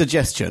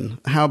 Suggestion: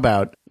 how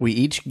about we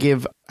each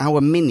give our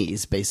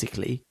minis,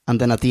 basically,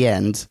 and then at the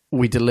end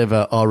we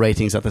deliver our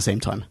ratings at the same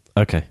time.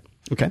 Okay.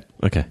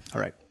 Okay. All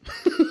right.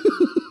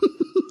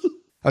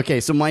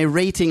 Okay, so my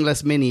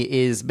ratingless mini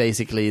is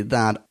basically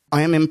that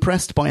I am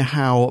impressed by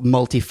how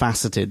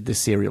multifaceted this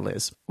serial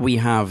is. We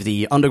have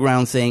the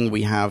underground thing,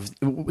 we have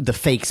the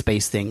fake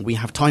space thing, we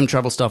have time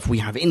travel stuff, we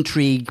have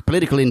intrigue,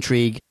 political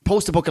intrigue,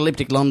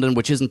 post-apocalyptic London,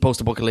 which isn't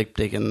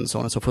post-apocalyptic, and so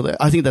on and so forth.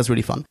 I think that's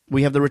really fun.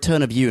 We have the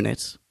return of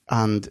Unit,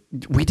 and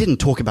we didn't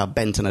talk about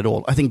Benton at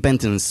all. I think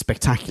Benton is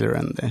spectacular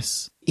in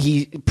this.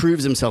 He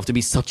proves himself to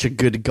be such a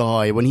good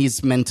guy when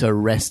he's meant to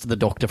arrest the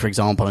Doctor, for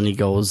example, and he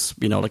goes,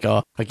 like,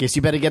 oh, I guess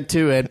you better get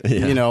to it,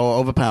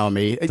 overpower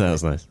me. That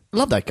was nice.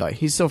 Love that guy.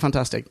 He's so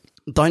fantastic.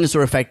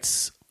 Dinosaur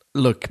effects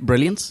look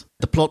brilliant.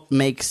 The plot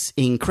makes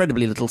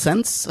incredibly little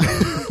sense.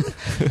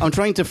 I'm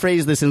trying to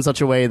phrase this in such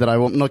a way that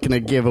I'm not going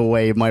to give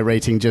away my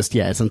rating just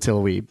yet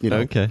until we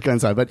go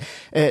inside. But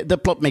the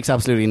plot makes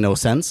absolutely no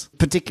sense,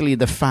 particularly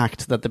the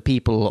fact that the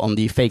people on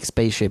the fake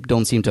spaceship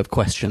don't seem to have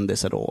questioned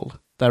this at all.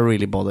 That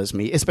really bothers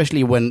me,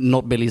 especially when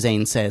Not Billy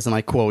Zane says, and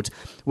I quote,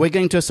 "We're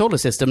going to a solar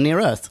system near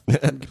Earth."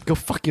 Go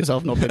fuck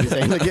yourself, Not Billy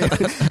Zane.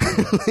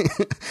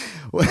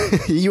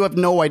 You have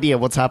no idea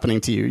what's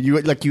happening to you.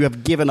 You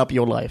have given up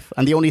your life,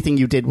 and the only thing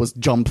you did was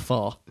jump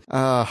far.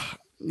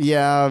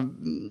 Yeah.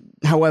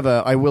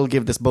 However, I will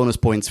give this bonus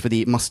points for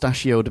the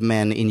mustachioed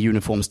men in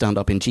uniform stand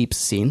up in Jeeps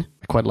scene.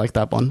 I quite like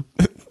that one.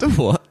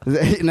 What?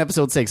 In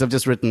episode 6, I've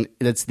just written,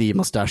 it's the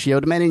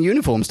mustachioed men in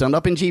uniform stand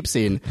up in Jeep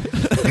scene.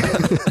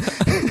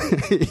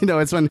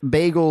 It's when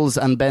Bagels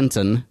and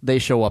Benton, they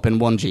show up in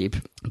one Jeep.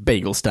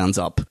 Bagel stands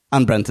up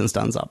and Benton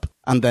stands up.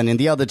 And then in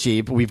the other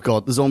Jeep, we've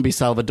got zombie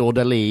Salvador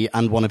Dali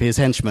and one of his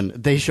henchmen.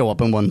 They show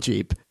up in one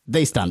Jeep.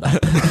 They stand up.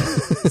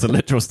 It's a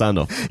literal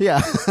standoff.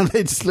 Yeah, and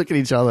they just look at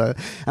each other,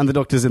 and the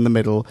doctor's in the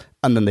middle,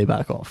 and then they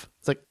back off.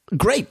 It's like,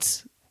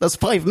 great! That's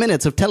 5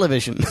 minutes of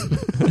television.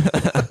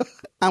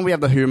 And we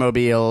have the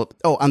Who-mobile.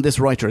 Oh, and this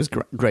writer is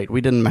great.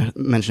 We didn't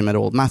mention him at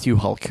all. Matthew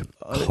Hulk.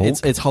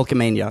 It's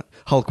Hulkamania.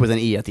 Hulk with an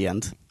E at the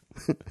end.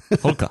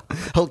 Hulka.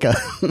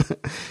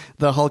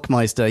 The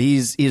Hulkmeister.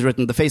 He's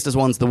written The Faceless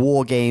Ones, The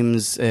War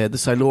Games, The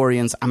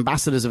Silurians,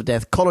 Ambassadors of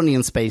Death, Colony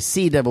in Space,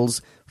 Sea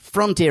Devils,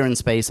 Frontier in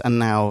Space, and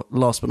now,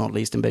 last but not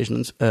least,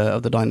 Invasion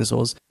of the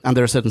Dinosaurs. And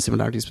there are certain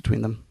similarities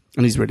between them.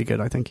 And he's really good,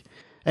 I think.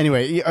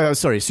 Anyway,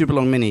 sorry, Super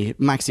Long Mini,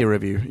 Maxia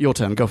review. Your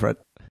turn, go for it.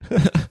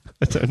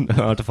 I don't know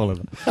how to follow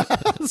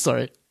that.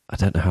 Sorry. I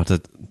don't know how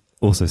to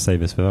also say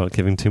this without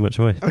giving too much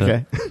away.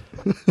 Okay.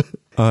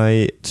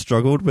 I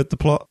struggled with the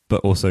plot,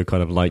 but also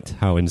kind of liked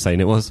how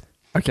insane it was.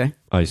 Okay.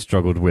 I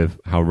struggled with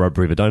how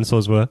rubbery the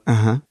dinosaurs were,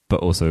 but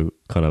also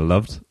kind of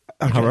loved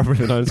how rubbery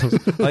the dinosaurs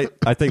were.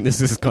 I think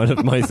this is kind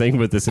of my thing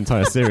with this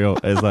entire serial,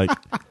 is like,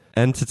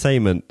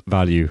 entertainment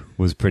value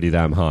was pretty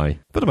damn high,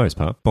 for the most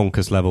part.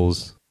 Bonkers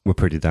levels were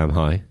pretty damn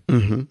high.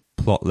 Mm-hmm.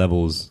 Plot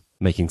levels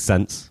making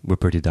sense were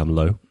pretty damn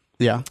low.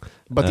 Yeah.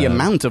 But the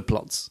amount of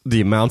plots.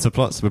 The amount of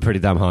plots were pretty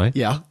damn high.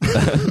 Yeah.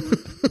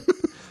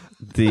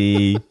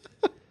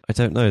 I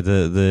don't know,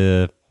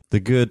 the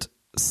good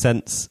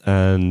sense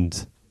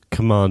and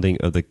commanding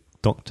of the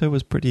Doctor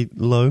was pretty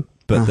low,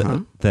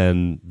 but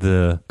then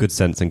the good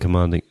sense and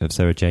commanding of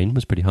Sarah Jane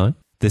was pretty high.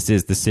 This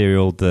is the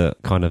serial that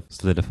kind of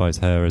solidifies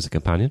her as a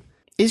companion.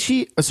 Is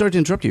she, sorry to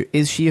interrupt you,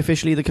 is she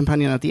officially the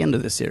companion at the end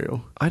of this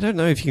serial? I don't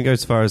know if you can go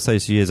as far as say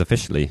she is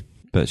officially,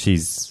 but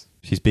she's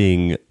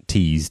being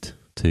teased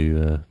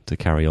to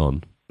carry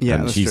on. Yeah,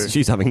 and that's true.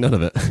 She's having none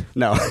of it.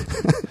 No.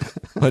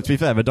 Well, to be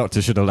fair, the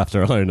Doctor should have left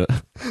her alone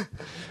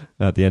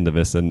at the end of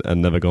this and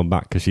never gone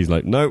back, because she's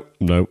like, no.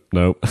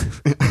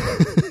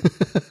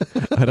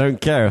 I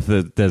don't care if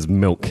there's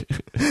milk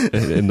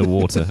in the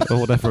water or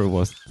whatever it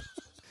was.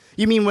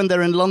 You mean when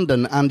they're in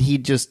London and he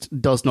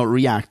just does not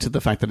react to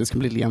the fact that it's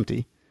completely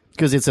empty?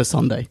 Because it's a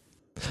Sunday.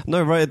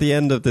 No, right at the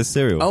end of this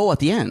serial. Oh, at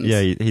the end?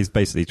 Yeah, he's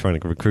basically trying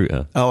to recruit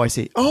her. Oh, I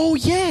see. Oh,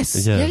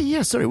 yes. Yeah.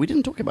 Yeah. Sorry, we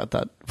didn't talk about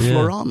that. Yeah.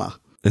 Florama.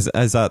 Is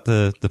that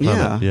the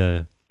planet? Yeah.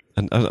 Yeah.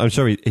 And I'm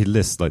sure he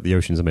lists like the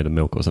oceans are made of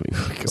milk or something.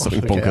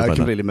 Something bonkers I like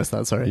completely missed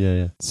that, sorry.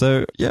 Yeah.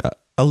 So, yeah,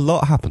 a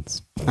lot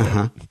happens.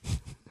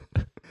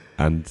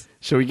 And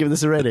shall we give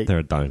this a rating? there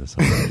are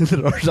dinosaurs.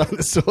 There are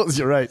dinosaurs,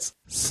 you're right.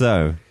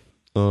 So,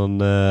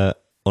 on a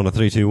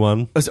 3, 2,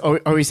 1.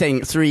 Are we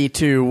saying 3,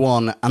 2,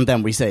 1 and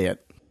then we say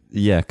it?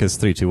 Yeah, because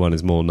 3, 2, 1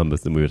 is more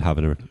numbers than we would have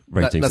in a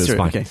rating. That's so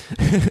true. it's fine.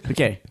 Okay.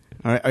 Okay.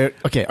 All right.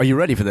 Okay. Are you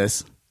ready for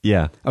this?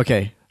 Yeah.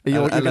 Okay.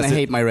 You're going to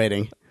hate my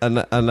rating.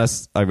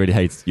 Unless I really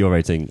hate your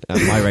rating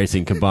and my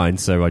rating combined,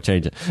 so I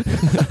change it.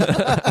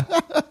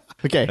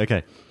 Okay.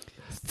 Okay.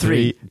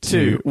 3,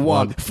 2,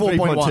 1.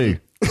 4.1.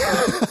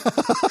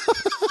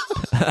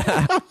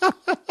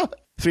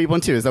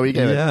 3.2, is that what you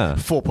gave it? Yeah.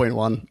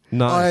 4.1.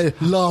 Nice. I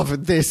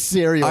love this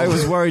cereal. I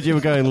was worried you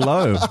were going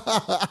low,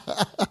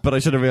 but I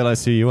should have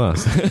realised who you are.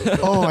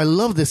 Oh, I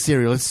love this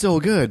cereal. It's so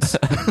good.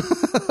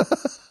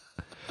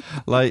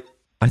 Like,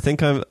 I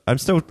think I'm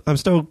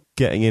still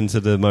getting into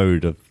the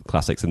mode of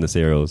classics in the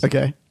serials.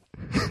 Okay.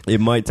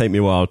 It might take me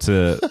a while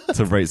to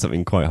rate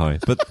something quite high,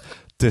 but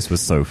this was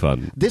so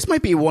fun. This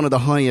might be one of the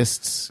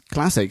highest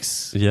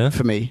classics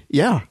for me.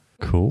 Yeah.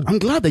 Cool. I'm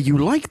glad that you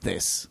like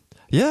this.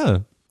 Yeah.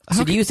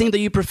 So do you think that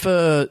you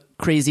prefer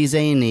Crazy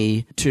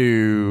Zany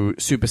to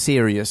super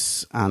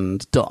serious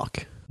and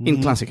dark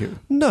in Classic Who?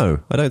 No,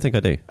 I don't think I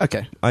do.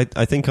 Okay. I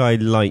think I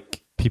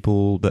like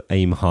people that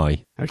aim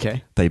high.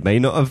 Okay. They may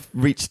not have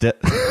reached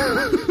it.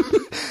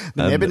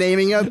 They may have been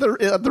aiming at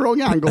the wrong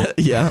angle.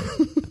 Yeah.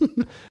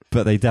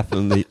 But they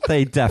definitely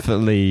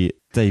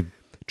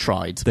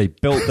tried. They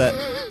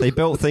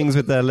built things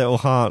with their little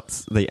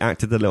hearts. They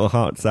acted their little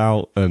hearts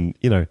out, and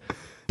there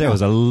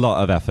was a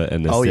lot of effort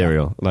in this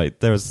serial. Yeah.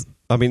 Like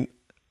I mean,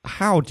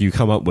 how do you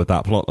come up with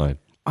that plotline?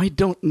 I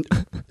don't.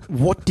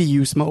 What do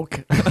you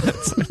smoke?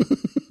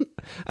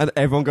 And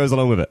everyone goes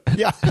along with it.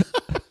 Yeah.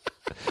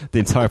 the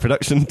entire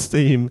production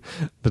team,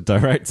 the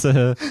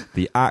director,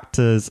 the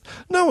actors.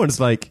 No one's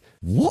like,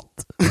 what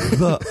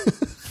the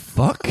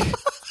fuck?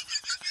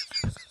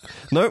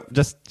 No,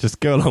 just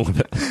go along with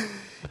it.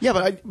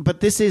 Yeah,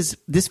 but this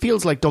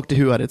feels like Doctor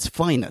Who at its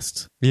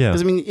finest. Yeah.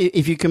 Because, I mean,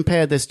 if you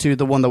compare this to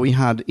the one that we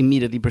had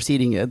immediately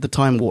preceding it, the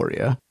Time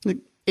Warrior,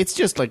 it's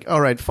just like,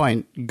 all right,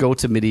 fine, go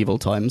to medieval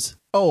times.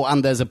 Oh,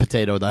 and there's a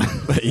potato there.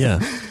 Yeah.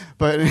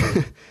 But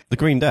The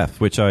Green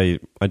Death, which I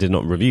did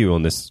not review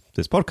on this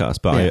podcast,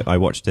 but I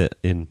watched it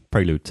in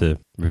prelude to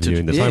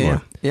reviewing the Time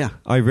Warrior. Yeah.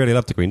 I really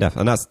loved The Green Death,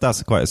 and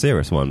that's quite a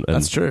serious one. And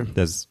That's true.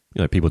 There's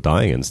people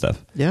dying and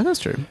stuff. Yeah, that's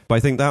true. But I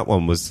think that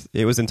one was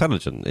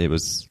intelligent. It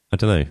was, I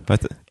don't know.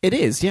 It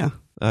is, yeah.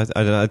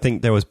 I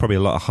think there was probably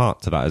a lot of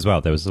heart to that as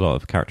well. There was a lot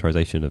of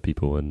characterization of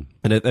people and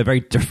in a very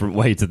different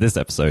way to this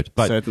episode.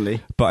 But,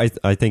 Certainly. But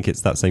I think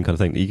it's that same kind of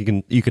thing.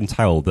 You can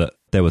tell that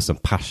there was some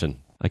passion.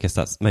 I guess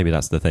that's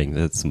the thing.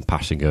 There's some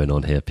passion going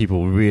on here.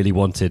 People really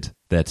wanted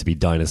there to be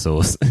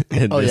dinosaurs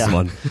in this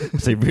one.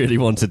 They really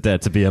wanted there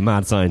to be a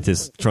mad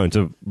scientist trying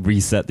to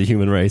reset the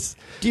human race.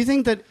 Do you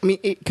think that,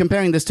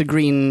 comparing this to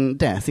Green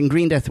Death, in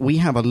Green Death we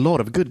have a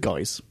lot of good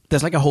guys.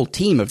 There's like a whole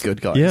team of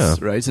good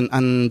guys, right?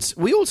 And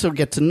we also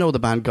get to know the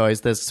bad guys.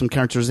 There's some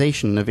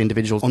characterization of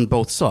individuals on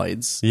both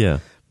sides. Yeah.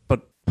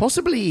 But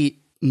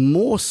possibly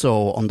more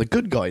so on the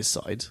good guys'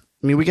 side.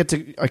 I mean,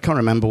 I can't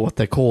remember what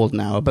they're called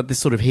now, but this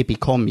sort of hippie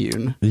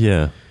commune.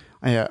 Yeah.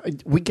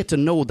 We get to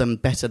know them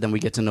better than we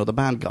get to know the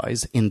bad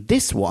guys. In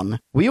this one,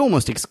 we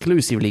almost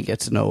exclusively get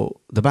to know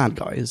the bad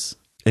guys.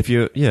 If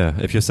you're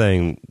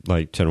saying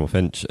like General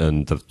Finch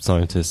and the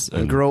scientists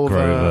and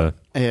Grover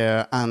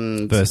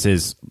and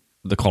versus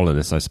the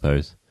colonists, I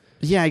suppose.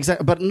 Yeah,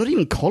 exactly. But not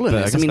even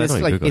colonists. I mean,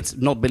 it's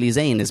not Billy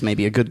Zane is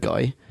maybe a good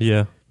guy.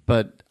 Yeah.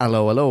 But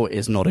Alo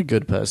is not a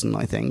good person,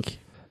 I think.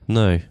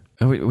 No.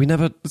 We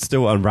never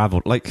still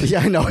unraveled. Yeah,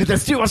 I know.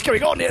 There's too much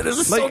going on here. This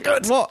is so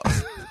good.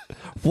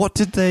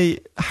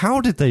 How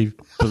did they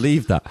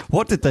believe that?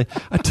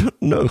 I don't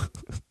know.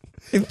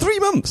 In 3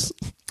 months.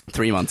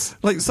 3 months.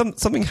 Like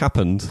something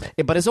happened.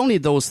 But it's only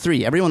those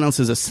three. Everyone else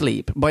is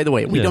asleep. By the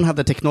way, we don't have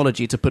the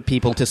technology to put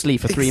people to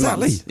sleep for 3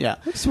 months. Yeah.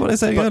 That's what I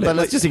say. But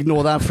let's just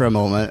ignore that for a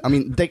moment. I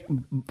mean,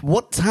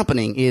 what's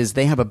happening is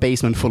they have a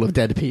basement full of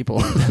dead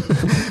people.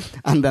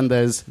 And then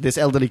there's this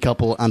elderly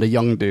couple and a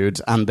young dude,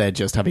 and they're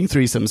just having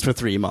threesomes for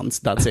 3 months.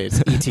 That's it.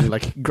 Eating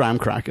like graham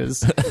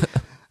crackers.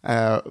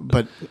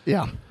 But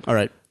yeah, all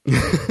right.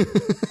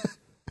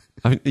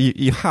 I mean,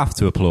 you have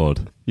to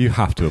applaud. You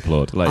have to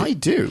applaud. Like, I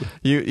do.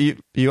 You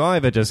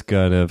either just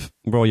kind of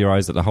roll your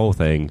eyes at the whole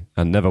thing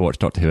and never watch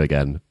Doctor Who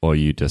again, or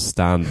you just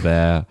stand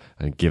there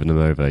and give them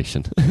an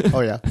ovation. Oh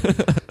yeah.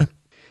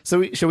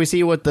 So shall we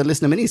see what the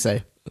listener minis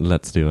say?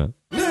 Let's do it.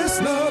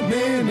 Listener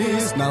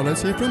minis. Now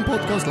let's hear from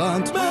Podcast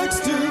Land. Max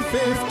to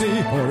 50,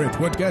 or it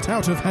would get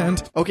out of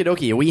hand. Okie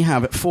dokie, we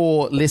have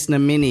 4 listener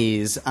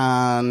minis,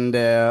 and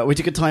we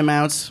took a time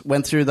out,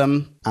 went through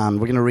them,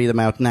 and we're going to read them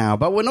out now.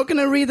 But we're not going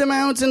to read them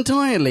out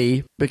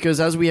entirely, because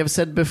as we have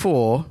said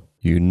before...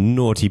 You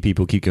naughty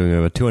people keep going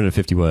over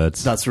 250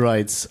 words. That's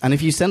right. And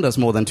if you send us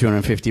more than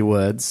 250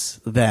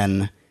 words,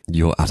 then...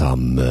 You're at our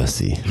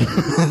mercy.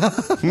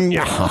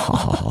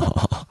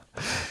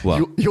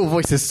 Well, your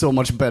voice is so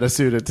much better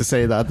suited to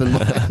say that than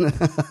mine.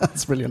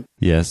 That's brilliant.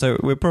 Yeah, so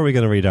we're probably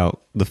going to read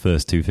out the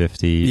first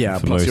 250. Yeah,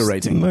 plus your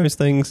rating. Most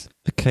things.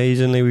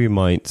 Occasionally we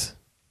might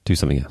do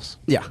something else.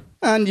 Yeah.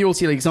 And you'll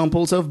see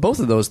examples of both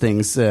of those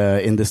things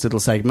in this little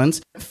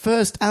segment.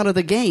 First out of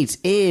the gate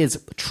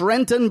is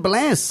Trenton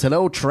Bless.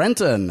 Hello,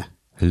 Trenton.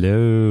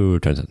 Hello,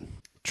 Trenton.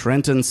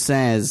 Trenton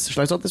says...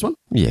 Shall I start this one?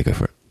 Yeah, go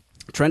for it.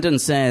 Trenton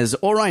says,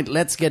 all right,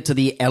 let's get to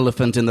the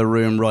elephant in the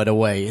room right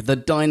away. The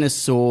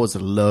dinosaurs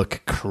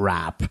look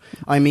crap.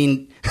 I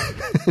mean...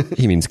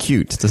 He means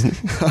cute, doesn't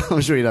he?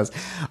 I'm sure he does.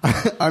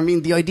 I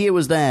mean, the idea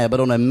was there,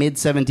 but on a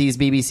mid-70s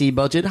BBC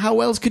budget,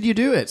 how else could you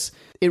do it?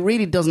 It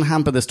really doesn't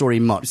hamper the story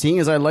much, seeing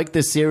as I like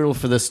this serial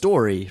for the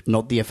story,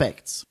 not the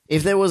effects.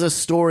 If there was a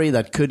story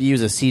that could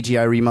use a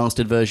CGI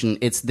remastered version,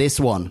 it's this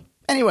one.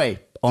 Anyway,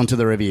 on to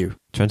the review.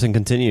 Trenton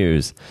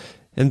continues...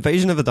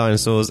 Invasion of the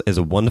Dinosaurs is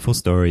a wonderful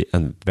story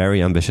and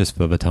very ambitious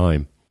for the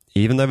time.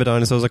 Even though the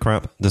dinosaurs are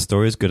crap, the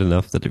story is good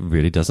enough that it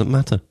really doesn't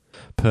matter.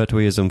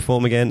 Pertwee is on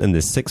form again in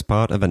this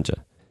 6-part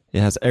adventure. It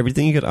has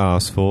everything you could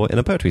ask for in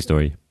a Pertwee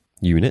story.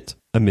 Unit,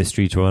 a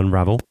mystery to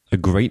unravel, a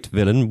great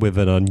villain with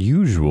an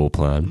unusual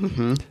plan.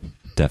 Mm-hmm.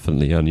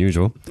 Definitely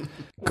unusual.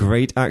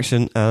 Great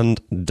action and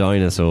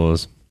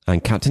dinosaurs.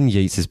 And Captain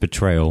Yates'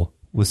 betrayal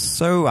was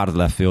so out of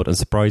left field and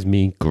surprised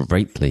me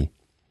greatly.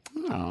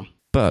 Oh.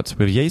 But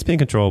with Yates being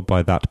controlled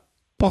by that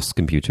boss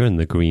computer in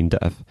the Green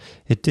Death,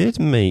 it did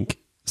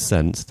make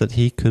sense that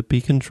he could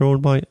be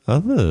controlled by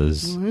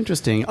others. Oh,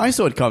 interesting. I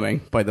saw it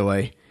coming, by the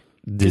way.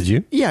 Did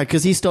you? Yeah,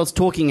 because he starts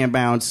talking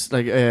about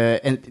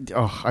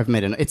I've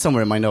made it. It's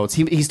somewhere in my notes.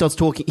 He starts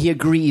talking. He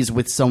agrees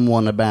with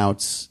someone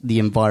about the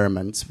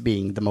environment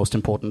being the most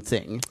important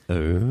thing. Oh.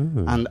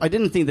 And I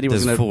didn't think that he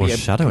was There's going to be a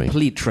foreshadowing.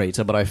 complete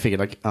traitor, but I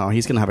figured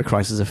he's going to have a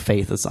crisis of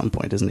faith at some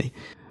point, isn't he?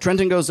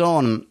 Trenton goes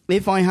on.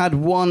 If I had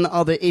one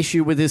other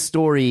issue with this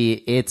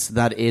story, it's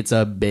that it's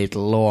a bit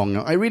long.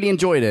 I really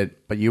enjoyed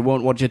it, but you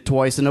won't watch it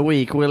twice in a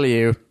week, will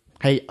you?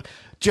 Hey,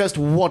 just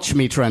watch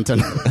me,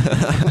 Trenton.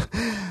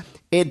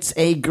 It's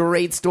a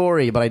great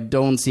story, but I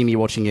don't see me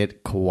watching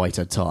it quite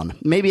a ton.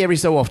 Maybe every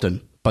so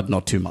often, but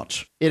not too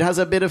much. It has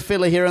a bit of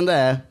filler here and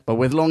there, but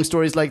with long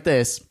stories like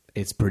this,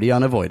 it's pretty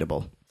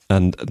unavoidable.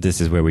 And this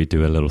is where we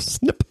do a little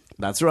snip.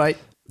 That's right.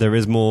 There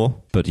is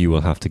more, but you will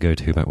have to go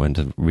to Who Back When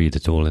to read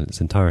it all in its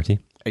entirety.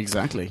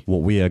 Exactly.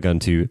 What we are going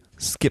to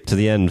skip to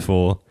the end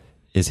for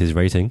is his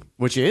rating.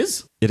 Which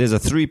is? It is a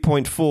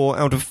 3.4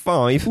 out of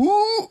 5.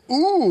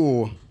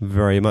 Ooh.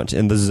 Very much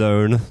in the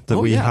zone that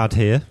we had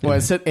here. Well,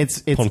 it's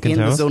in Tonkin the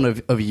Towers. zone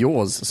of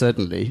yours,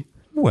 certainly.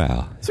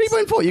 Well,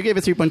 3.4. You gave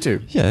it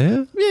 3.2.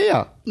 yeah.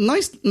 Yeah.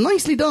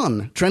 Nicely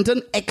done,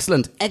 Trenton.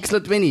 Excellent,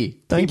 Vinny.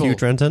 Thank you,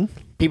 Trenton.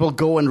 People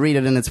go and read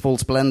it in its full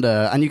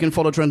splendor, and you can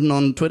follow Trenton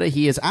on Twitter.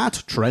 He is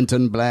at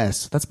Trenton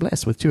Bless. That's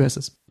Bless with 2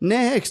 S's.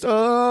 Next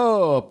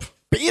up,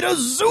 Peter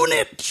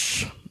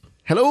Zunich.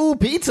 Hello,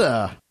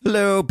 Peter.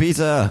 Hello,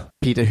 Peter.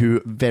 Peter,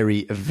 who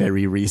very,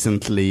 very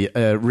recently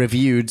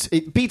reviewed...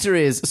 Peter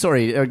is...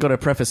 Sorry, I've got to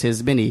preface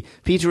his mini.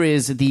 Peter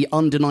is the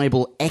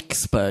undeniable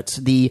expert,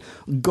 the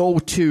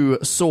go-to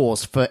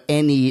source for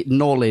any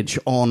knowledge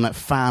on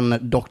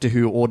fan Doctor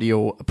Who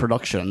audio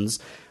productions.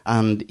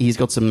 And he's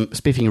got some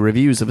spiffing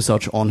reviews of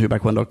such on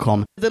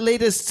whobackwhen.com. The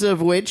latest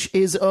of which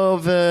is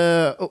of...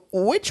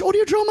 which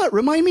audio drama?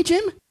 Remind me,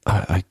 Jim?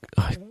 I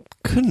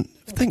couldn't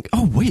think...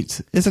 Oh,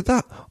 wait. Is it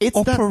that? It's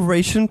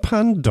Operation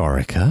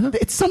Pandorica?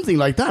 It's something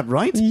like that,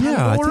 right?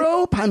 Yeah.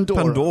 Pandoro?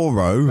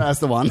 Pandoro. That's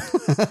the one.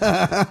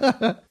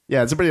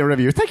 Yeah, it's a brilliant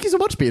review. Thank you so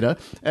much, Peter.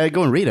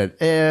 Go and read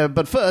it.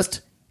 But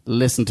first,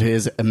 listen to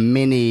his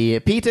mini.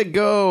 Peter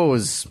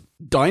goes...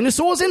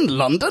 Dinosaurs in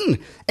London?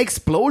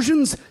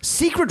 Explosions?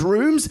 Secret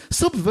rooms?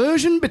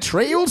 Subversion?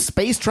 Betrayal?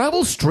 Space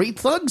travel? Street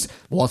thugs?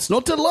 What's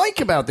not to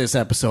like about this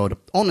episode?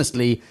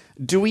 Honestly,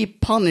 do we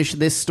punish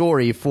this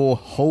story for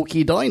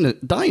hokey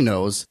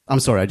dinos? I'm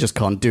sorry, I just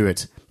can't do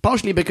it.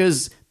 Partially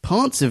because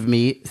parts of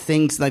me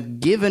thinks that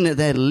given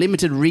their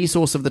limited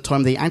resource of the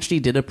time, they actually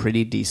did a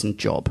pretty decent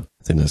job.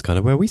 I think that's kind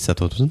of where we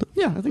settled, isn't it?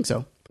 Yeah, I think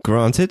so.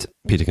 Granted,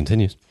 Peter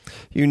continues,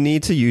 you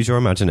need to use your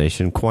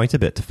imagination quite a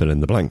bit to fill in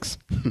the blanks.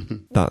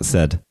 That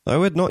said, I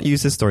would not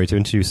use this story to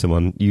introduce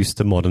someone used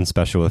to modern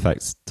special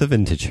effects to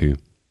vintage Who.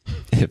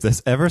 If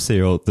there's ever a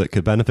serial that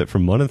could benefit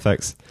from modern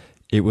effects,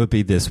 it would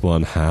be this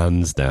one,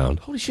 hands down.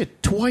 Holy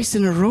shit, twice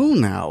in a row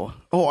now.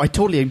 Oh, I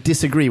totally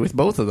disagree with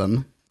both of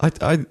them.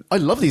 I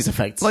love these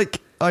effects.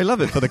 I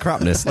love it for the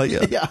crapness.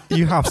 Yeah.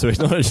 You have to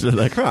acknowledge that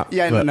they're crap.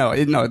 Yeah, but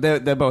no,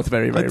 they're both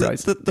very, very right.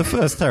 The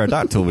first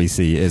pterodactyl we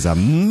see is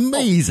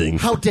amazing.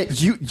 How dare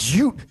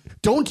you?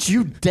 Don't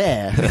you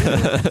dare!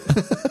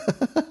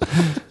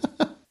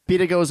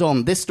 Peter goes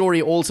on, this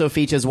story also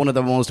features one of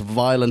the most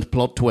violent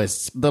plot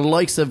twists, the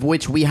likes of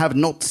which we have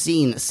not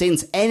seen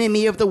since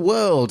Enemy of the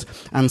World,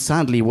 and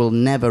sadly will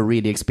never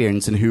really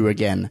experience in Who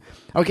again.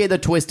 Okay, the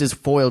twist is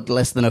foiled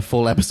less than a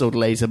full episode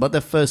later, but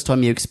the first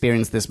time you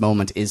experience this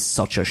moment is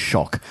such a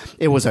shock.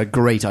 It was a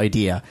great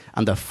idea,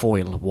 and the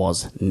foil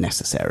was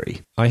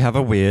necessary. I have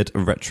a weird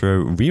retro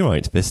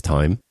rewrite this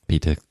time,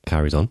 Peter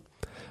carries on,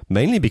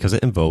 mainly because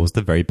it involves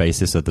the very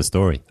basis of the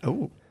story.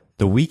 Oh.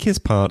 The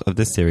weakest part of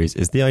this series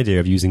is the idea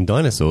of using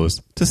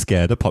dinosaurs to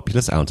scare the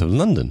populace out of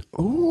London.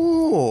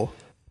 Ooh.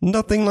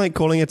 Nothing like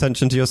calling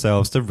attention to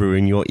yourselves to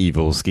ruin your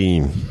evil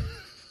scheme.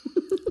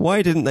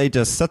 Why didn't they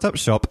just set up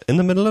shop in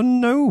the middle of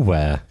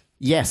nowhere?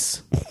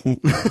 Yes. We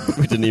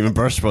didn't even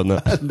brush on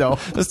that. No.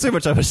 There's too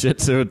much other shit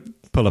to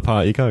pull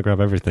apart. You can't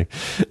grab everything.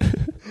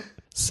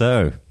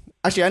 So.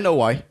 Actually, I know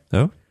why.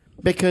 Oh?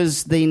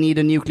 Because they need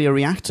a nuclear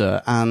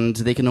reactor, and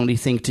they can only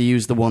think to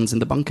use the ones in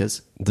the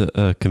bunkers.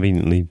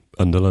 Conveniently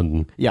under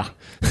London. Yeah.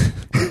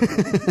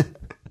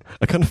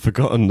 I kind of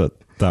forgotten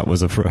that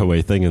was a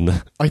throwaway thing in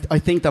there. I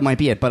think that might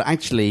be it, but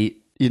actually,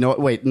 you know,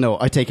 wait, no,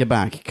 I take it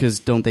back,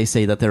 because don't they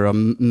say that there are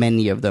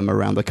many of them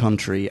around the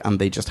country, and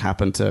they just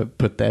happen to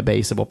put their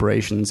base of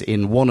operations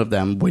in one of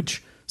them,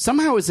 which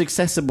somehow is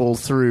accessible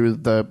through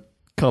the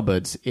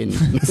cupboards in...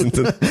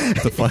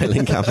 the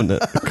filing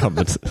cabinet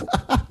cupboard.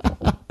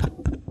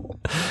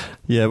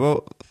 Yeah,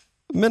 well,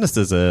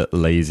 ministers are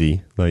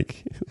lazy.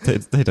 Like,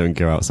 they don't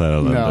go outside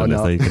of London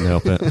if they can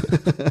help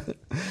it.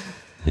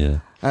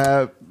 Yeah.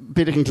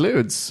 Peter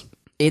concludes,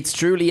 it's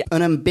truly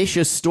an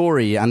ambitious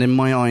story, and in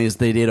my eyes,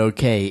 they did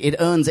okay. It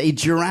earns a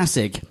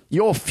Jurassic.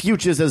 Your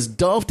future's as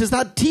daft as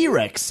that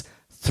T-Rex.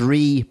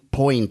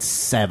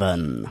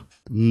 3.7.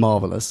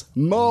 Marvelous.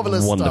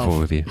 Marvelous Wonderful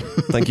stuff. review.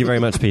 Thank you very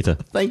much, Peter.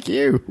 Thank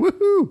you.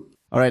 Woohoo.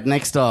 All right,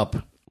 next up,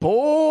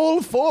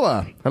 Paul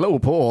Fowler. Hello,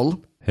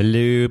 Paul.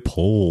 Hello,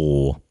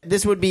 Paul.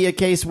 This would be a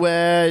case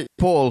where,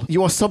 Paul,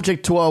 you are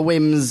subject to our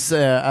whims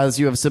as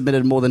you have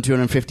submitted more than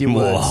 250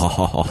 words.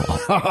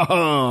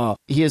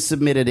 He has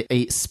submitted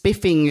a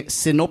spiffing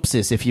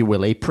synopsis, if you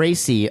will, a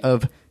précis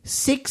of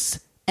 6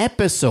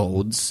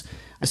 episodes.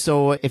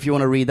 So if you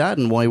want to read that,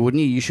 and why wouldn't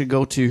you, you should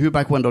go to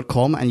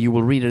whobackwhen.com and you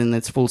will read it in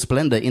its full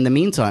splendor. In the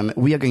meantime,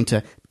 we are going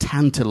to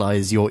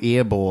tantalize your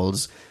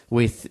earballs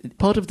with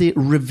part of the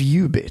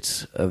review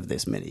bit of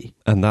this mini.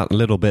 And that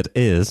little bit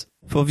is,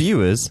 for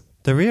viewers,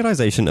 the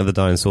realization of the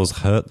dinosaurs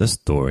hurt the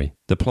story.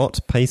 The plot,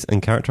 pace,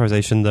 and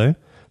characterization, though,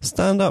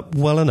 stand up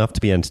well enough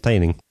to be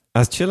entertaining.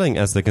 As chilling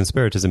as the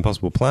conspirators'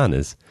 impossible plan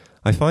is,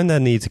 I find their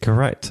need to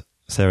correct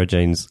Sarah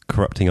Jane's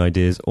corrupting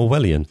ideas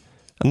Orwellian,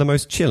 and the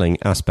most chilling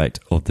aspect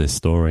of this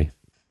story.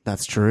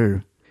 That's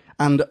true.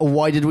 And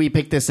why did we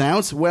pick this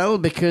out? Well,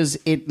 because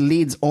it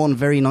leads on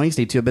very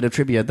nicely to a bit of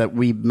trivia that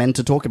we meant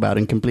to talk about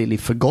and completely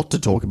forgot to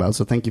talk about,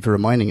 so thank you for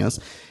reminding us,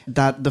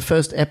 that the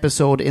first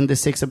episode in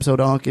this 6-episode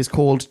arc is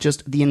called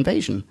just The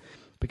Invasion,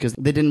 because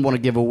they didn't want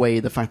to give away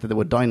the fact that there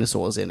were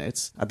dinosaurs in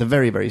it at the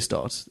very, very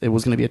start. It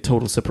was going to be a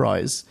total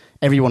surprise.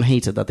 Everyone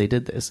hated that they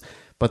did this,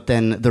 but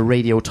then the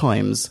Radio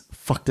Times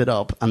fucked it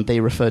up, and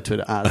they referred to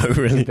it as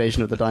The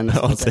Invasion of the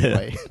Dinosaurs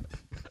anyway.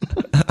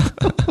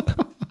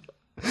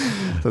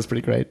 That's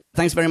pretty great.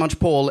 Thanks very much,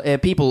 Paul.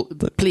 People,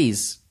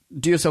 please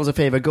do yourselves a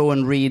favor, go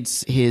and read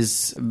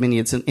his mini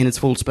in its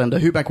full splendor,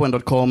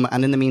 whobackwhen.com,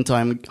 and in the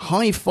meantime,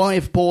 high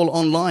five Paul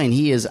online.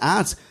 He is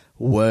at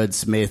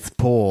Wordsmith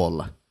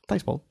Paul.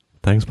 Thanks, Paul.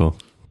 Thanks, Paul.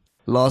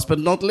 Last but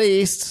not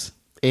least,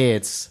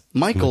 it's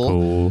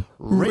Michael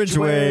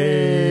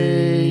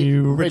Ridgway.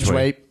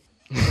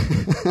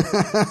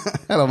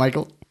 Hello,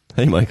 Michael.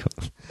 Hey, Michael.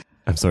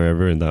 I'm sorry I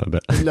ruined that a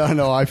bit.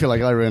 No, I feel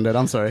like I ruined it.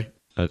 I'm sorry.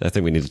 I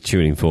think we need a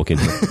tuning fork in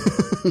here.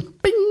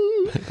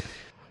 Bing!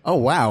 Oh,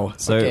 wow.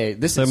 So,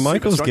 okay, so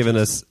Michael's given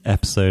us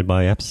episode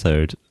by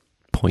episode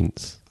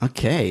points.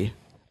 Okay.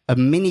 A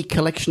mini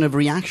collection of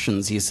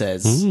reactions, he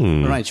says.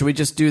 All right, should we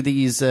just do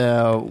these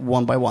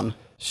one by one?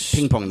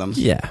 Ping pong them?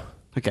 Yeah.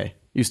 Okay,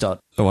 you start.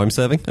 Oh, I'm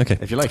serving? Okay.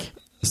 If you like.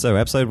 So,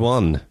 episode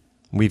 1,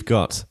 we've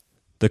got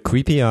the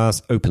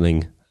creepy-ass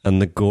opening and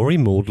the gory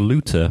mauled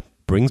looter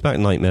brings back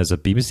nightmares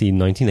of BBC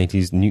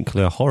 1980s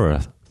nuclear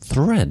horror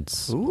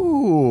Threads.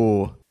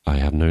 Ooh. I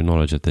have no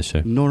knowledge of this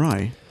show. Nor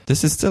I.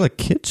 This is still a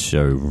kid's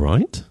show,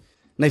 right?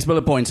 Next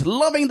bullet point.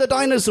 Loving the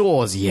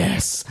dinosaurs.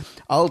 Yes.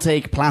 I'll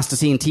take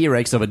plasticine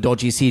T-Rex over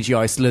dodgy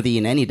CGI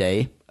Slitheen any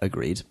day.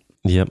 Agreed.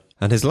 Yep.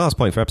 And his last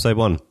point for episode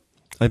 1.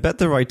 I bet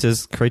the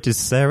writers created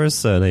Sarah's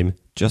surname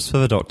just for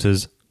the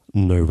Doctor's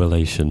no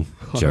relation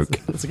joke.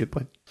 That's a good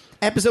point.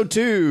 Episode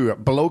 2.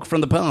 Bloke from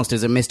the past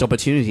is a missed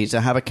opportunity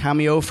to have a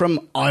cameo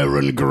from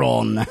Iron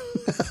Gron.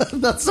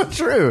 That's so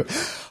true.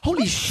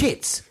 Holy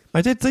shit.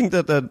 I did think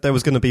that there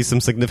was going to be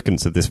some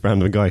significance of this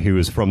random guy who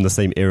was from the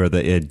same era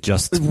that it had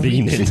just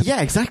been in.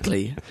 Yeah,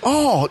 exactly.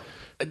 Oh,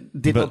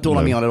 did not dawn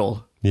on me on at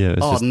all. Yeah.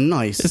 It's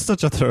nice. It's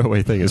such a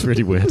throwaway thing. It's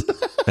really weird.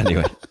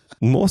 Anyway,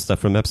 more stuff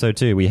from episode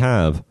 2. We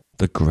have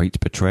The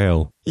Great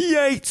Betrayal.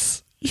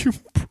 Yates, you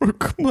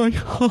broke my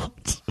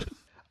heart.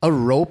 A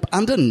rope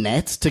and a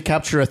net to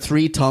capture a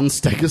 3-ton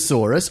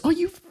Stegosaurus? Are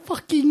you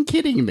fucking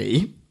kidding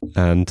me?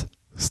 And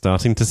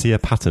starting to see a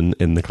pattern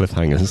in the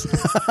cliffhangers.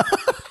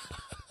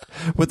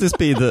 Would this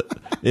be that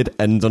it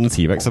ends on a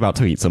T-Rex about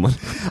to eat someone?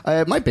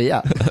 It might be,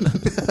 yeah.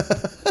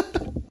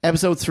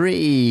 Episode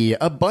 3.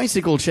 A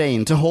bicycle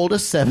chain to hold a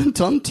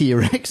 7-ton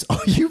T-Rex? Are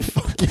you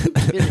fucking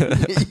kidding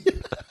me?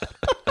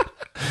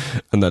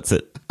 And that's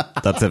it.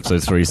 That's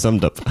episode 3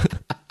 summed up.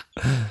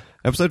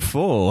 Episode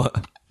 4.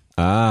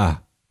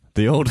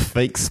 The old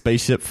fake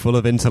spaceship full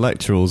of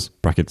intellectuals,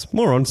 brackets,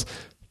 morons,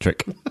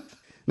 trick.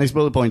 Next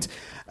bullet point.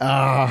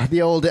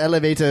 The old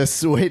elevator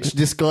switch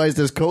disguised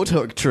as coat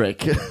hook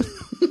trick.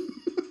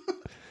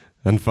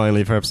 And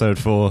finally for episode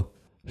 4,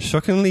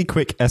 shockingly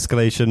quick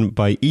escalation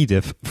by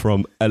Edith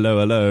from hello,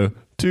 hello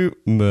to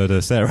murder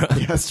Sarah.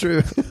 Yeah, that's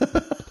true.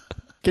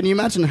 Can you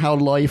imagine how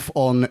life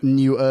on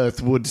New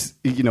Earth would,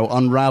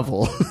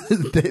 unravel?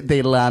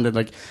 they landed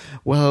like,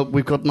 well,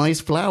 we've got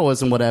nice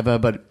flowers and whatever,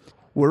 but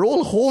we're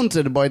all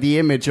haunted by the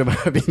image of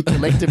having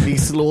collectively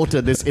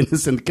slaughtered this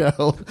innocent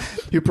girl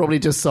who probably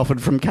just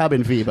suffered from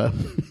cabin fever.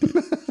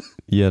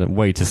 Yeah,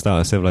 way to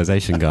start a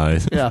civilization,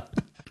 guys. Yeah.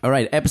 All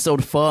right,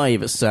 episode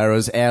 5,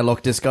 Sarah's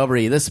airlock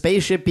discovery. The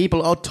spaceship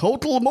people are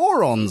total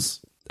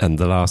morons. And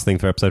the last thing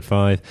for episode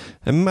 5,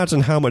 imagine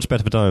how much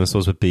better the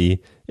dinosaurs would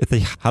be if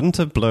they hadn't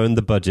have blown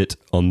the budget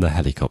on the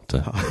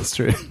helicopter. Oh, that's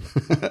true.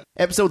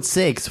 Episode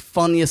 6,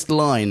 funniest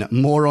line,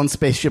 moron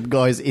spaceship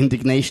guy's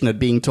indignation at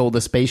being told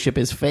the spaceship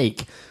is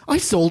fake. I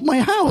sold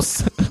my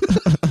house.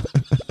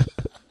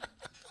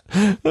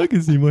 I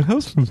can see my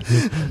house from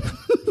here.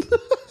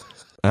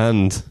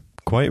 And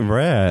quite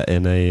rare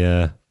in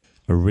a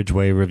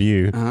Ridgway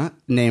review.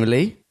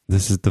 Namely?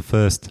 This is the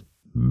first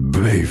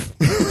beef.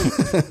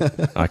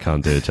 I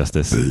can't do it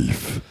justice.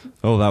 Beef.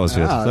 Oh, that was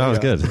good. That was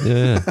good.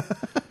 Yeah.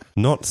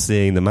 Not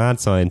seeing the mad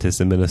scientist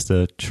and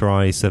minister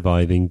try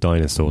surviving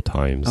dinosaur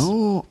times.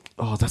 Oh,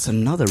 that's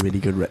another really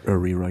good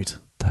rewrite.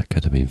 That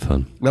could have been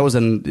fun. That was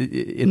an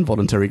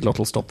involuntary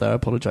glottal stop there. I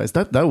apologize.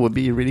 That would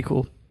be really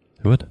cool.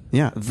 It would.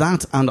 Yeah,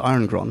 that and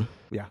Irongron.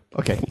 Yeah.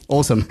 Okay.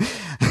 Awesome.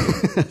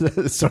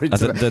 Sorry.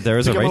 There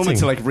is a moment rating.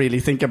 to like really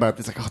think about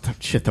this. Like, oh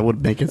shit, that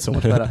would make it so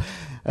much better.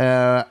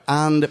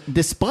 And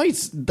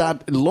despite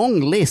that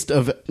long list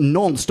of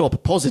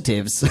non-stop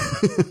positives,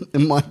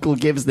 Michael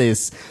gives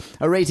this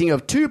a rating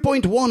of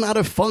 2.1 out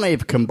of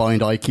 5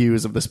 combined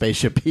IQs of the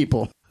spaceship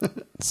people.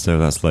 So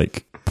that's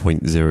like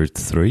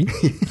 0.03.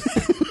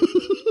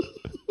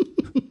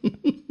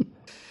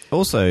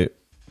 Also,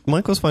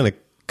 Michael's found a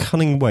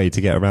cunning way to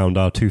get around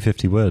our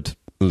 250 word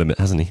limit,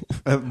 hasn't he?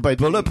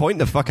 But Well, look, point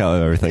the fuck out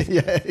of everything.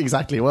 Yeah,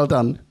 exactly. Well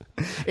done.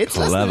 It's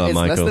Clever, less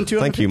Michael. than 250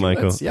 Thank you,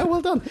 Michael. words. Yeah,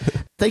 well done.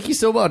 Thank you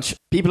so much.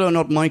 People who are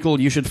not Michael,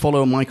 you should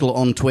follow Michael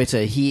on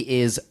Twitter.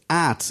 He is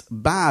at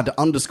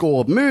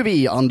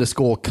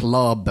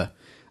bad_movie_club.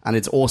 And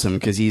it's awesome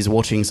because he's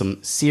watching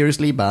some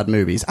seriously bad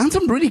movies and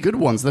some really good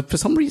ones that for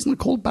some reason are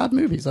called bad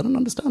movies. I don't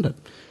understand it.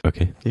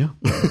 Okay. Yeah.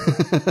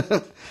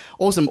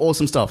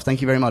 Awesome stuff.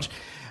 Thank you very much.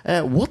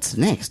 What's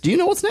next? Do you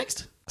know what's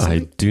next? I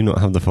do not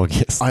have the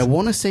foggiest. I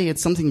want to say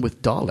it's something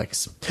with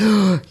Daleks.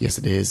 Yes,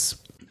 it is.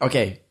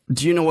 Okay.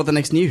 Do you know what the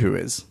next new Who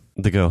is?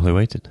 The Girl Who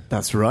Waited.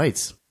 That's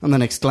right. And the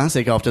next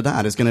classic after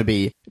that is going to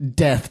be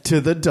Death to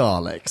the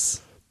Daleks.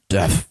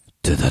 Death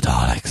to the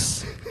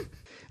Daleks.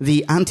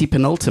 The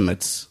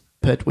anti-penultimate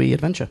Pertwee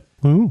adventure.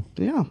 Ooh.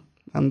 Yeah.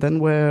 And then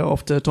we're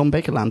off to Tom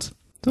Baker Land.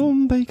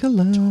 Tom Baker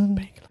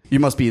Land. You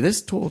must be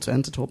this tall to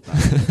enter Tom Baker.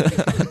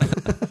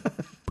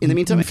 In the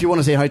meantime, if you want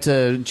to say hi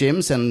to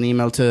Jim, send an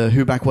email to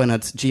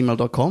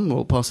whobackwhen@gmail.com.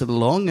 We'll pass it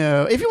along.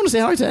 If you want to say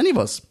hi to any of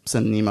us,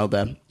 send an email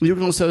there. You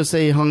can also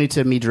say hi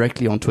to me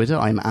directly on Twitter.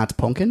 I'm at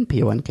Ponken,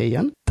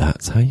 Ponken.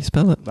 That's how you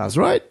spell it. That's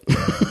right.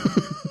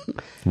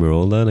 We're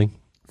all learning.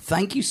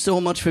 Thank you so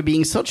much for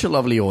being such a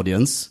lovely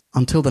audience.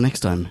 Until the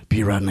next time,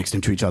 be right next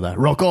to each other.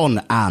 Rock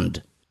on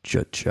and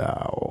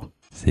ciao.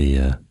 See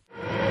ya.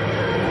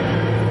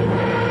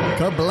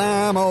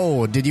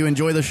 Kablamo! Did you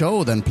enjoy the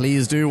show? Then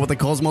please do what the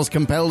cosmos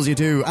compels you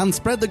to and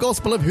spread the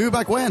gospel of Who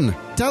Back When.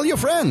 Tell your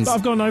friends.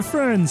 I've got no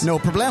friends. No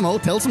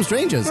problemo, tell some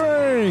strangers.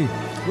 Hooray!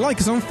 Like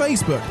us on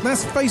Facebook.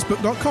 That's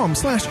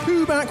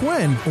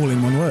facebook.com/whobackwhen, all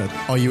in one word.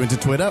 Are you into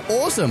Twitter?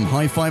 Awesome!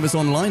 High five us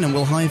online and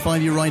we'll high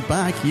five you right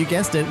back. You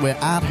guessed it, we're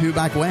at Who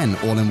Back When,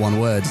 all in one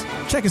word.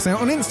 Check us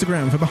out on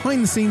Instagram for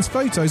behind-the-scenes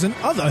photos and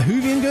other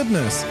Whovian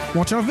goodness.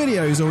 Watch our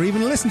videos or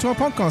even listen to our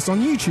podcast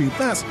on YouTube.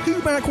 That's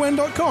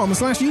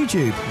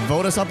whobackwhen.com/YouTube.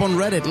 Vote us up on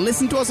Reddit,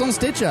 listen to us on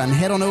Stitcher, and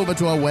head on over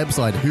to our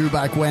website,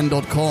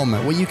 whobackwhen.com,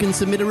 where you can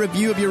submit a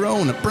review of your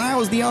own,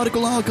 browse the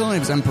article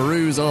archives, and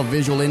peruse our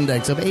visual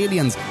index of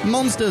aliens,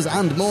 monsters,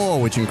 and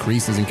more, which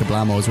increases in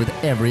kablamos with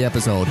every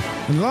episode.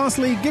 And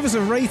lastly, give us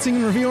a rating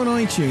and review on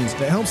iTunes.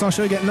 It helps our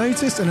show get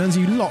noticed and earns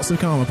you lots of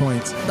karma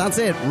points. That's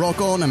it.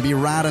 Rock on and be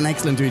rad and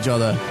excellent to each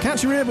other.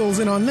 Catch your earballs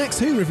in our next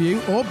Who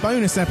review or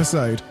bonus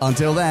episode.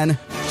 Until then,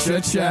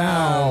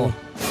 ciao.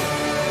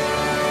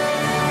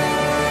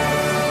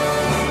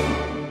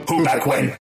 Who Back When?